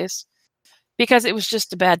fandom space because it was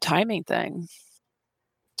just a bad timing thing.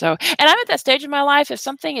 So, and I'm at that stage in my life, if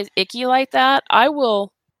something is icky like that, I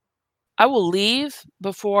will leave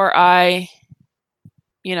before I,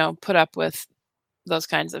 put up with those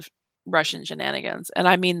kinds of Russian shenanigans. And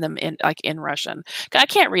I mean them in Russian. I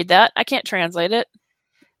can't read that. I can't translate it.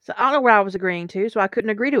 So I don't know what I was agreeing to, so I couldn't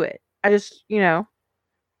agree to it. I just, and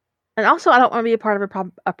also I don't want to be a part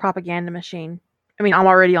of a propaganda machine. I mean, I'm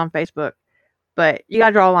already on Facebook, but you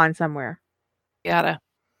gotta draw a line somewhere. You gotta.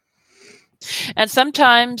 And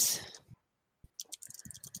sometimes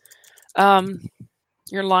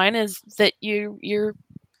your line is that you're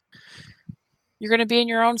going to be in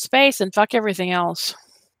your own space and fuck everything else.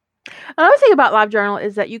 Another thing about LiveJournal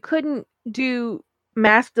is that you couldn't do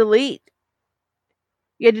mass delete.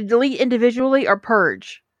 You had to delete individually or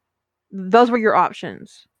purge. Those were your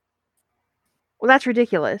options. Well, that's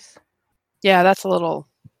ridiculous. Yeah, that's a little...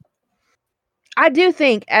 I do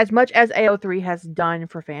think as much as AO3 has done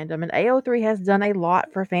for fandom, and AO3 has done a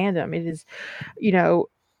lot for fandom, it is,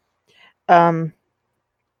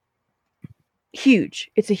 huge.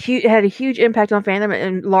 It had a huge impact on fandom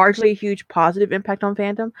and largely a huge positive impact on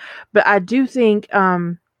fandom. But I do think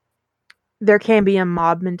there can be a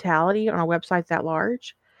mob mentality on a website that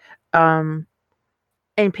large. And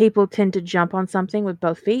people tend to jump on something with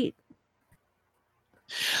both feet.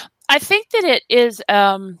 I think that it is.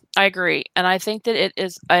 I agree, and I think that it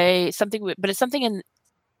is something, but it's something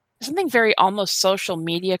very almost social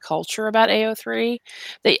media culture about AO3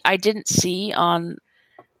 that I didn't see on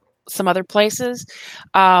some other places,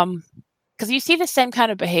 because you see the same kind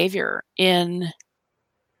of behavior in,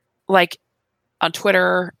 like, on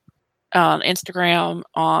Twitter, on Instagram,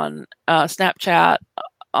 on Snapchat,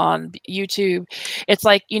 on YouTube. It's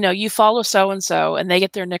like, you follow so-and-so and they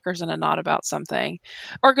get their knickers in a knot about something.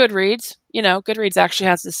 Or Goodreads, Goodreads actually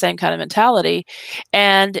has the same kind of mentality.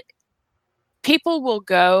 And people will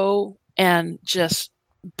go and just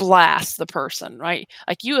blast the person, right?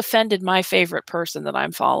 Like, you offended my favorite person that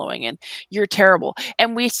I'm following and you're terrible.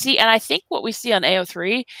 And I think what we see on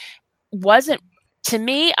AO3 wasn't to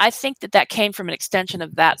me, I think that came from an extension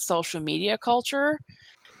of that social media culture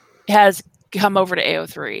has come over to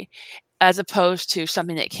AO3 as opposed to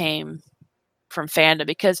something that came from fandom,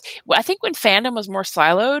 because I think when fandom was more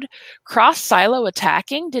siloed, cross silo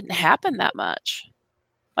attacking didn't happen that much.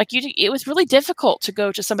 Like it was really difficult to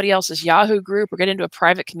go to somebody else's Yahoo group or get into a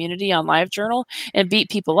private community on LiveJournal and beat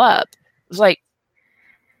people up. It was like,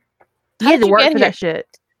 you had to work for that shit.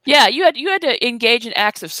 Yeah, you had to engage in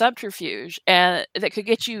acts of subterfuge, and that could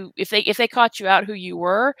get you, if they caught you out who you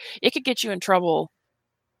were, it could get you in trouble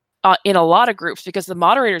in a lot of groups, because the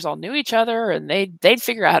moderators all knew each other and they'd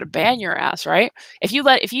figure out how to ban your ass, right? If you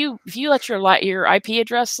let your IP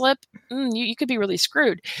address slip, you could be really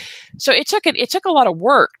screwed. So it took a lot of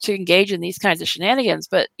work to engage in these kinds of shenanigans.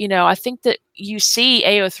 But I think that you see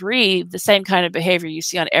AO3 the same kind of behavior you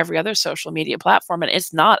see on every other social media platform, and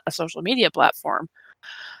it's not a social media platform.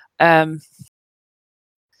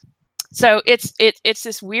 So it's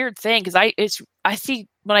this weird thing, because I see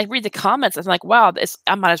when I read the comments, I'm like, wow,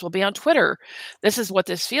 I might as well be on Twitter. This is what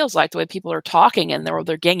this feels like, the way people are talking and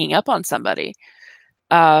they're ganging up on somebody.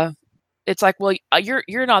 It's like, well,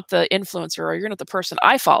 you're not the influencer, or you're not the person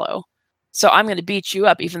I follow, so I'm going to beat you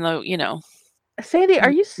up, even though Sandy,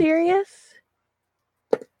 are you serious?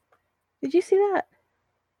 Did you see that?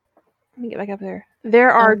 Let me get back up there.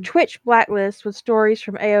 There are Twitch blacklists with stories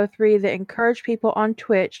from AO3 that encourage people on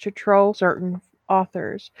Twitch to troll certain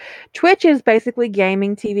authors. Twitch is basically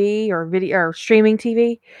gaming TV or video or streaming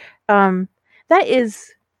TV. That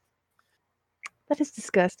is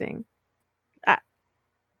disgusting.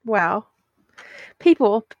 Wow.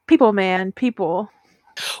 People.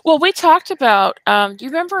 Well, we talked about. Do you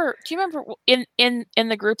remember in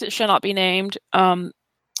the group that shall not be named?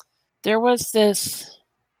 There was this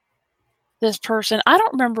person. I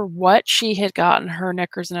don't remember what she had gotten her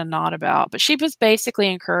knickers in a knot about, but she was basically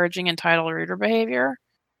encouraging entitled reader behavior.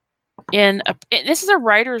 This is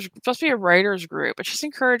supposed to be a writers group, but she's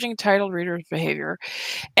encouraging entitled readers behavior.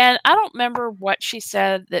 And I don't remember what she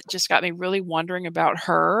said that just got me really wondering about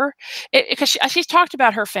her, because she's talked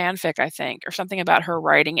about her fanfic, I think, or something about her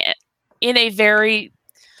writing it in a very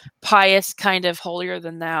pious kind of holier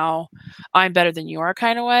than thou, I'm better than you are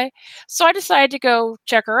kind of way. So I decided to go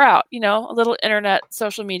check her out, a little internet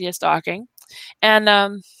social media stalking. And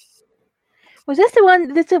was this the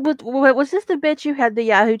one? Was this the bitch you had the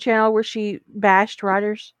Yahoo channel where she bashed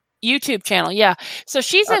writers? YouTube channel, yeah. So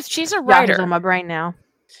she's a writer. Yahoo's on my brain now.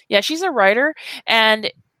 Yeah, she's a writer,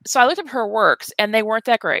 and so I looked up her works, and they weren't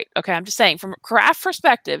that great. Okay, I'm just saying, from a craft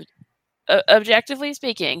perspective, objectively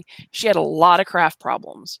speaking, she had a lot of craft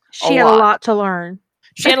problems. She had a lot to learn.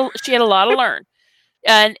 She had a lot to learn,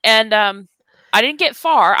 and I didn't get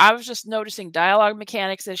far. I was just noticing dialogue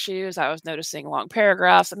mechanics issues. I was noticing long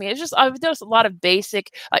paragraphs. I mean, I've noticed a lot of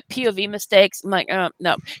basic like POV mistakes. I'm like,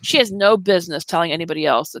 no, she has no business telling anybody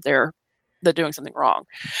else that they're doing something wrong.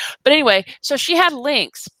 But anyway, so she had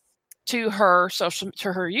links to her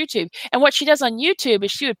YouTube, and what she does on YouTube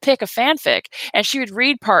is she would pick a fanfic and she would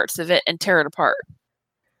read parts of it and tear it apart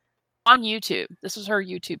on YouTube. This was her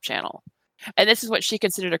YouTube channel, and this is what she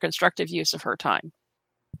considered a constructive use of her time.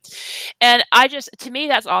 And to me,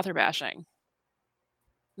 that's author bashing.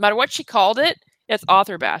 No matter what she called it, it's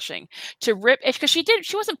author bashing. To rip, because she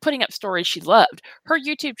wasn't putting up stories she loved. Her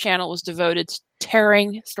YouTube channel was devoted to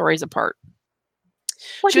tearing stories apart.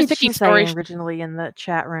 What did she say originally in the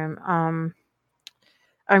chat room?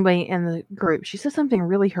 I mean, in the group, she said something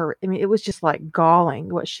really I mean, it was just like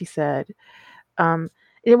galling what she said.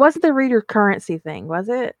 It wasn't the reader currency thing, was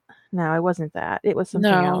it? No, it wasn't that. It was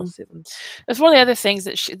something else. It was one of the other things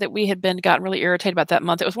that we had gotten really irritated about that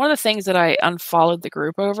month. It was one of the things that I unfollowed the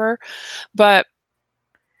group over, but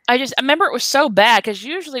I remember it was so bad, because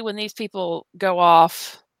usually when these people go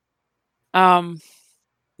off,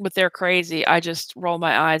 with their crazy, I just roll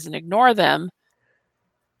my eyes and ignore them.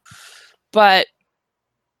 But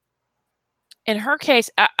in her case,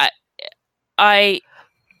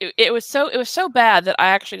 it was so bad that I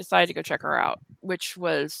actually decided to go check her out, which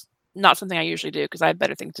was not something I usually do, because I have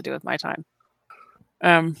better things to do with my time.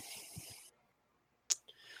 I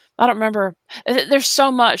don't remember. There's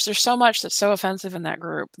so much that's so offensive in that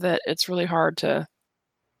group that it's really hard to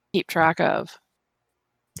keep track of.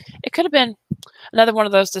 It could have been another one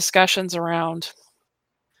of those discussions around.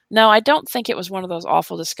 No, I don't think it was one of those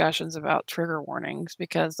awful discussions about trigger warnings,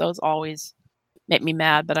 because those always make me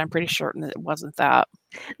mad, but I'm pretty certain that it wasn't that.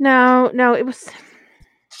 No, it was.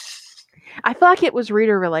 I feel like it was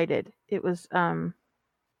reader related. It was, but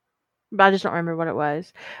I just don't remember what it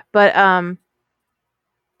was. But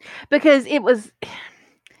because it was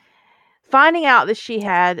finding out that she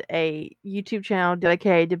had a YouTube channel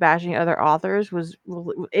dedicated to bashing other authors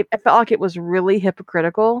it felt like it was really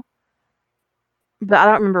hypocritical, but I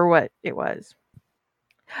don't remember what it was.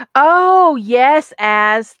 Oh, yes,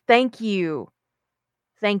 thank you.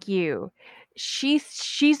 Thank you.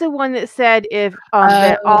 She's the one that said if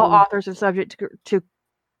that all authors are subject to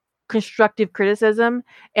constructive criticism,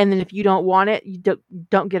 and then if you don't want it, you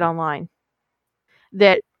don't get online.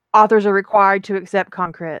 That authors are required to accept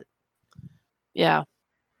concrete. Yeah.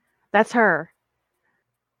 That's her.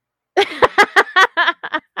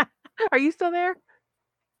 Are you still there?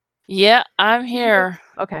 Yeah, I'm here.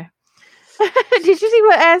 Okay. Did you see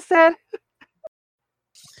what Az said?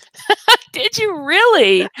 Did you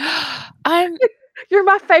really? You're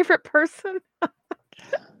my favorite person.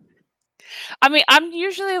 I mean, I'm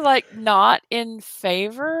usually like not in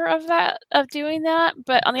favor of doing that,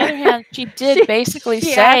 but on the other hand, she did basically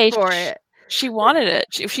say asked for it. She wanted it.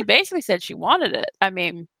 She basically said she wanted it. I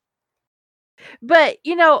mean, but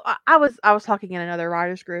I was talking in another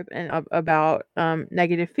writers group and about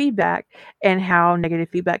negative feedback and how negative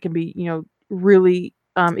feedback can be really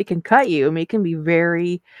it can cut you. I mean, it can be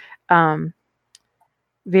very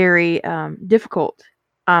very difficult.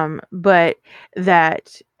 But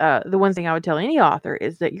that the one thing I would tell any author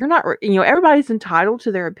is that you're not everybody's entitled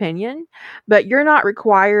to their opinion, but you're not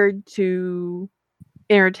required to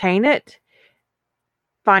entertain it,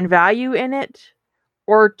 find value in it,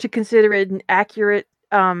 or to consider it an accurate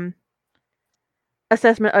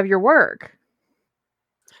assessment of your work.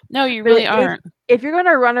 No, you really aren't. If you're going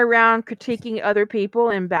to run around critiquing other people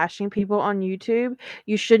and bashing people on YouTube,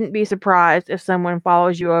 you shouldn't be surprised if someone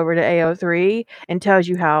follows you over to AO3 and tells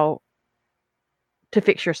you how to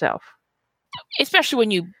fix yourself. Especially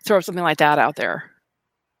when you throw something like that out there,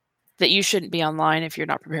 that you shouldn't be online if you're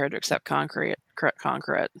not prepared to accept concrete. But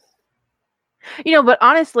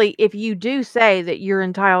honestly, if you do say that you're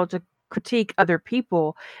entitled to critique other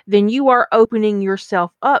people, then you are opening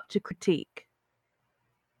yourself up to critique.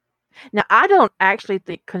 Now, I don't actually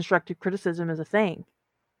think constructive criticism is a thing.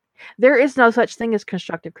 There is no such thing as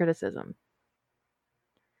constructive criticism.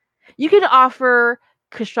 You can offer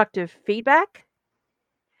constructive feedback.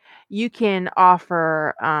 You can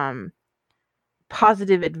offer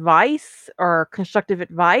positive advice or constructive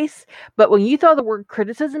advice, but when you throw the word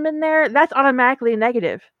criticism in there, that's automatically a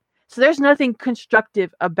negative. So there's nothing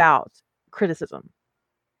constructive about criticism.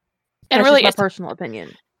 And that's really, just my personal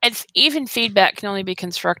opinion. It's even feedback can only be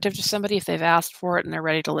constructive to somebody if they've asked for it and they're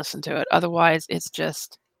ready to listen to it. Otherwise, it's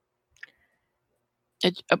just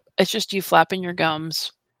you flapping your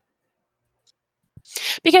gums.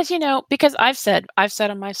 Because I've said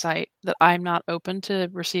on my site that I'm not open to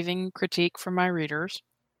receiving critique from my readers.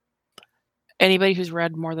 Anybody who's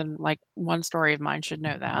read more than like one story of mine should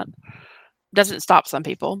know that. Doesn't stop some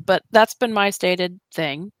people, but that's been my stated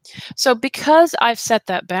thing. So because I've set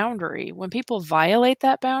that boundary, when people violate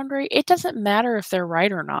that boundary, it doesn't matter if they're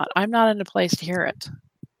right or not. I'm not in a place to hear it.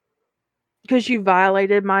 Because you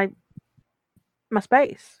violated my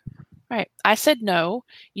space. Right. I said no.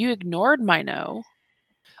 You ignored my no.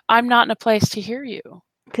 I'm not in a place to hear you.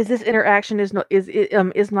 Because this interaction is not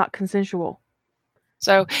consensual.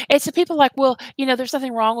 So it's the people like, well, there's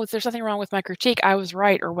nothing wrong with my critique. I was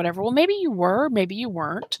right or whatever. Well, maybe you were, maybe you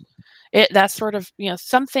weren't. That's sort of,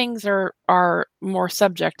 some things are more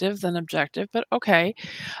subjective than objective, but okay.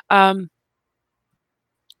 But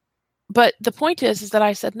the point is that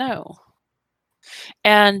I said no.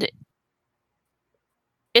 And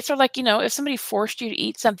it's sort of like, if somebody forced you to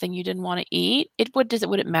eat something you didn't want to eat, would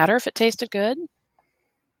it matter if it tasted good?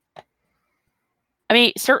 I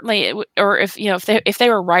mean, certainly, or if they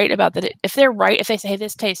were right about that, if they say, hey,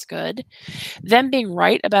 this tastes good, them being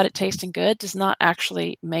right about it tasting good does not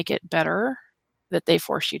actually make it better that they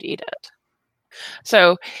force you to eat it.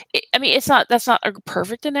 So, that's not a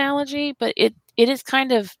perfect analogy, but it is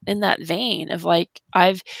kind of in that vein of like,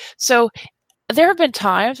 there have been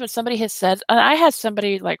times when somebody has said, and I had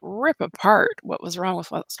somebody like rip apart what was wrong with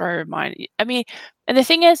what story of mine. I mean, and the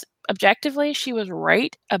thing is, objectively, she was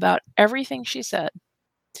right about everything she said.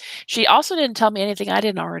 She also didn't tell me anything I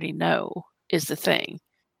didn't already know is the thing.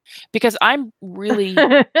 Because I'm really,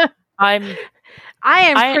 I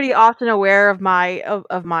am pretty often aware of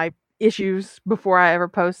my issues before I ever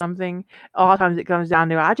post something. A lot of times it comes down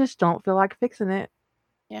to, I just don't feel like fixing it.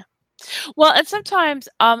 Yeah. Well, and sometimes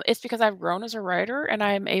it's because I've grown as a writer and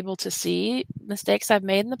I'm able to see mistakes I've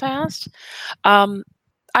made in the past.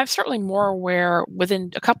 I'm certainly more aware within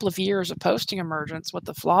a couple of years of posting Emergence what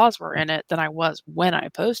the flaws were in it than I was when I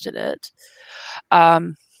posted it.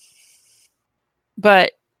 But,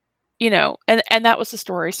 and that was the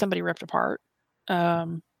story somebody ripped apart.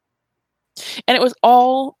 And it was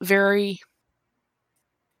all very,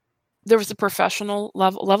 there was a professional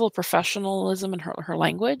level of professionalism in her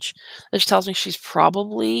language, which tells me she's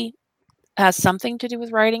probably has something to do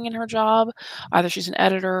with writing in her job. Either she's an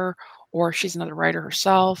editor or she's another writer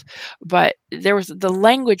herself. But there was the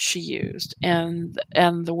language she used and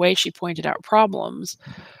the way she pointed out problems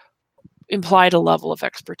implied a level of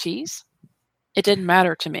expertise. It didn't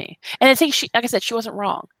matter to me. And I think like I said, she wasn't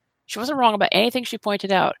wrong. She wasn't wrong about anything she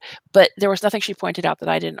pointed out, but there was nothing she pointed out that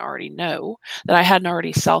I didn't already know, that I hadn't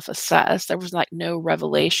already self-assessed. There was like no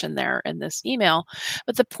revelation there in this email.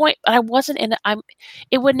 But the point, I wasn't in,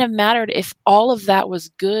 it wouldn't have mattered if all of that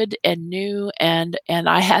was good and new and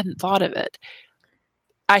I hadn't thought of it.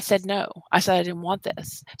 I said no. I said I didn't want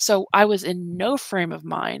this. So I was in no frame of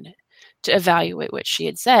mind to evaluate what she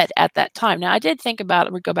had said at that time. Now I did think about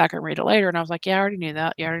it. We'd go back and read it later, and I was like, yeah, I already knew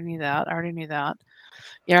that. Yeah, I already knew that. I already knew that.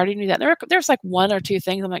 Yeah, I already knew that. There's like one or two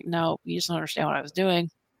things I'm like, no, you just don't understand what I was doing.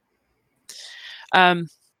 But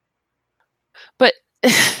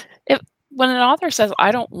when an author says,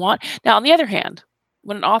 I don't want, now on the other hand,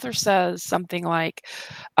 when an author says something like,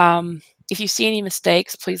 if you see any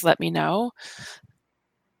mistakes, please let me know.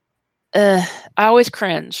 I always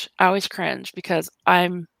cringe. Because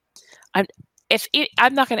I'm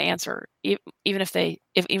not going to answer, even if I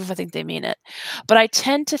think they mean it. But I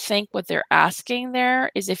tend to think what they're asking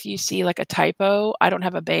there is, if you see like a typo, I don't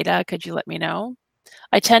have a beta, could you let me know?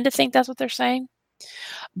 I tend to think that's what they're saying.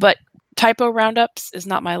 But typo roundups is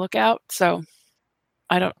not my lookout, so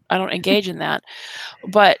I don't engage in that.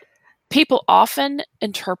 But people often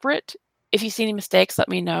interpret, if you see any mistakes, let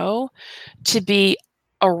me know, to be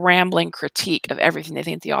a rambling critique of everything they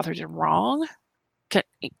think the author did wrong.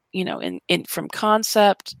 In from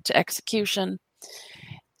concept to execution,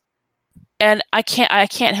 and I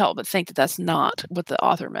can't help but think that that's not what the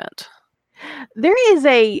author meant. There is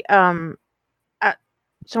a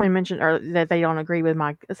someone mentioned earlier that they don't agree with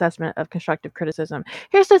my assessment of constructive criticism.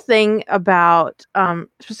 Here's the thing about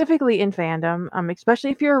specifically in fandom,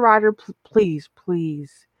 especially if you're a writer, please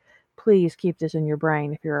keep this in your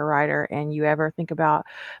brain. If you're a writer and you ever think about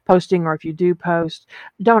posting, or if you do post,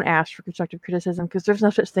 don't ask for constructive criticism, because there's no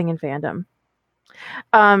such thing in fandom.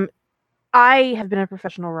 I have been a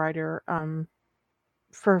professional writer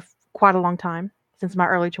for quite a long time, since my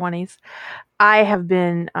early 20s. I have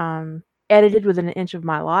been edited within an inch of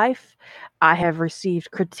my life. I have received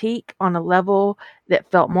critique on a level that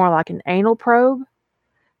felt more like an anal probe.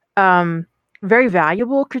 Very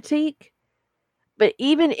valuable critique. But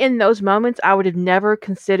even in those moments, I would have never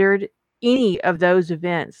considered any of those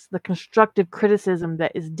events the constructive criticism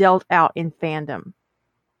that is dealt out in fandom.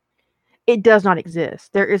 It does not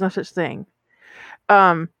exist. There is no such thing.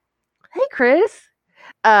 Hey, Chris.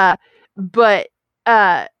 But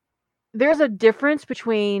there's a difference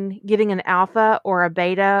between getting an alpha or a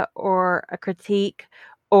beta or a critique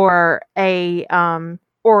or a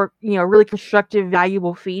really constructive,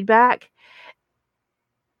 valuable feedback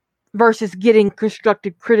versus getting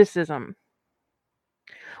constructive criticism,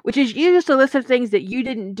 which is used a list of things that you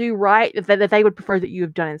didn't do right that they would prefer that you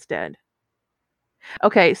have done instead.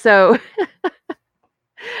 Okay, so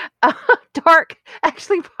Dark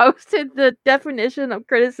actually posted the definition of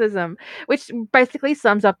criticism, which basically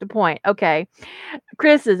sums up the point. Okay,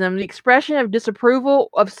 criticism, the expression of disapproval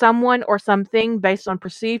of someone or something based on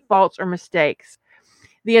perceived faults or mistakes.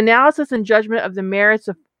 The analysis and judgment of the merits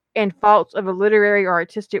and faults of a literary or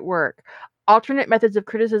artistic work. Alternate methods of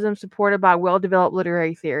criticism supported by well-developed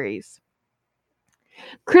literary theories.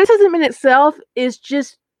 Criticism in itself is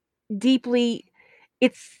just deeply,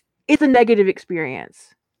 it's a negative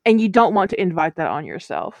experience, and you don't want to invite that on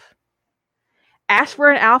yourself. Ask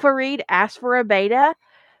for an alpha read, ask for a beta,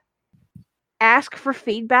 ask for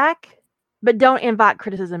feedback, but don't invite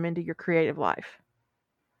criticism into your creative life.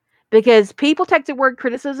 Because people take the word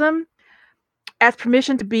criticism as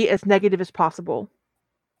permission to be as negative as possible.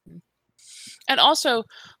 And also,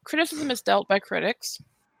 criticism is dealt by critics.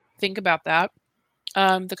 Think about that.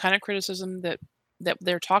 The kind of criticism that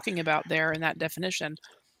they're talking about there in that definition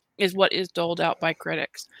is what is doled out by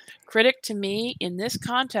critics. Critic, to me, in this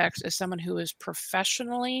context, is someone who is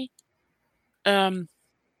professionally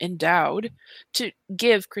endowed to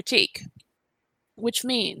give critique, which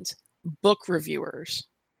means book reviewers.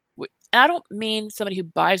 And I don't mean somebody who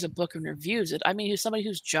buys a book and reviews it. I mean somebody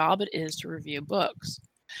whose job it is to review books.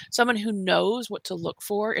 Someone who knows what to look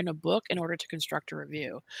for in a book in order to construct a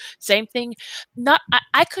review. Same thing.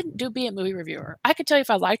 I couldn't be a movie reviewer. I could tell you if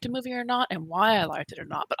I liked a movie or not and why I liked it or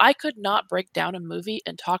not, but I could not break down a movie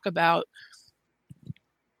and talk about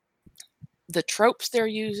the tropes they're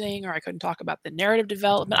using, or I couldn't talk about the narrative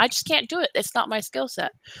development. I just can't do it. It's not my skill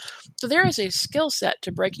set. So there is a skill set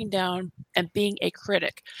to breaking down and being a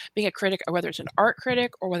critic. Being a critic, whether it's an art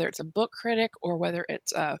critic or whether it's a book critic or whether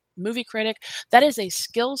it's a movie critic, that is a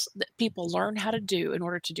skill that people learn how to do in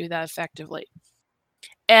order to do that effectively.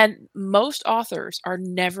 And most authors are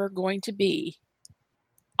never going to be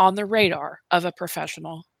on the radar of a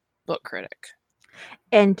professional book critic.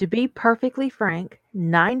 And to be perfectly frank,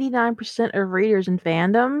 99% of readers in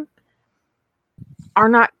fandom are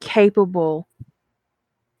not capable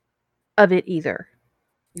of it either.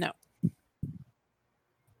 No.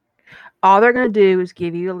 All they're going to do is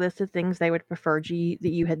give you a list of things they would prefer that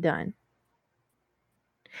you had done.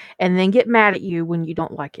 And then get mad at you when you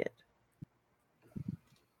don't like it.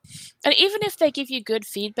 And even if they give you good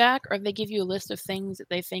feedback, or they give you a list of things that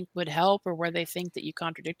they think would help, or where they think that you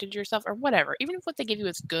contradicted yourself, or whatever, even if what they give you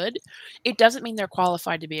is good, it doesn't mean they're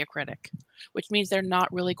qualified to be a critic, which means they're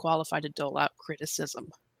not really qualified to dole out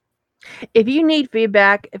criticism. If you need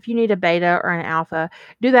feedback, if you need a beta or an alpha,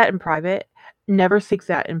 do that in private. Never seek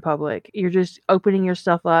that in public. You're just opening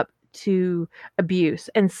yourself up to abuse.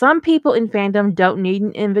 And some people in fandom don't need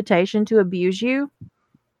an invitation to abuse you,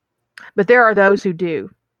 but there are those who do.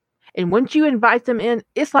 And once you invite them in,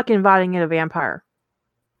 it's like inviting in a vampire.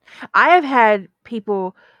 I have had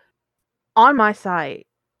people on my site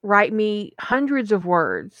write me hundreds of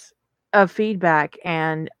words of feedback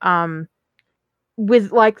and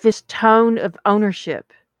with like this tone of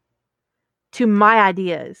ownership to my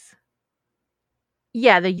ideas.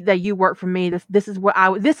 Yeah, that you work for me. This is what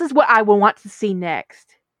I will want to see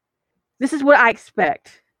next. This is what I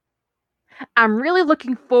expect. I'm really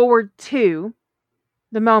looking forward to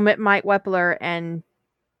the moment Mike Wepler and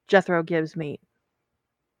Jethro Gibbs meet.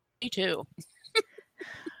 Me too.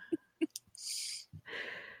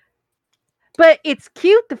 But it's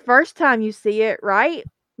cute the first time you see it, right?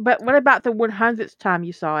 But what about the 100th time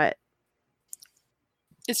you saw it?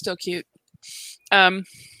 It's still cute. I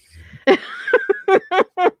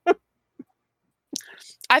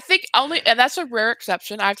think and that's a rare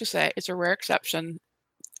exception. I have to say, it's a rare exception.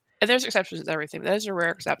 And there's exceptions to everything. That is a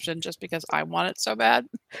rare exception just because I want it so bad.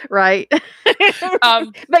 Right.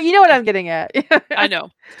 But you know what I'm getting at. I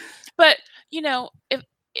know. But, if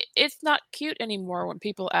it's not cute anymore when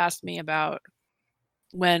people ask me about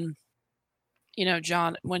when,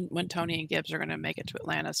 John, when Tony and Gibbs are going to make it to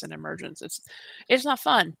Atlantis and Emergence. It's not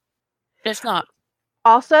fun. It's not.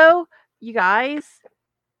 Also, you guys,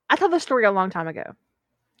 I told this story a long time ago.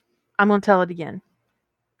 I'm going to tell it again.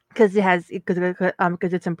 Because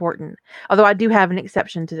it's important. Although I do have an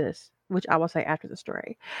exception to this, which I will say after the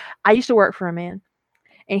story. I used to work for a man,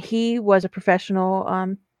 and he was a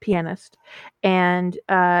professional pianist, and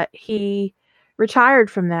he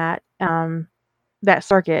retired from that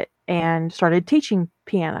circuit and started teaching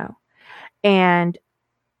piano. And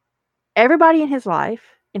everybody in his life,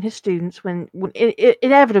 and his students,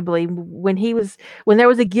 inevitably when there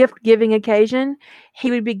was a gift giving occasion,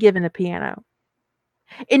 he would be given a piano.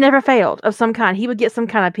 It never failed of some kind. He would get some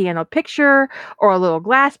kind of piano picture or a little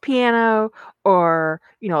glass piano or,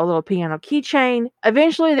 a little piano keychain.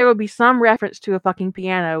 Eventually there would be some reference to a fucking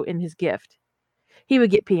piano in his gift. He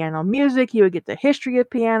would get piano music. He would get the history of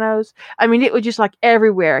pianos. I mean, it was just like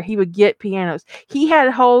everywhere. He would get pianos. He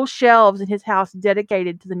had whole shelves in his house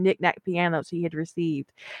dedicated to the knick-knack pianos he had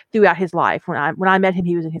received throughout his life. When I met him,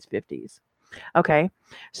 he was in his 50s. Okay.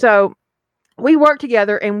 So we worked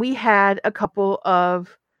together, and we had a couple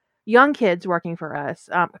of young kids working for us,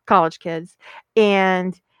 college kids,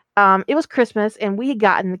 and it was Christmas, and we had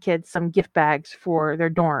gotten the kids some gift bags for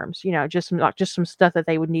their dorms. Just some stuff that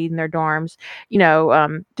they would need in their dorms.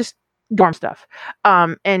 Just dorm stuff.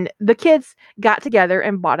 And the kids got together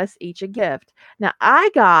and bought us each a gift. Now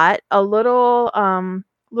I got a little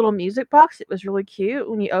music box. It was really cute.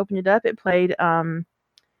 When you opened it up, it played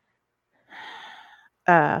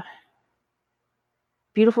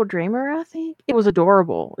Beautiful Dreamer, I think. It was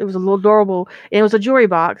adorable. It was a little adorable. And it was a jewelry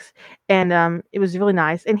box. And it was really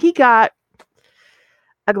nice. And he got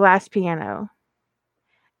a glass piano.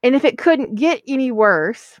 And if it couldn't get any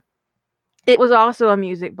worse, it was also a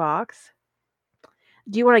music box.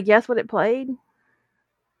 Do you want to guess what it played? It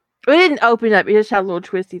didn't open up. It just had a little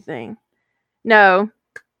twisty thing. No.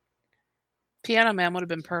 Piano Man would have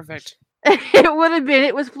been perfect. It would have been.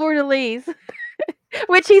 It was Fleur de Lis.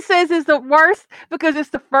 Which he says is the worst because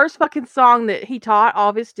it's the first fucking song that he taught all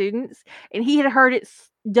of his students. And he had heard it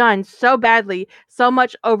done so badly, so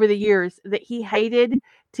much over the years that he hated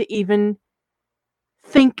to even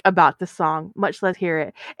think about the song, much less hear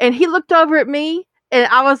it. And he looked over at me, and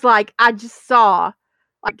I was like, I just saw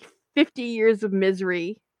like 50 years of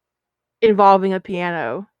misery involving a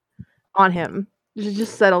piano on him.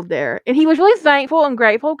 Just settled there. And he was really thankful and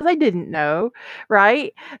grateful because I didn't know,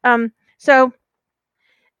 right? So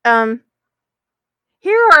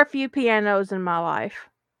here are a few pianos in my life.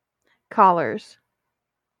 Collars.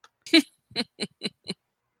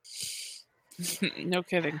 No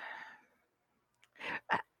kidding.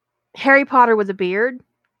 Harry Potter with a beard.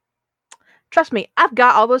 Trust me, I've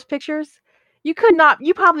got all those pictures. You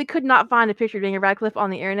probably could not find a picture of Daniel Radcliffe on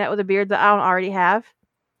the internet with a beard that I don't already have.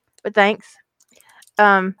 But thanks.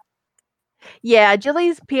 Yeah,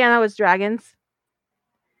 Jilly's piano is dragons.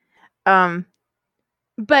 But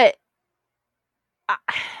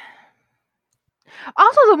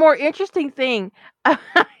also the more interesting thing,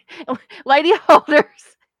 Lady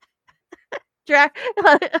Holder's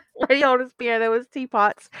Lady Holder's piano is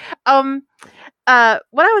teapots. What I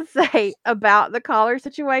would say about the collar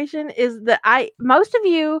situation is that most of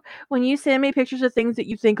you, when you send me pictures of things that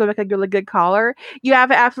you think would make a really good collar, you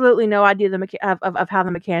have absolutely no idea of how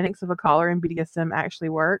the mechanics of a collar in BDSM actually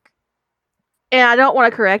work. And I don't want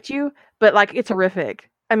to correct you, but like it's horrific.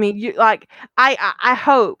 I mean, you like I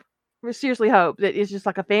hope, seriously hope that it's just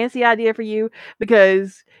like a fancy idea for you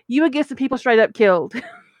because you would get some people straight up killed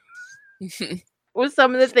with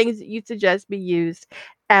some of the things that you suggest be used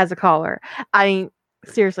as a collar. I mean,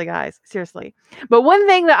 seriously, guys, seriously. But one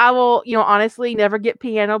thing that I will, honestly never get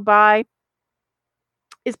pianoed by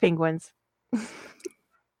is penguins.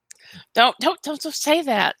 Don't say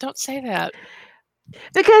that. Don't say that.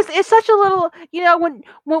 Because it's such a little,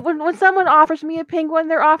 when someone offers me a penguin,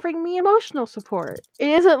 they're offering me emotional support. It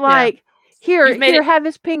isn't like, here, have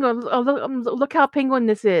this penguin. Look how penguin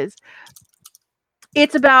this is.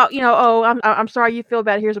 It's about, I'm sorry you feel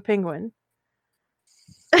bad. Here's a penguin.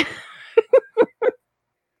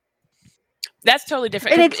 That's totally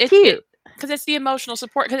different. And it's cute. Because it's the emotional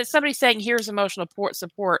support. Because it's somebody saying, here's emotional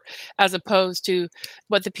support, as opposed to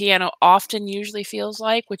what the piano often usually feels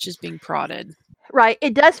like, which is being prodded. Right.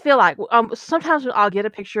 It does feel like sometimes I'll get a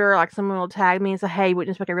picture, like someone will tag me and say, hey,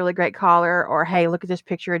 wouldn't you make a really great collar? Or, hey, look at this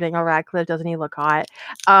picture of Daniel Radcliffe. Doesn't he look hot?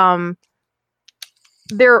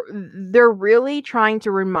 They're really trying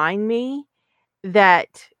to remind me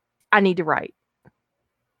that I need to write.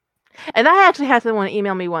 And I actually had someone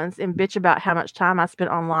email me once and bitch about how much time I spent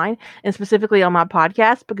online, and specifically on my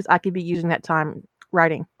podcast, because I could be using that time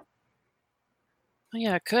writing. Well,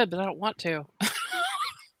 yeah, I could, but I don't want to.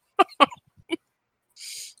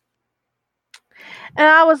 And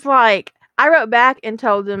I was like, I wrote back and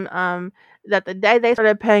told them that the day they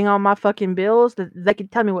started paying all my fucking bills, that they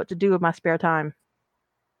could tell me what to do with my spare time.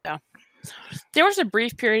 Yeah. There was a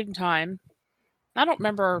brief period in time, I don't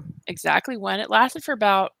remember exactly when, it lasted for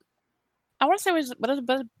about, I want to say was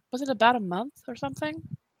it about a month or something?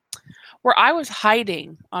 Where I was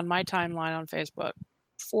hiding on my timeline on Facebook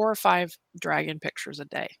 4 or 5 dragon pictures a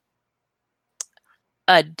day.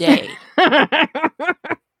 A day.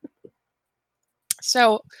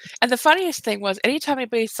 So, and the funniest thing was, anytime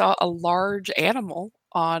anybody saw a large animal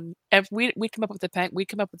on, and we come up with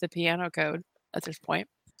the piano code at this point.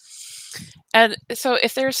 And so,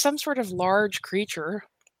 if there's some sort of large creature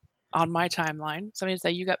on my timeline, somebody would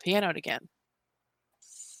say, "You got pianoed again,"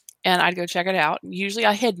 and I'd go check it out. Usually,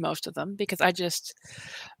 I hid most of them because I just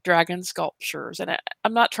dragon sculptures, and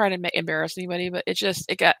I'm not trying to embarrass anybody, but it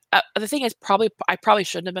got. The thing is, I probably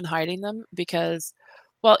shouldn't have been hiding them because.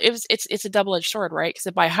 Well, it's a double-edged sword, right?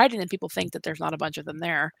 Because by hiding them, people think that there's not a bunch of them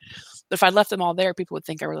there. But if I left them all there, people would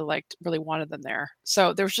think I really wanted them there.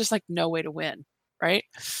 So there was just like no way to win, right?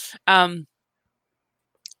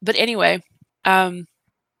 But anyway, so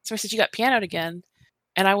I said, "You got pianoed again,"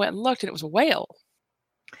 and I went and looked, and it was a whale.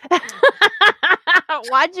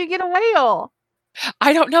 Why'd you get a whale?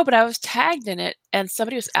 I don't know, but I was tagged in it, and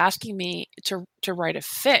somebody was asking me to write a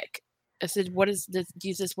fic. I said, "What is this?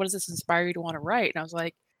 Jesus, what does this inspire you to want to write?" And I was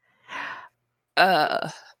like,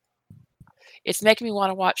 it's making me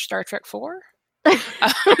want to watch Star Trek 4. Which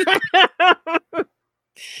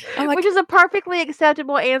is a perfectly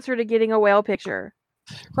acceptable answer to getting a whale picture.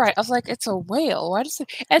 Right. I was like, it's a whale. Why does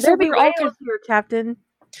it? And so we were all here, Captain.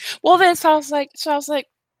 Well, then, so I was like,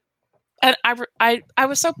 and I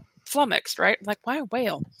was so flummoxed, right? Like, why a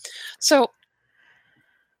whale? So,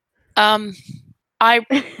 I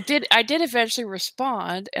did eventually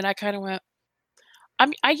respond, and I kind of went,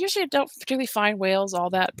 I usually don't particularly find whales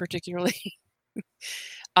all that particularly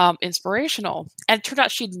inspirational. And it turned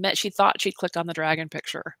out she thought she'd clicked on the dragon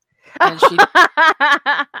picture. And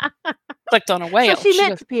clicked on a whale. So she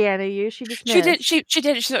meant goes, to piano you. She just she did. missed. She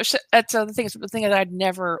did. That's the thing. The thing is, I'd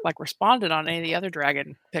never like responded on any of the other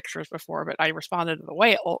dragon pictures before, but I responded to the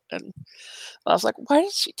whale, and I was like, "Why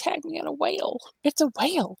did she tag me on a whale? It's a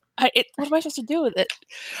whale. What am I supposed to do with it?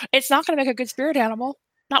 It's not going to make a good spirit animal.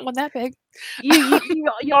 Not one that big." You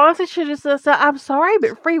honestly should have said, "I'm sorry,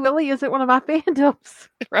 but Free Willy isn't one of my fandoms."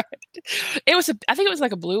 Right. I think it was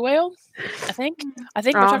like a blue whale. I think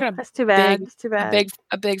we're talking that's too bad. big, That's too bad.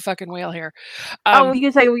 a big fucking whale here. You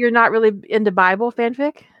can say, well, you're not really into Bible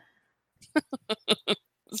fanfic.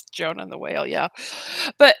 It's Jonah and the whale, yeah.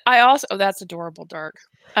 But I also that's adorable, Dark.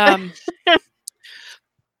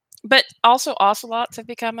 But also ocelots have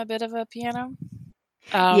become a bit of a piano.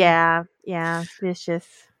 Yeah, vicious.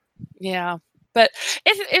 Yeah, but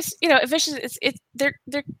it's vicious.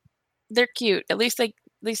 They're cute. At least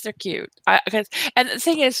they're cute. And the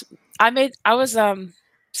thing is,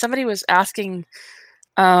 somebody was asking.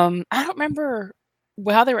 I don't remember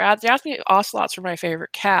how they were. They asked me if ocelots were my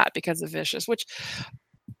favorite cat because of vicious, which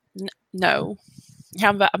no.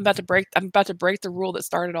 I'm about to break the rule that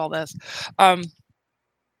started all this.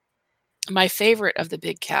 My favorite of the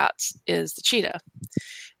big cats is the cheetah.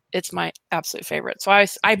 It's my absolute favorite. So I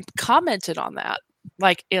commented on that,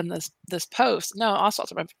 like in this post. No,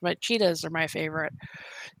 ocelots are my cheetahs are my favorite,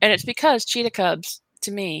 and it's because cheetah cubs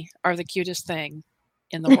to me are the cutest thing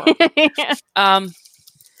in the world. I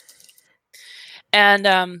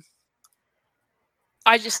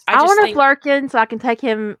want a Flarkin so I can take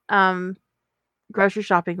him grocery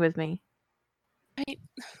shopping with me.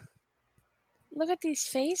 Look at these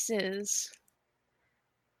faces.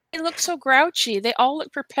 They look so grouchy. They all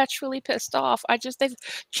look perpetually pissed off.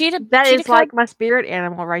 Cheetah. That is like my spirit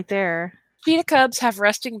animal right there. Cheetah cubs have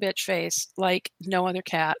resting bitch face like no other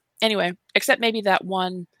cat. Anyway, except maybe that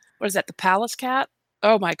one. What is that? The palace cat?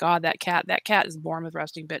 Oh my god, that cat! That cat is born with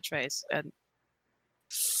resting bitch face.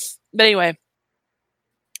 But anyway,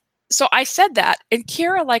 so I said that, and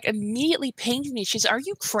Kira like immediately pinged me. She's, "Are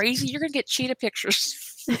you crazy? You're gonna get cheetah pictures."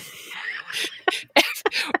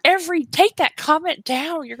 Take that comment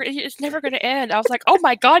down. It's never going to end. I was like, "Oh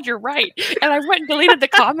my god, you're right," and I went and deleted the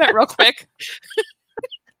comment real quick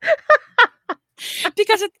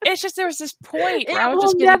because it's just there was this point where I was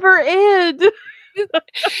just never end.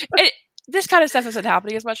 This kind of stuff isn't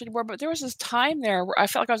happening as much anymore, but there was this time there where I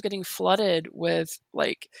felt like I was getting flooded with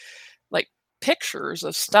like pictures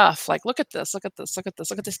of stuff. Like, look at this, look at this, look at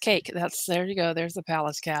this, look at this cake. There you go. There's the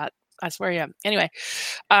palace cat. I swear, yeah. Anyway,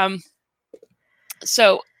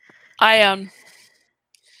 so I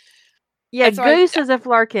yeah, so Goose is a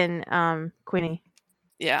Flarkin, Queenie.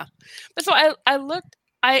 Yeah, but so I looked.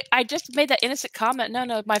 I just made that innocent comment.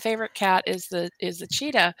 No, my favorite cat is the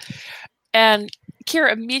cheetah, and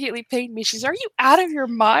Kira immediately pinged me. She's, "Are you out of your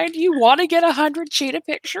mind? You want to get 100 cheetah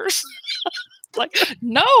pictures?" Like,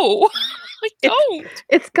 no, I don't.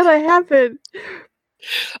 It's gonna happen.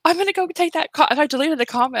 I'm gonna go take that. I deleted the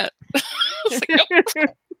comment. Like, no.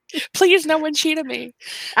 Please, no one cheated me.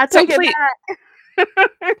 I take it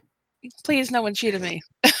back. Please, no one cheated me.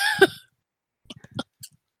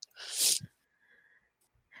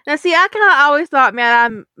 Now, see, I kind of always thought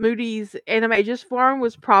Madame Moody's animagus form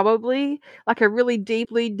was probably like a really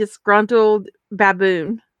deeply disgruntled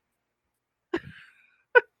baboon.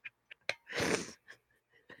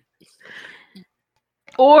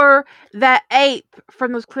 Or that ape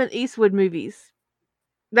from those Clint Eastwood movies.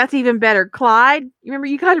 That's even better. Clyde.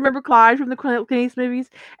 You guys remember Clyde from the Clint Eastwood movies?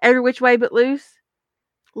 Every Which Way But Loose.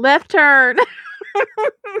 Left Turn.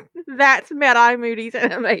 That's Madame Moody's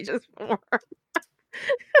animagus form.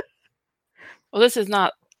 Well, this is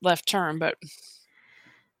not Left Turn, but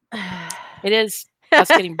it is us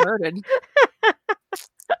getting birded.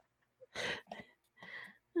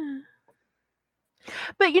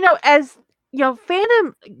 But as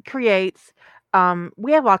fandom creates,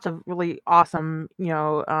 we have lots of really awesome,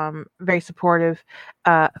 very supportive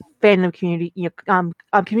fandom community,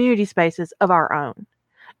 community spaces of our own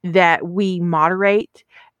that we moderate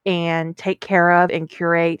and take care of and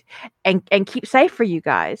curate and keep safe for you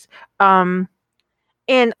guys. And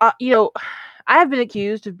I have been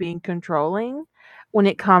accused of being controlling when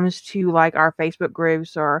it comes to like our Facebook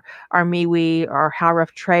groups or our MeWe or how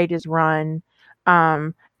Rough Trade is run.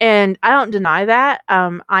 And I don't deny that.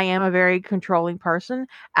 I am a very controlling person.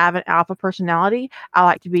 I have an alpha personality. I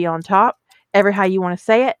like to be on top. Ever how you want to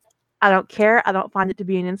say it. I don't care. I don't find it to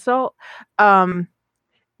be an insult.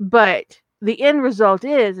 But the end result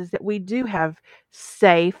is that we do have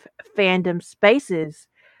safe fandom spaces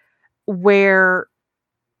where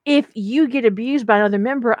if you get abused by another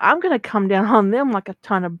member, I'm going to come down on them like a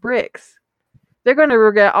ton of bricks. They're going to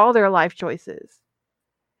regret all their life choices.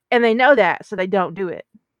 And they know that, so they don't do it.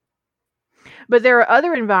 But there are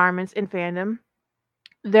other environments in fandom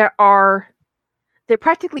that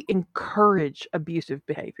practically encourage abusive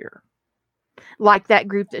behavior. Like that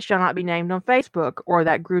group that shall not be named on Facebook, or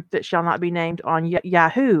that group that shall not be named on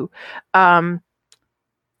Yahoo. One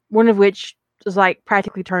of which is like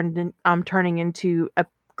practically turning into a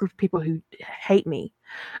group of people who hate me.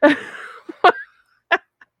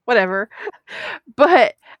 Whatever.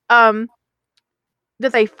 But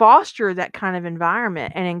that they foster that kind of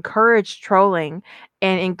environment and encourage trolling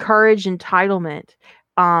and encourage entitlement,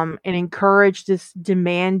 and encourage this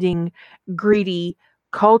demanding, greedy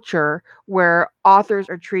culture where authors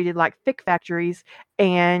are treated like fic factories,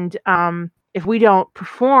 and if we don't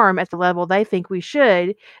perform at the level they think we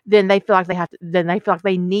should, then they feel like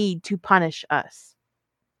they need to punish us,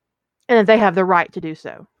 and that they have the right to do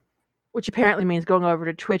so, which apparently means going over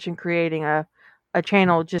to Twitch and creating a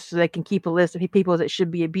channel just so they can keep a list of people that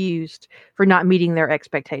should be abused for not meeting their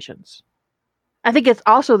expectations. I think it's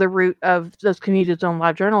also the root of those communities on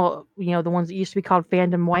LiveJournal, the ones that used to be called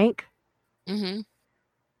Fandom Wank. Mm-hmm.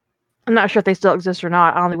 I'm not sure if they still exist or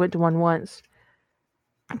not. I only went to one once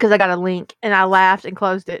because I got a link and I laughed and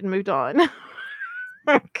closed it and moved on.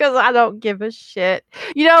 Because I don't give a shit.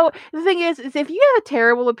 The thing is if you have a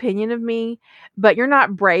terrible opinion of me, but you're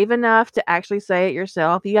not brave enough to actually say it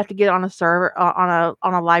yourself, you have to get on a server, on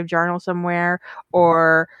a LiveJournal somewhere,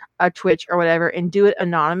 or a Twitch or whatever, and do it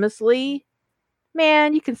anonymously.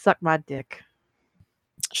 Man, you can suck my dick.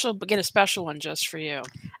 She'll get a special one just for you.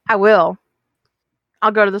 I will.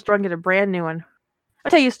 I'll go to the store and get a brand new one. I'll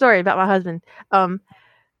tell you a story about my husband.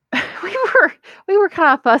 We were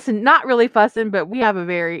kind of fussing, not really fussing, but we have a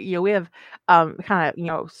very, we have kind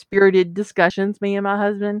of, spirited discussions, me and my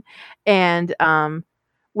husband. And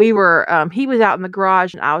we were, he was out in the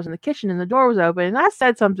garage and I was in the kitchen and the door was open and I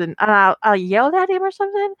said something and I yelled at him or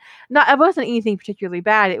something. No, it wasn't anything particularly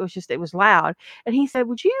bad. It was loud. And he said,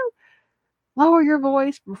 "Would you lower your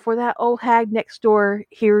voice before that old hag next door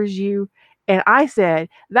hears you?" And I said,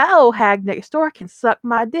 "That old hag next door can suck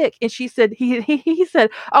my dick." And she said, he said,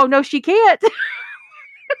 "Oh, no, she can't."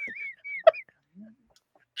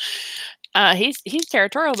 He's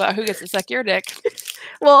territorial about who gets to suck your dick.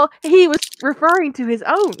 Well, he was referring to his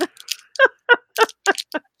own.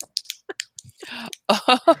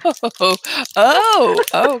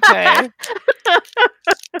 Okay.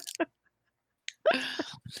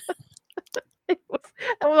 It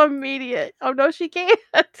was immediate. "Oh, no, she can't."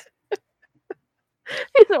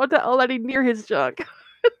 He doesn't want that old lady near his junk.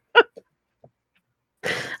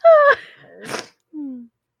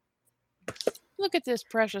 Look at this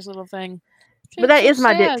precious little thing. But that is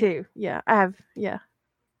my dick too. Yeah, I have. Yeah.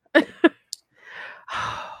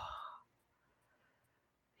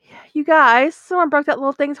 You guys, someone broke that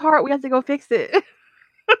little thing's heart. We have to go fix it.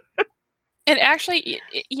 And actually,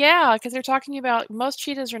 yeah, because they're talking about most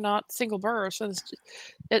cheetahs are not single births. So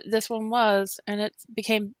this one was, and it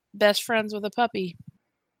became best friends with a puppy.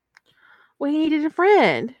 Well, he needed a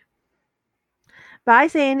friend. Bye,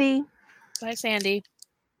 Sandy. Bye, Sandy.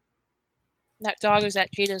 That dog is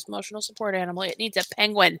that cheetah's emotional support animal. It needs a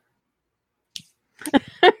penguin.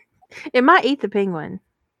 It might eat the penguin.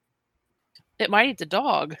 It might eat the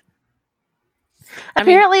dog.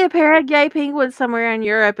 Apparently, a pair of gay penguins somewhere in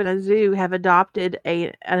Europe in a zoo have adopted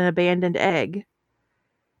an abandoned egg.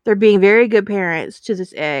 They're being very good parents to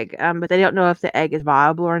this egg, but they don't know if the egg is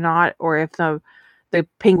viable or not, or if the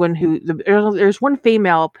penguin there's one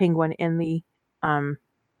female penguin in the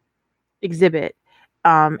exhibit,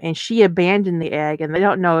 and she abandoned the egg, and they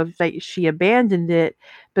don't know if she abandoned it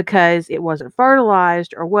because it wasn't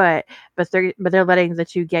fertilized or what, but they're letting the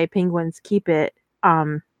two gay penguins keep it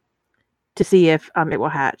to see if it will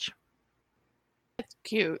hatch. That's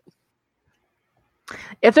cute.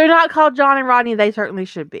 If they're not called John and Rodney, they certainly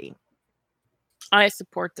should be. I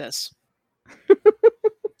support this.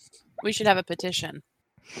 We should have a petition.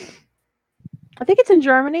 I think it's in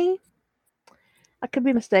Germany. I could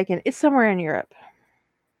be mistaken. It's somewhere in Europe.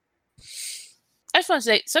 I just want to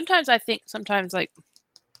say, sometimes like...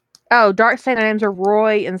 Oh, Dark Saint names are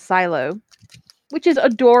Roy and Silo, which is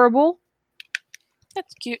adorable.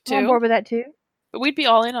 That's cute too. I'm on board with that too. But we'd be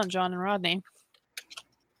all in on John and Rodney.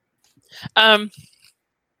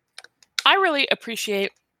 I really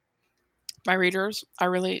appreciate my readers. I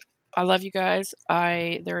love you guys.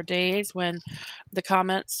 There are days when the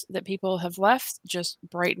comments that people have left just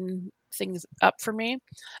brighten things up for me.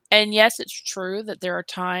 And yes, it's true that there are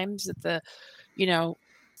times that the,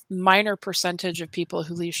 minor percentage of people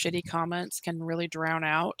who leave shitty comments can really drown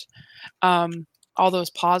out all those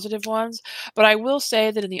positive ones. But I will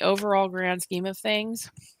say that in the overall grand scheme of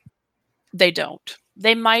things, they don't.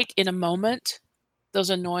 they might, in a moment, those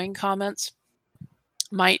annoying comments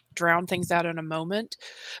might drown things out in a moment.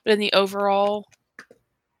 But in the overall,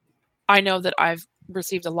 I know that I've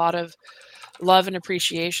received a lot of love and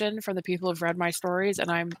appreciation from the people who've read my stories,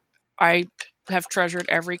 and I have treasured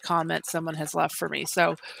every comment someone has left for me.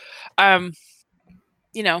 So,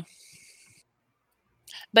 you know,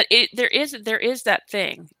 but there is that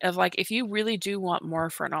thing of like, if you really do want more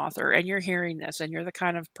for an author and you're hearing this and you're the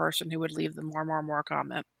kind of person who would leave the more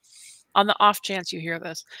comment, on the off chance you hear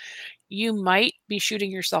this, you might be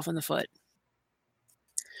shooting yourself in the foot,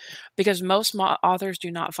 because most authors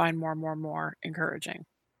do not find more encouraging.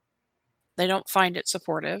 They don't find it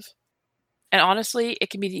supportive. And honestly, it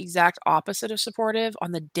can be the exact opposite of supportive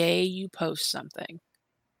on the day you post something.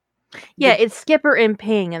 Yeah, it's Skipper and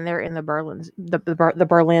Ping, and they're in the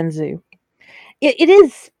Berlin Zoo. It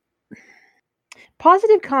is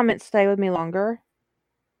positive comments stay with me longer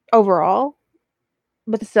overall,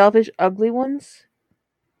 but the selfish, ugly ones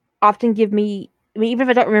often give me. I mean, even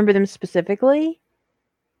if I don't remember them specifically,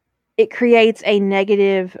 it creates a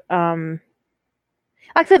negative.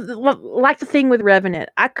 Like I said, like the thing with Revenant,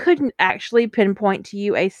 I couldn't actually pinpoint to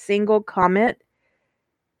you a single comment,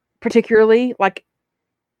 particularly like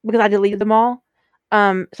because I deleted them all.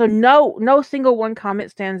 So no single one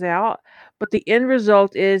comment stands out, but the end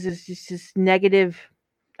result is just this negative,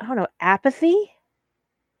 I don't know, apathy.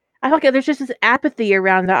 I feel like there's just this apathy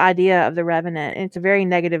around the idea of the Revenant, and it's a very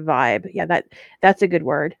negative vibe. Yeah, that's a good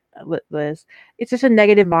word, Liz. It's just a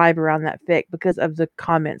negative vibe around that fic because of the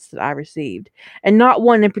comments that I received, and not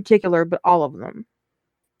one in particular, but all of them.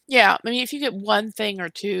 Yeah, I mean, if you get one thing or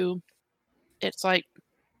two, it's like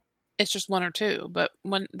it's just one or two. But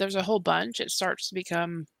when there's a whole bunch, it starts to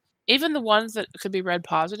become, even the ones that could be read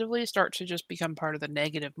positively start to just become part of the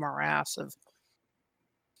negative morass of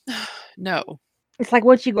no. It's like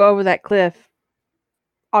once you go over that cliff,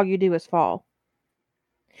 all you do is fall.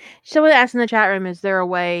 Someone asked in the chat room, is there a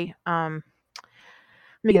way, let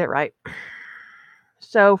me get it right.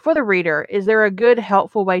 So for the reader, is there a good,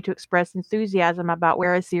 helpful way to express enthusiasm about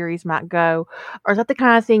where a series might go? Or is that the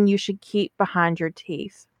kind of thing you should keep behind your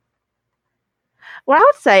teeth? What I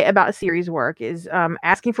would say about series work is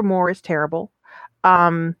asking for more is terrible.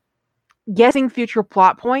 Guessing future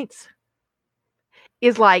plot points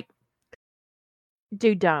is like,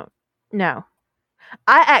 dude, don't. No.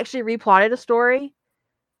 I actually replotted a story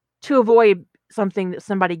to avoid something that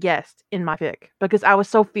somebody guessed in my fic because I was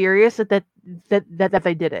so furious that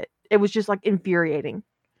they did it. It was just like infuriating.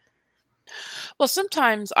 Well,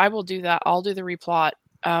 sometimes I will do that. I'll do the replot.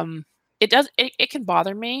 It can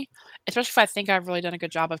bother me, especially if I think I've really done a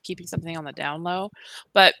good job of keeping something on the down low.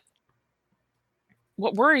 But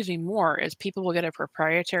what worries me more is people will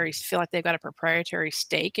feel like they've got a proprietary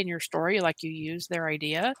stake in your story, like you use their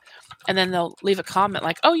idea, and then they'll leave a comment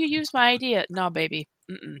like, "Oh, you used my idea." No, baby.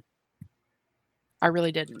 I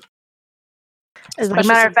really didn't. As a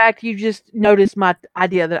matter of fact, you just noticed my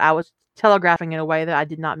idea that I was telegraphing in a way that I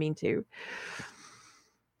did not mean to.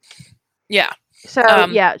 Yeah. So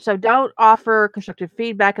so don't offer constructive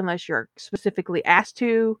feedback unless you're specifically asked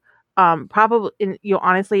to. Probably,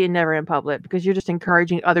 honestly, and never in public because you're just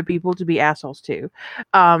encouraging other people to be assholes too.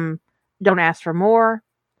 Don't ask for more.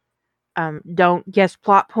 Don't guess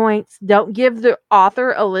plot points. Don't give the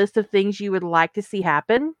author a list of things you would like to see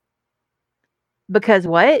happen. Because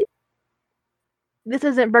what? This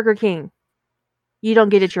isn't Burger King. You don't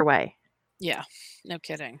get it your way. Yeah, no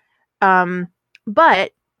kidding.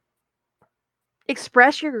 But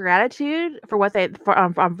express your gratitude for what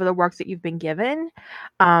for the works that you've been given.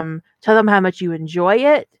 Tell them how much you enjoy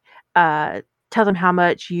it. Tell them how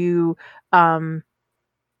much you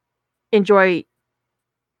enjoy.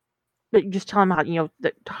 Just tell them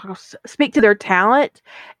how speak to their talent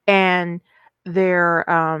and their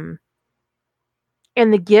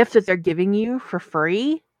and the gift that they're giving you for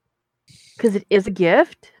free, because it is a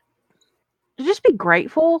gift. Just be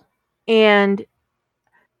grateful. And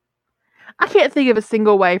I can't think of a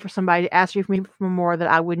single way for somebody to ask you for more that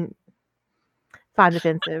I wouldn't find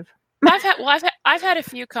offensive. I've had a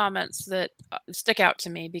few comments that stick out to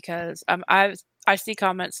me because I see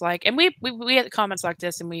comments like, and we had comments like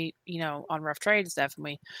this, and we on Rough Trade and stuff, and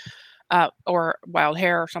we or Wild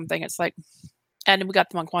Hair or something. It's like, and we got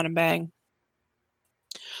them on Quantum Bang,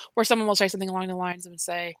 where someone will say something along the lines of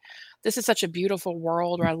say, "This is such a beautiful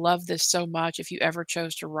world," or "I love this so much. If you ever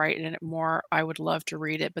chose to write in it more, I would love to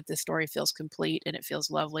read it. But this story feels complete and it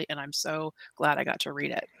feels lovely, and I'm so glad I got to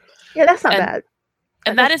read it." Yeah, that's not bad.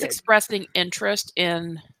 And that is expressing interest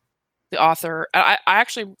in the author, I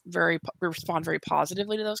actually respond very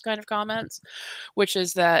positively to those kind of comments, which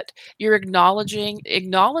is that you're acknowledging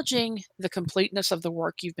the completeness of the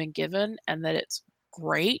work you've been given and that it's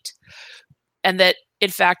great, and that in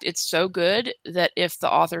fact it's so good that if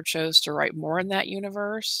the author chose to write more in that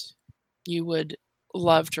universe, you would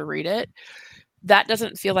love to read it. That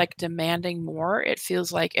doesn't feel like demanding more. It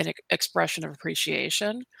feels like an expression of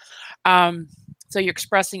appreciation. So you're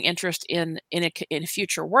expressing interest in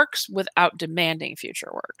future works without demanding future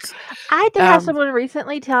works. I did have someone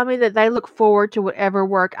recently tell me that they look forward to whatever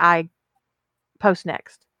work I post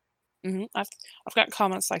next. I've gotten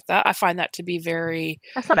comments like that. I find that to be very.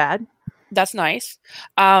 That's not bad. That's nice.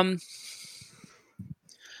 I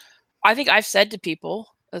think I've said to people,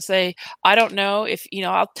 say, I don't know if,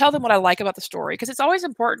 I'll tell them what I like about the story, because it's always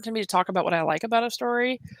important to me to talk about what I like about a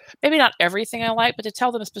story. Maybe not everything I like, but to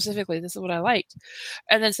tell them specifically, this is what I liked.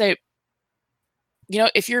 And then say,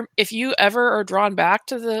 if you ever are drawn back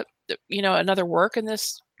to another work in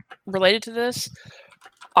this related to this,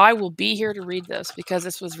 I will be here to read this because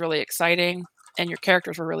this was really exciting and your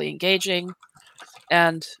characters were really engaging.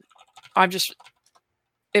 And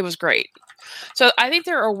it was great. So I think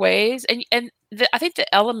there are ways, and I think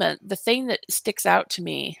the thing that sticks out to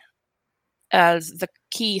me as the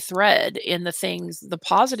key thread in the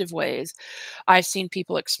positive ways I've seen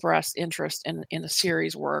people express interest in a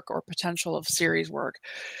series work or potential of series work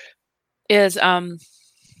is they're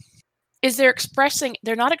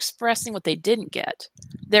not expressing what they didn't get.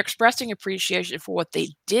 They're expressing appreciation for what they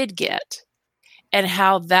did get and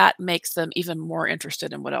how that makes them even more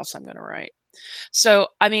interested in what else I'm going to write. So,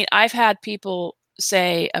 I mean, I've had people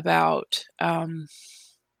say about,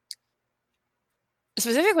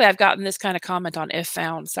 specifically, I've gotten this kind of comment on If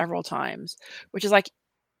Found several times, which is like,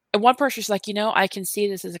 one person's like, I can see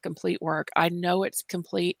this as a complete work. I know it's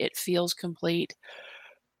complete. It feels complete.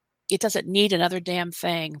 It doesn't need another damn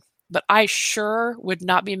thing. But I sure would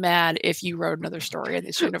not be mad if you wrote another story in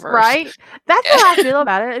this universe. Right? That's how I feel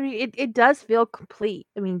about it. I mean, it does feel complete.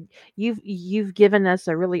 I mean, you've given us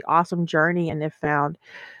a really awesome journey in If Found.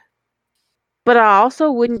 But I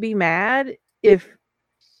also wouldn't be mad if,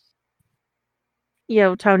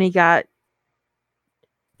 Tony got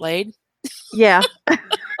laid. Yeah.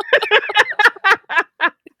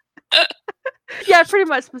 Yeah, pretty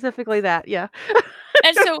much specifically that. Yeah.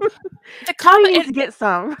 And so the Tony needs to get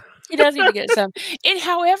some. He does need to get some. And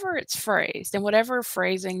however it's phrased and whatever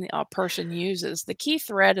phrasing a person uses, the key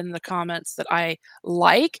thread in the comments that I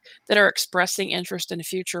like that are expressing interest in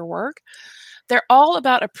future work, they're all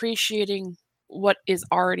about appreciating what is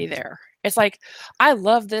already there. It's like, I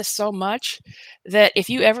love this so much that if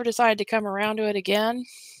you ever decide to come around to it again,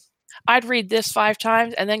 I'd read this 5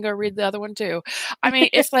 times and then go read the other one too. I mean,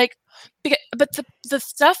 it's like, but the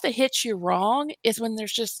stuff that hits you wrong is when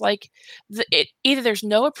there's just like, either there's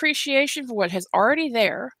no appreciation for what has already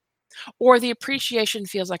there, or the appreciation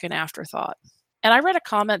feels like an afterthought. And I read a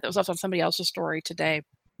comment that was up on somebody else's story today,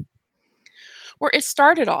 where it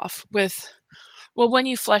started off with, well, when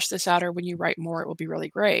you flesh this out or when you write more, it will be really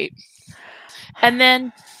great. And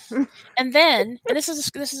then this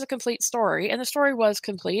is a complete story, and the story was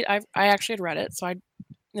complete. I actually had read it, so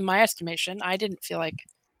in my estimation, I didn't feel like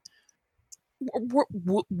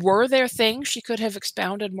were there things she could have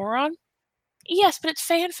expounded more on? Yes, but it's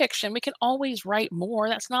fan fiction. We can always write more.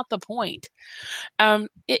 That's not the point.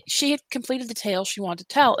 She had completed the tale she wanted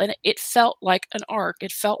to tell, and it felt like an arc.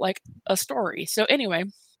 It felt like a story. So anyway,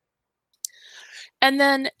 and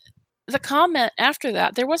then the comment after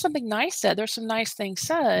that, there was something nice said. There's some nice things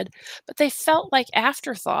said, but they felt like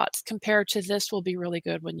afterthoughts compared to this will be really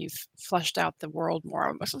good when you've fleshed out the world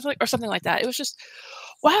more or something like that. It was just,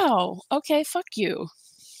 wow, okay, fuck you.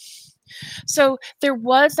 So there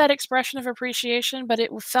was that expression of appreciation, but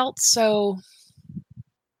it felt so,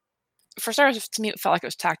 for starters, to me, it felt like it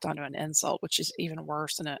was tacked onto an insult, which is even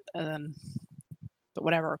worse than it, but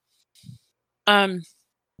whatever.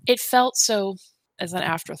 It felt so as an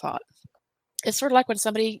afterthought. It's sort of like when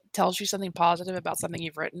somebody tells you something positive about something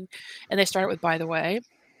you've written and they start it with, by the way.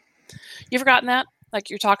 You ever gotten that?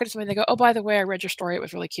 Like you're talking to somebody and they go, oh, by the way, I read your story. It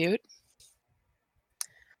was really cute.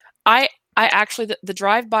 I actually, the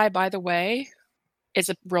drive-by the way, is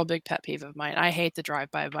a real big pet peeve of mine. I hate the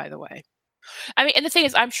drive-by the way. I mean, and the thing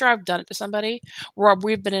is, I'm sure I've done it to somebody where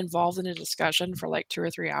we've been involved in a discussion for like 2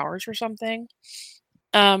 or 3 hours or something.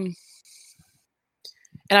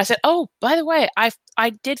 And I said, oh, by the way, I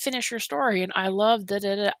did finish your story and I love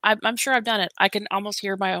da. I'm sure I've done it. I can almost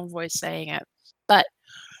hear my own voice saying it. But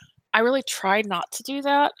I really try not to do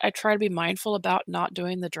that. I try to be mindful about not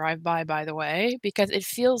doing the drive-by the way, because it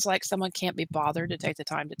feels like someone can't be bothered to take the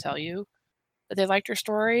time to tell you they liked your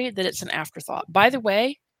story, that it's an afterthought. By the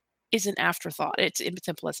way, is an afterthought. It's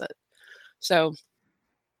implicit. So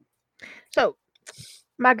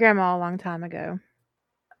my grandma a long time ago,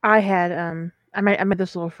 I had I met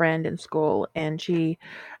this little friend in school, and she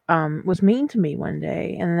was mean to me one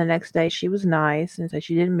day, and then the next day she was nice and said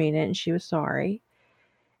she didn't mean it and she was sorry.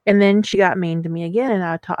 And then she got mean to me again, and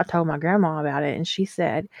I told my grandma about it, and she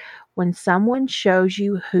said, "When someone shows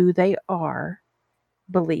you who they are,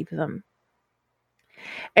 believe them."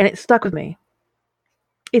 And it stuck with me.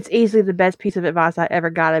 It's easily the best piece of advice I ever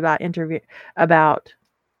got about.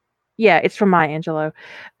 Yeah, it's from Maya Angelou.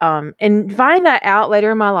 And finding that out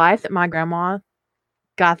later in my life that my grandma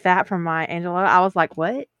got that from Maya Angelou, I was like,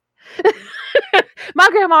 "What?" My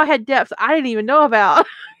grandma had depths I didn't even know about.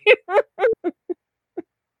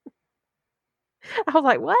 I was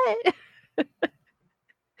like, "What?"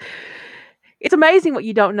 It's amazing what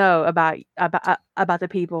you don't know about the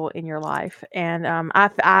people in your life, and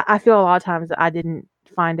I feel a lot of times that I didn't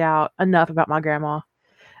find out enough about my grandma.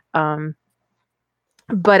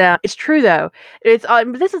 But it's true though.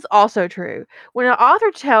 This is also true when an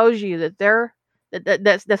author tells you that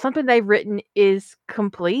that something they've written is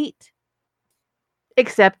complete.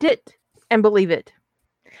 Accept it and believe it,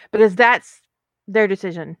 because that's their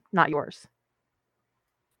decision, not yours.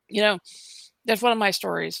 There's one of my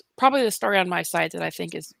stories, probably the story on my site that I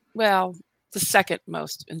think is, well, the second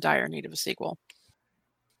most in dire need of a sequel.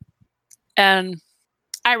 And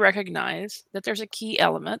I recognize that there's a key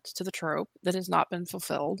element to the trope that has not been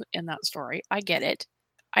fulfilled in that story. I get it.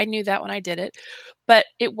 I knew that when I did it, but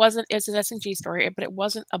it's an S&G story, but it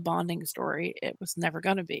wasn't a bonding story. It was never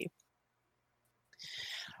going to be.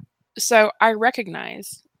 So I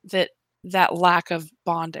recognize that lack of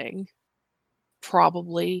bonding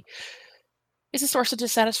probably is a source of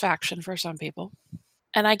dissatisfaction for some people.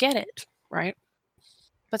 And I get it, right?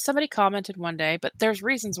 But somebody commented one day, but there's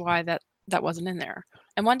reasons why that wasn't in there.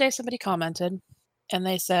 And one day somebody commented and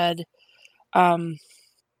they said, I'm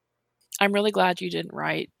really glad you didn't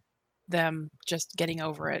write them just getting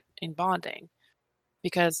over it in bonding,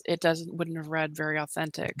 because it wouldn't have read very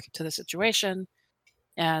authentic to the situation.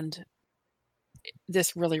 And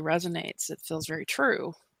this really resonates. It feels very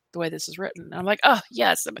true the way this is written. And I'm like, oh,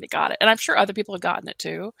 yes, somebody got it. And I'm sure other people have gotten it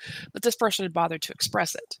too, but this person had bothered to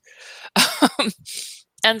express it.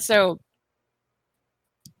 And so,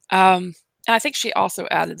 and I think she also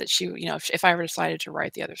added that she, if I ever decided to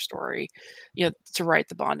write the other story, to write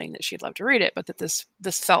the bonding, that she'd love to read it, but that this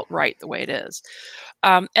felt right the way it is.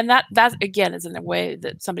 And that again is in a way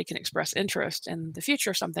that somebody can express interest in the future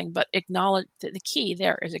or something, but acknowledge the key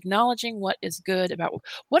there is acknowledging what is good about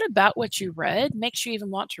what you read makes you even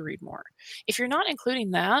want to read more. If you're not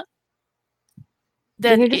including that,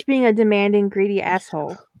 then you're just being a demanding, greedy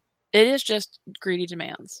asshole. It is just greedy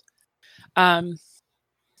demands.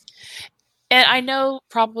 And I know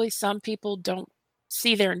probably some people don't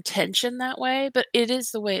see their intention that way, but it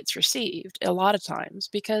is the way it's received a lot of times,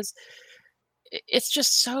 because it's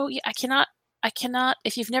just so, I cannot,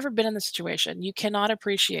 if you've never been in the situation, you cannot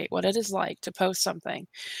appreciate what it is like to post something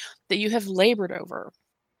that you have labored over.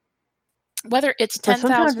 Whether it's 10,000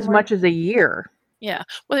 sometimes as much as a year. Yeah.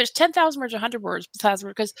 Whether it's 10,000 words, 100 words, 1,000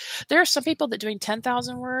 words, because there are some people that doing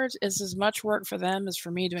 10,000 words is as much work for them as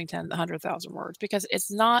for me doing 100,000 words, because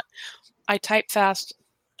it's not, I type fast,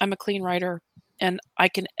 I'm a clean writer, and I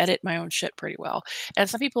can edit my own shit pretty well. And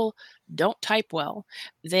some people don't type well.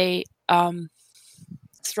 They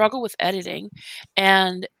struggle with editing,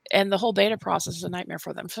 and the whole beta process is a nightmare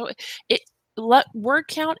for them. So word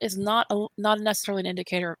count is not necessarily an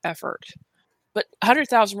indicator of effort. But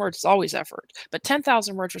 100,000 words is always effort. But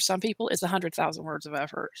 10,000 words for some people is 100,000 words of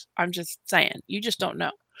effort. I'm just saying, you just don't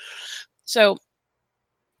know. So,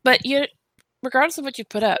 but regardless of what you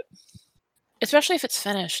put up, especially if it's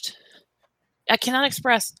finished, I cannot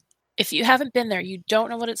express, if you haven't been there, you don't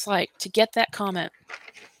know what it's like to get that comment.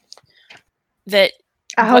 That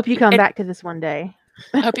I hope you come back to this one day.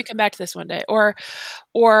 I hope you come back to this one day. Or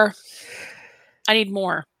I need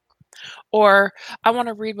more. Or I want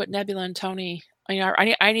to read what Nebula and Tony,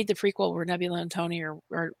 I need the prequel where Nebula and Tony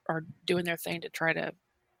are doing their thing to try to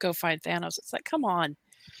go find Thanos. It's like, come on.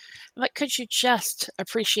 Like, could you just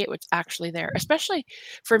appreciate what's actually there? Especially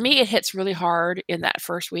for me, it hits really hard in that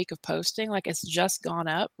first week of posting. Like, it's just gone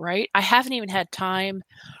up, right? I haven't even had time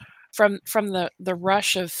from the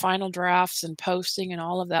rush of final drafts and posting and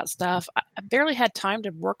all of that stuff. I barely had time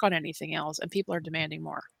to work on anything else, and people are demanding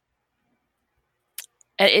more.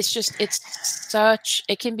 And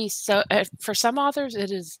it can be so, for some authors,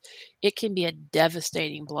 it can be a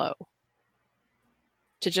devastating blow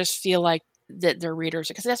to just feel like that their readers,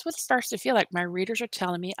 because that's what it starts to feel like. My readers are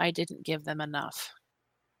telling me I didn't give them enough.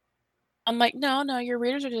 I'm like, no, your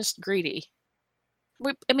readers are just greedy.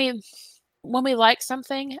 I mean, when we like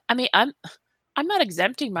something, I mean, I'm not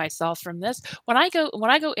exempting myself from this. When I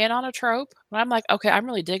go in on a trope, when I'm like, okay, I'm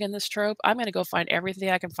really digging this trope, I'm gonna go find everything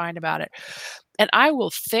I can find about it. And I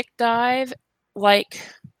will thick dive like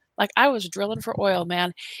I was drilling for oil,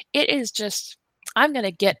 man. It is just, I'm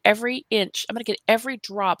gonna get every inch, I'm gonna get every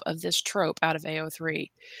drop of this trope out of AO3.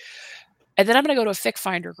 And then I'm gonna go to a fic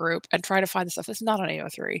finder group and try to find the stuff that's not on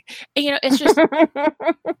AO3. And it's just,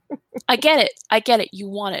 I get it. You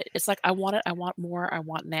want it. It's like, I want it. I want more. I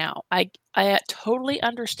want now. I totally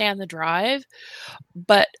understand the drive,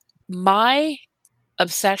 but my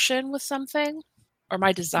obsession with something or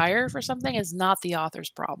my desire for something is not the author's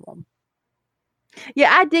problem.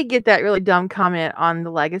 Yeah, I did get that really dumb comment on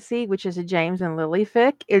The Legacy, which is a James and Lily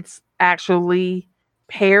fic. It's actually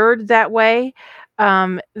paired that way.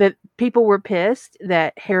 That people were pissed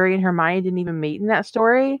that Harry and Hermione didn't even meet in that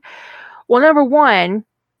story. Well, number one,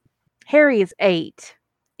 Harry is 8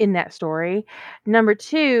 in that story. Number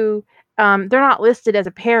two, they're not listed as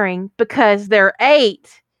a pairing because they're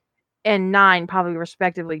 8 and 9, probably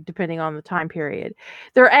respectively, depending on the time period.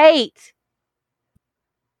 They're 8.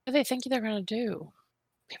 What do they think they're going to do?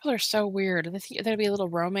 People are so weird. They think there'd be a little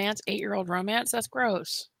romance, 8-year-old romance. That's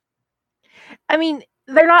gross. I mean,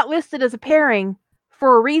 they're not listed as a pairing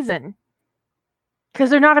for a reason. Because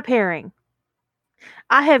they're not a pairing.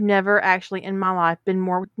 I have never actually in my life been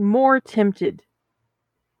more tempted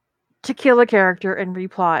to kill a character and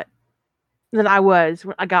replot than I was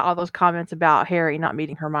when I got all those comments about Harry not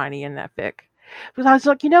meeting Hermione in that fic. Because I was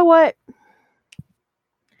like, you know what?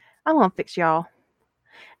 I'm going to fix y'all.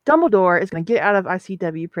 Dumbledore is going to get out of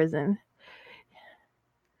ICW prison,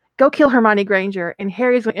 go kill Hermione Granger, and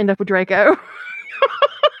Harry's going to end up with Draco.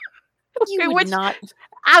 You would not.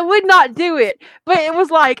 I would not do it, but it was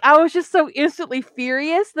like I was just so instantly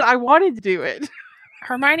furious that I wanted to do it.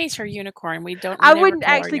 Hermione's her unicorn. I wouldn't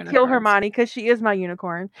actually kill Hermione because she is my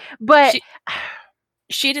unicorn, but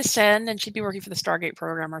she'd ascend and she'd be working for the Stargate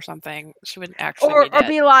program or something. She wouldn't actually or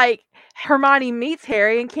be like Hermione meets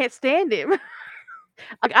Harry and can't stand him.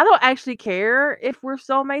 Like, I don't actually care if we're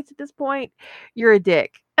soulmates at this point. You're a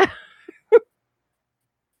dick.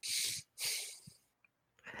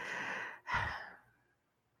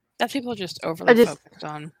 That people are just overly focused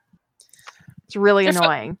on. It's really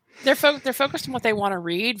annoying. They're focused on what they want to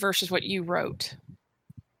read versus what you wrote.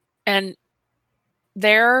 And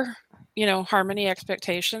their, harmony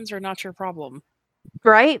expectations are not your problem.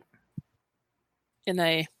 Right?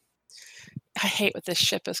 I hate what this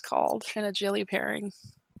ship is called in a Jilly pairing.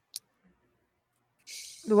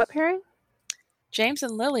 The what pairing? James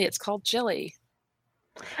and Lily, it's called Jilly.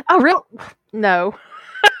 Oh, real? No.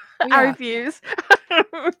 Yeah. I refuse.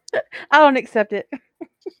 I don't accept it.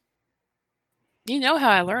 You know how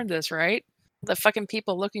I learned this, right? The fucking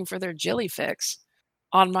people looking for their Jilly fix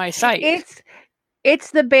on my site.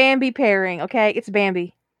 It's the Bambi pairing, okay? It's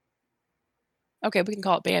Bambi. Okay, we can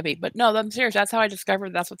call it Bambi, but no, I'm serious. That's how I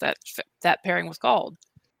discovered that's what that pairing was called.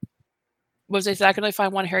 Was I can only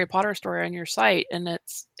find one Harry Potter story on your site, and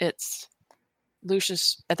it's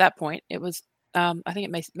Lucius. At that point, it was I think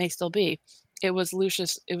it may still be. It was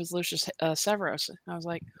Lucius Severus. And I was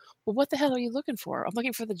like, well, what the hell are you looking for? I'm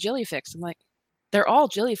looking for the Jilly fix. I'm like, they're all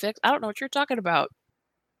Jilly fix. I don't know what you're talking about.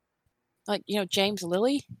 Like, James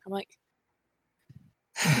Lily. I'm like,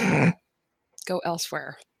 go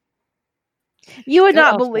elsewhere. You would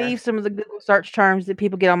not believe some of the Google search terms that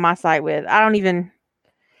people get on my site with. I don't even.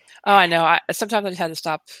 Oh, I know. Sometimes I just had to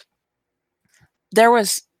stop. There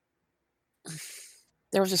was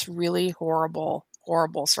this really horrible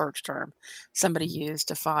search term somebody used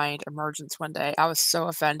to find emergence one day. I was so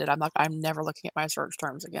offended. I'm like, I'm never looking at my search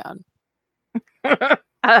terms again. It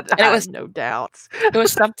was no doubts. It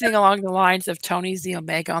was something along the lines of Tony's the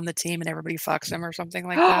Omega on the team and everybody fucks him or something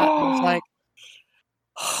like that. I was like,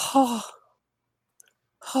 oh,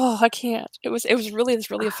 I can't. It was really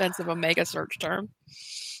this really offensive Omega search term.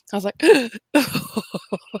 I was like,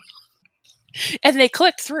 and they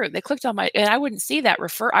clicked through. They clicked on and I wouldn't see that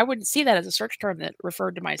I wouldn't see that as a search term that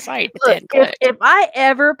referred to my site. Look, if I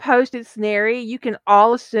ever posted Snary, you can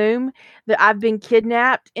all assume that I've been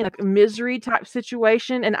kidnapped in a misery type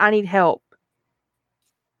situation and I need help.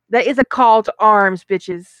 That is a call to arms,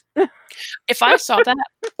 bitches. If I saw that,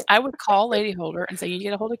 I would call Lady Holder and say, you need to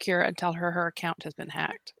get a hold of Kira and tell her account has been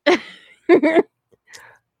hacked.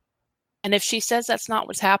 And if she says that's not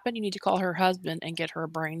what's happened, you need to call her husband and get her a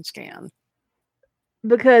brain scan.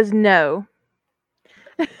 Because no.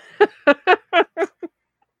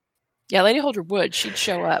 Yeah, Lady Holder would. She'd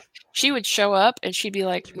show up. She would show up and she'd be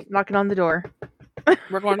like, knocking on the door.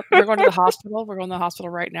 We're going to the hospital. We're going to the hospital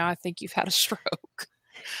right now. I think you've had a stroke.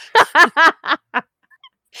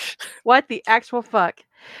 What the actual fuck?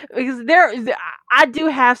 Because I do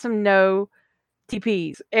have some no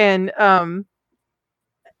TPs, and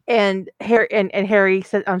Harry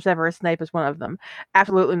Severus Snape is one of them.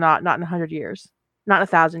 Absolutely not in 100 years, not in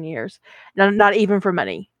 1,000 years, not even for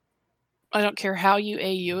money. I don't care how you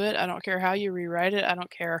AU it. I don't care how you rewrite it. I don't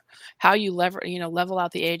care how you level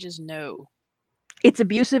out the ages. No. It's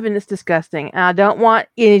abusive and it's disgusting. And I don't want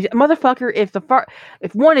any motherfucker.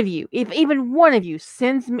 If one of you, if even one of you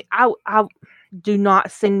sends me, I do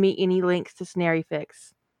not send me any links to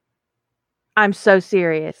Snaryfix. I'm so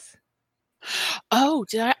serious. Oh,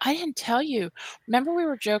 I didn't tell you. Remember we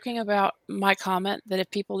were joking about my comment that if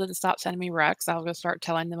people didn't stop sending me recs, I was going to start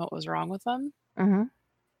telling them what was wrong with them. Mm-hmm.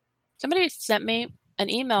 Somebody sent me an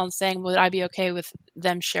email and saying, would I be okay with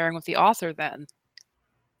them sharing with the author then?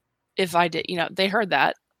 If I did, they heard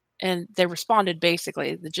that and they responded.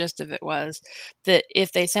 Basically, the gist of it was that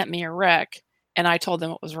if they sent me a rec and I told them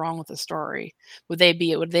what was wrong with the story, would I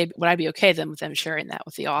be okay then with them sharing that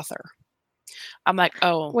with the author? I'm like,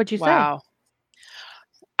 oh, what'd you wow. say?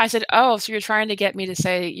 I said, oh, so you're trying to get me to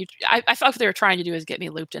say I thought what they were trying to do is get me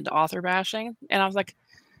looped into author bashing. And I was like,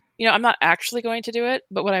 I'm not actually going to do it,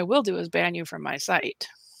 but what I will do is ban you from my site.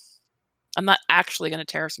 I'm not actually going to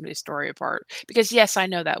tear somebody's story apart because yes, I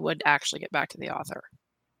know that would actually get back to the author.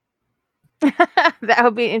 That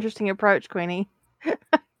would be an interesting approach, Queenie.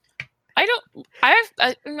 I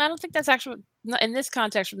don't think that's actually in this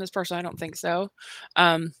context from this person. I don't think so.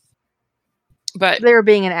 But they were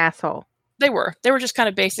being an asshole. They were just kind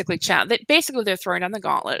of basically they're throwing down the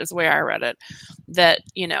gauntlet is the way I read it. That,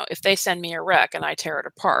 if they send me a rec and I tear it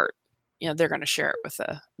apart, they're going to share it with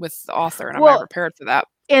the author, and I'm not prepared for that.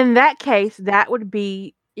 In that case, it would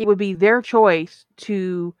be their choice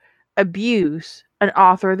to abuse an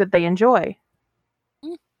author that they enjoy.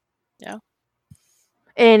 Yeah.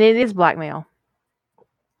 And it is blackmail.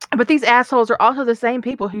 But these assholes are also the same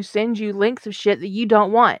people who send you links of shit that you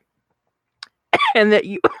don't want. And that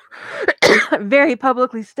you very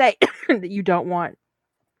publicly state that you don't want.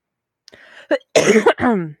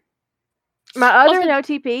 My other no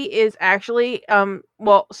TP is actually,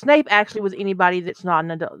 Snape actually was anybody that's not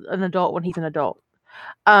an adult when he's an adult.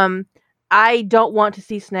 I don't want to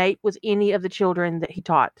see Snape with any of the children that he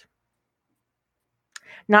taught.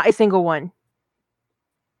 Not a single one.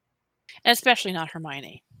 And especially not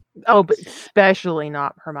Hermione. Oh, but especially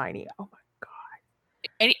not Hermione. Oh my god.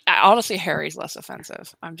 And honestly, Harry's less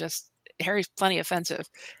offensive. Harry's plenty offensive.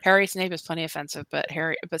 Snape is plenty offensive, but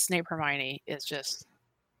Snape Hermione is just.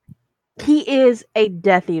 He is a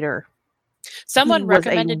Death Eater. Someone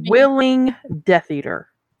recommended me willing Death Eater.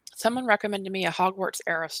 Someone recommended me a Hogwarts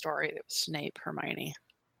era story that was Snape Hermione.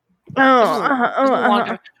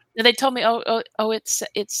 They told me, it's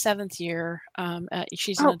 7th year.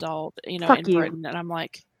 She's an adult, in Britain, and I'm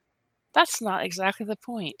like, that's not exactly the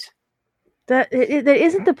point. That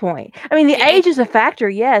isn't the point. I mean, the age is a factor,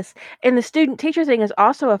 yes, and the student-teacher thing is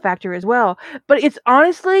also a factor as well. But it's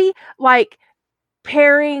honestly like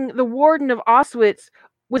pairing the Warden of Auschwitz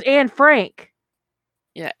with Anne Frank.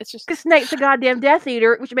 Yeah, it's just because Snape's a goddamn Death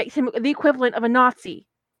Eater, which makes him the equivalent of a Nazi.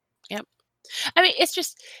 Yep. I mean, it's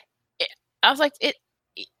just. I was like,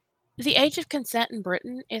 the age of consent in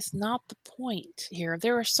Britain is not the point here.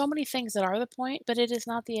 There are so many things that are the point, but it is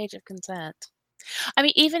not the age of consent. I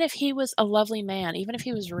mean, even if he was a lovely man, even if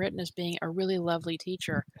he was written as being a really lovely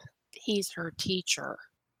teacher, he's her teacher.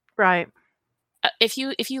 Right. If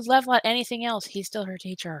you level out anything else, he's still her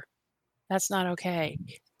teacher. That's not okay.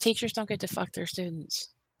 Teachers don't get to fuck their students.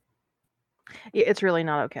 Yeah, it's really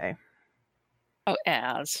not okay. Oh,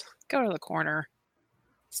 go to the corner.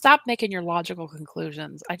 Stop making your logical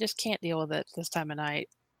conclusions. I just can't deal with it this time of night.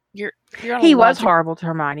 He was horrible to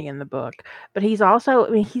Hermione in the book, but he's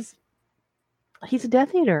also, he's a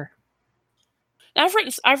Death Eater. I've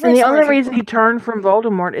read. And the only reason he turned from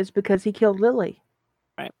Voldemort is because he killed Lily.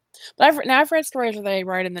 Right. But I've read stories where they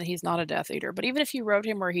write him that he's not a Death Eater. But even if you wrote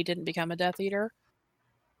him where he didn't become a Death Eater,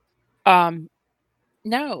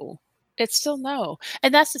 no. It's still no.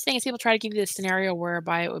 And that's the thing is people try to give you this scenario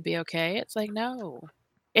whereby it would be okay. It's like, no.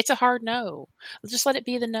 It's a hard no. Just let it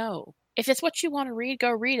be the no. If it's what you want to read,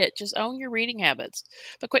 go read it. Just own your reading habits.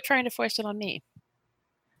 But quit trying to foist it on me.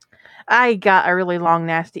 I got a really long,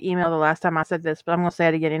 nasty email the last time I said this, but I'm going to say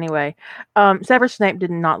it again anyway. Severus Snape did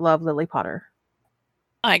not love Lily Potter.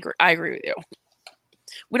 I agree with you.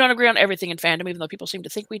 We don't agree on everything in fandom, even though people seem to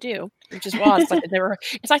think we do, which is why it's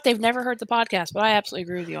like they've never heard the podcast, but I absolutely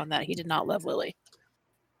agree with you on that. He did not love Lily.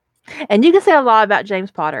 And you can say a lot about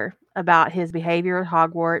James Potter, about his behavior at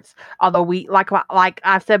Hogwarts. Although we, like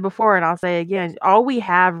I've said before, and I'll say again, all we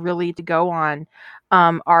have really to go on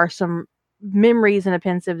are some memories in a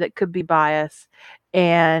pensive that could be biased,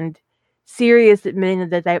 and Sirius admitting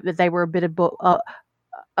that they were a bit of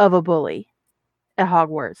a bully at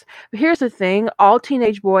Hogwarts. But here's the thing: all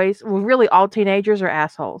teenage boys, well, really all teenagers, are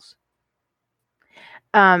assholes.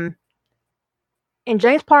 And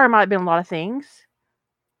James Potter might have been a lot of things,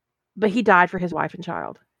 but he died for his wife and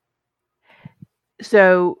child.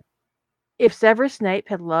 So if Severus Snape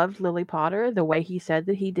had loved Lily Potter the way he said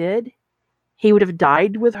that he did, he would have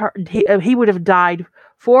died with her. He would have died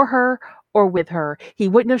for her or with her. He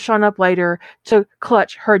wouldn't have shown up later to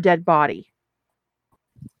clutch her dead body.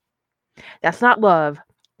 That's not love.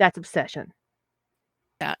 That's obsession.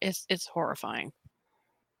 Yeah, it's horrifying.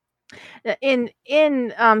 In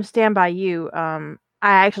Stand By You, I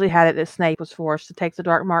actually had it that Snape was forced to take the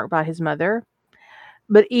dark mark by his mother.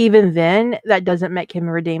 But even then, that doesn't make him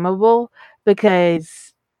redeemable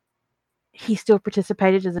because he still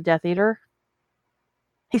participated as a Death Eater.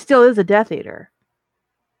 He still is a Death Eater.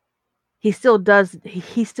 He still did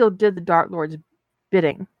the Dark Lord's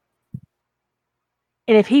bidding.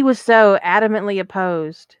 And if he was so adamantly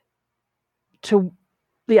opposed to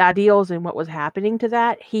the ideals and what was happening to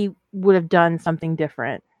that, he would have done something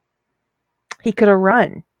different. He could have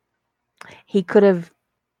run. He could have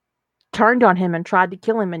turned on him and tried to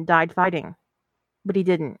kill him and died fighting. But he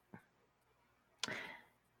didn't.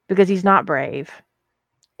 Because he's not brave.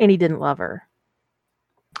 And he didn't love her.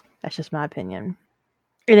 That's just my opinion.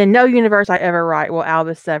 And in no universe I ever write will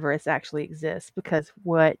Albus Severus actually exist. Because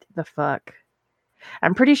what the fuck?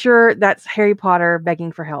 I'm pretty sure that's Harry Potter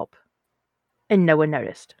begging for help. And no one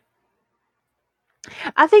noticed.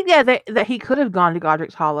 I think that he could have gone to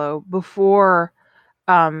Godric's Hollow before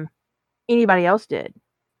anybody else did.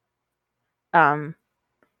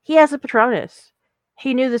 He has a Patronus.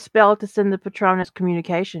 He knew the spell to send the Patronus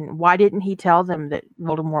communication. Why didn't he tell them that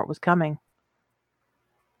Voldemort was coming?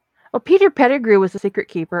 Well, Peter Pettigrew was the secret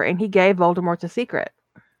keeper, and he gave Voldemort the secret.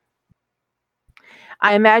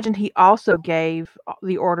 I imagine he also gave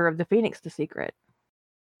the Order of the Phoenix the secret.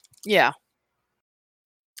 Yeah.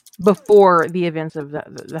 Before the events of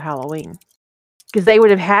the Halloween. Because they would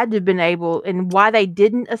have had to have been able, and why they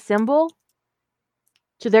didn't assemble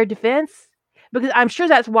to their defense, because I'm sure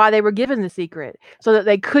that's why they were given the secret, so that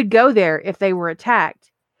they could go there if they were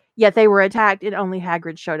attacked. Yet they were attacked and only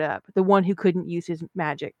Hagrid showed up, the one who couldn't use his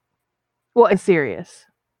magic. Well, and Sirius.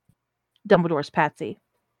 Dumbledore's patsy.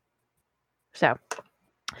 So,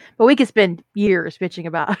 but we could spend years bitching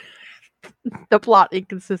about the plot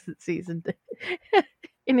inconsistencies in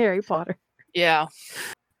Harry Potter. Yeah.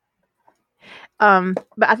 But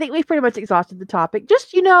I think we've pretty much exhausted the topic.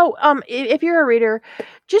 Just, if you're a reader,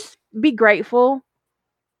 just be grateful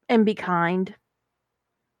and be kind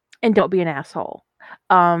and don't be an asshole.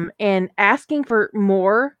 And asking for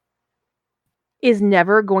more is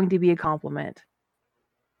never going to be a compliment.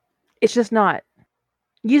 It's just not.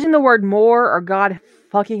 Using the word more or God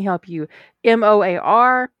fucking help you,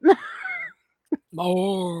 MOAR,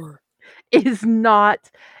 more, is not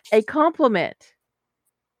a compliment.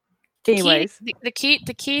 Anyways, the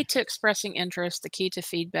key to expressing interest, the key to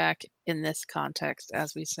feedback in this context,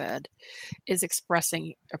 as we said, is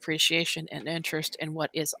expressing appreciation and interest in what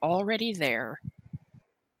is already there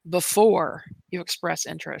before you express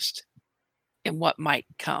interest in what might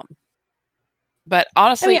come. But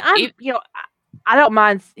honestly, I don't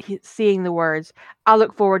mind seeing the words. I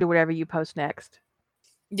look forward to whatever you post next.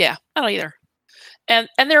 Yeah, I don't either. And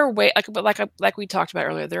there are ways, like we talked about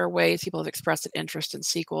earlier, there are ways people have expressed an interest in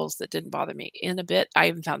sequels that didn't bother me in a bit.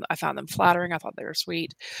 I found them flattering. I thought they were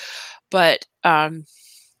sweet. But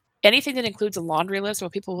anything that includes a laundry list of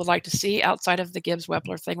what people would like to see outside of the Gibbs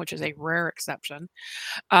Wepler thing, which is a rare exception,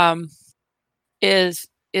 is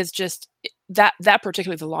just that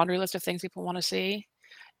particularly the laundry list of things people want to see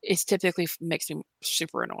is typically makes me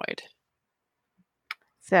super annoyed.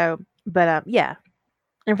 So, but yeah.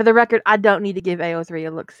 And for the record, I don't need to give AO3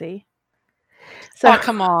 a look-see. So,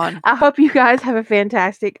 come on. I hope you guys have a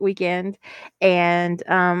fantastic weekend. And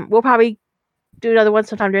we'll probably do another one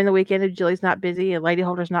sometime during the weekend if Jilly's not busy and Lady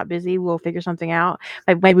Holder's not busy. We'll figure something out.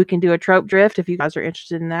 Maybe we can do a trope drift if you guys are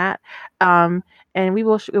interested in that. And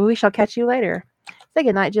we shall catch you later. Say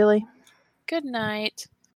good night, Jilly. Good night.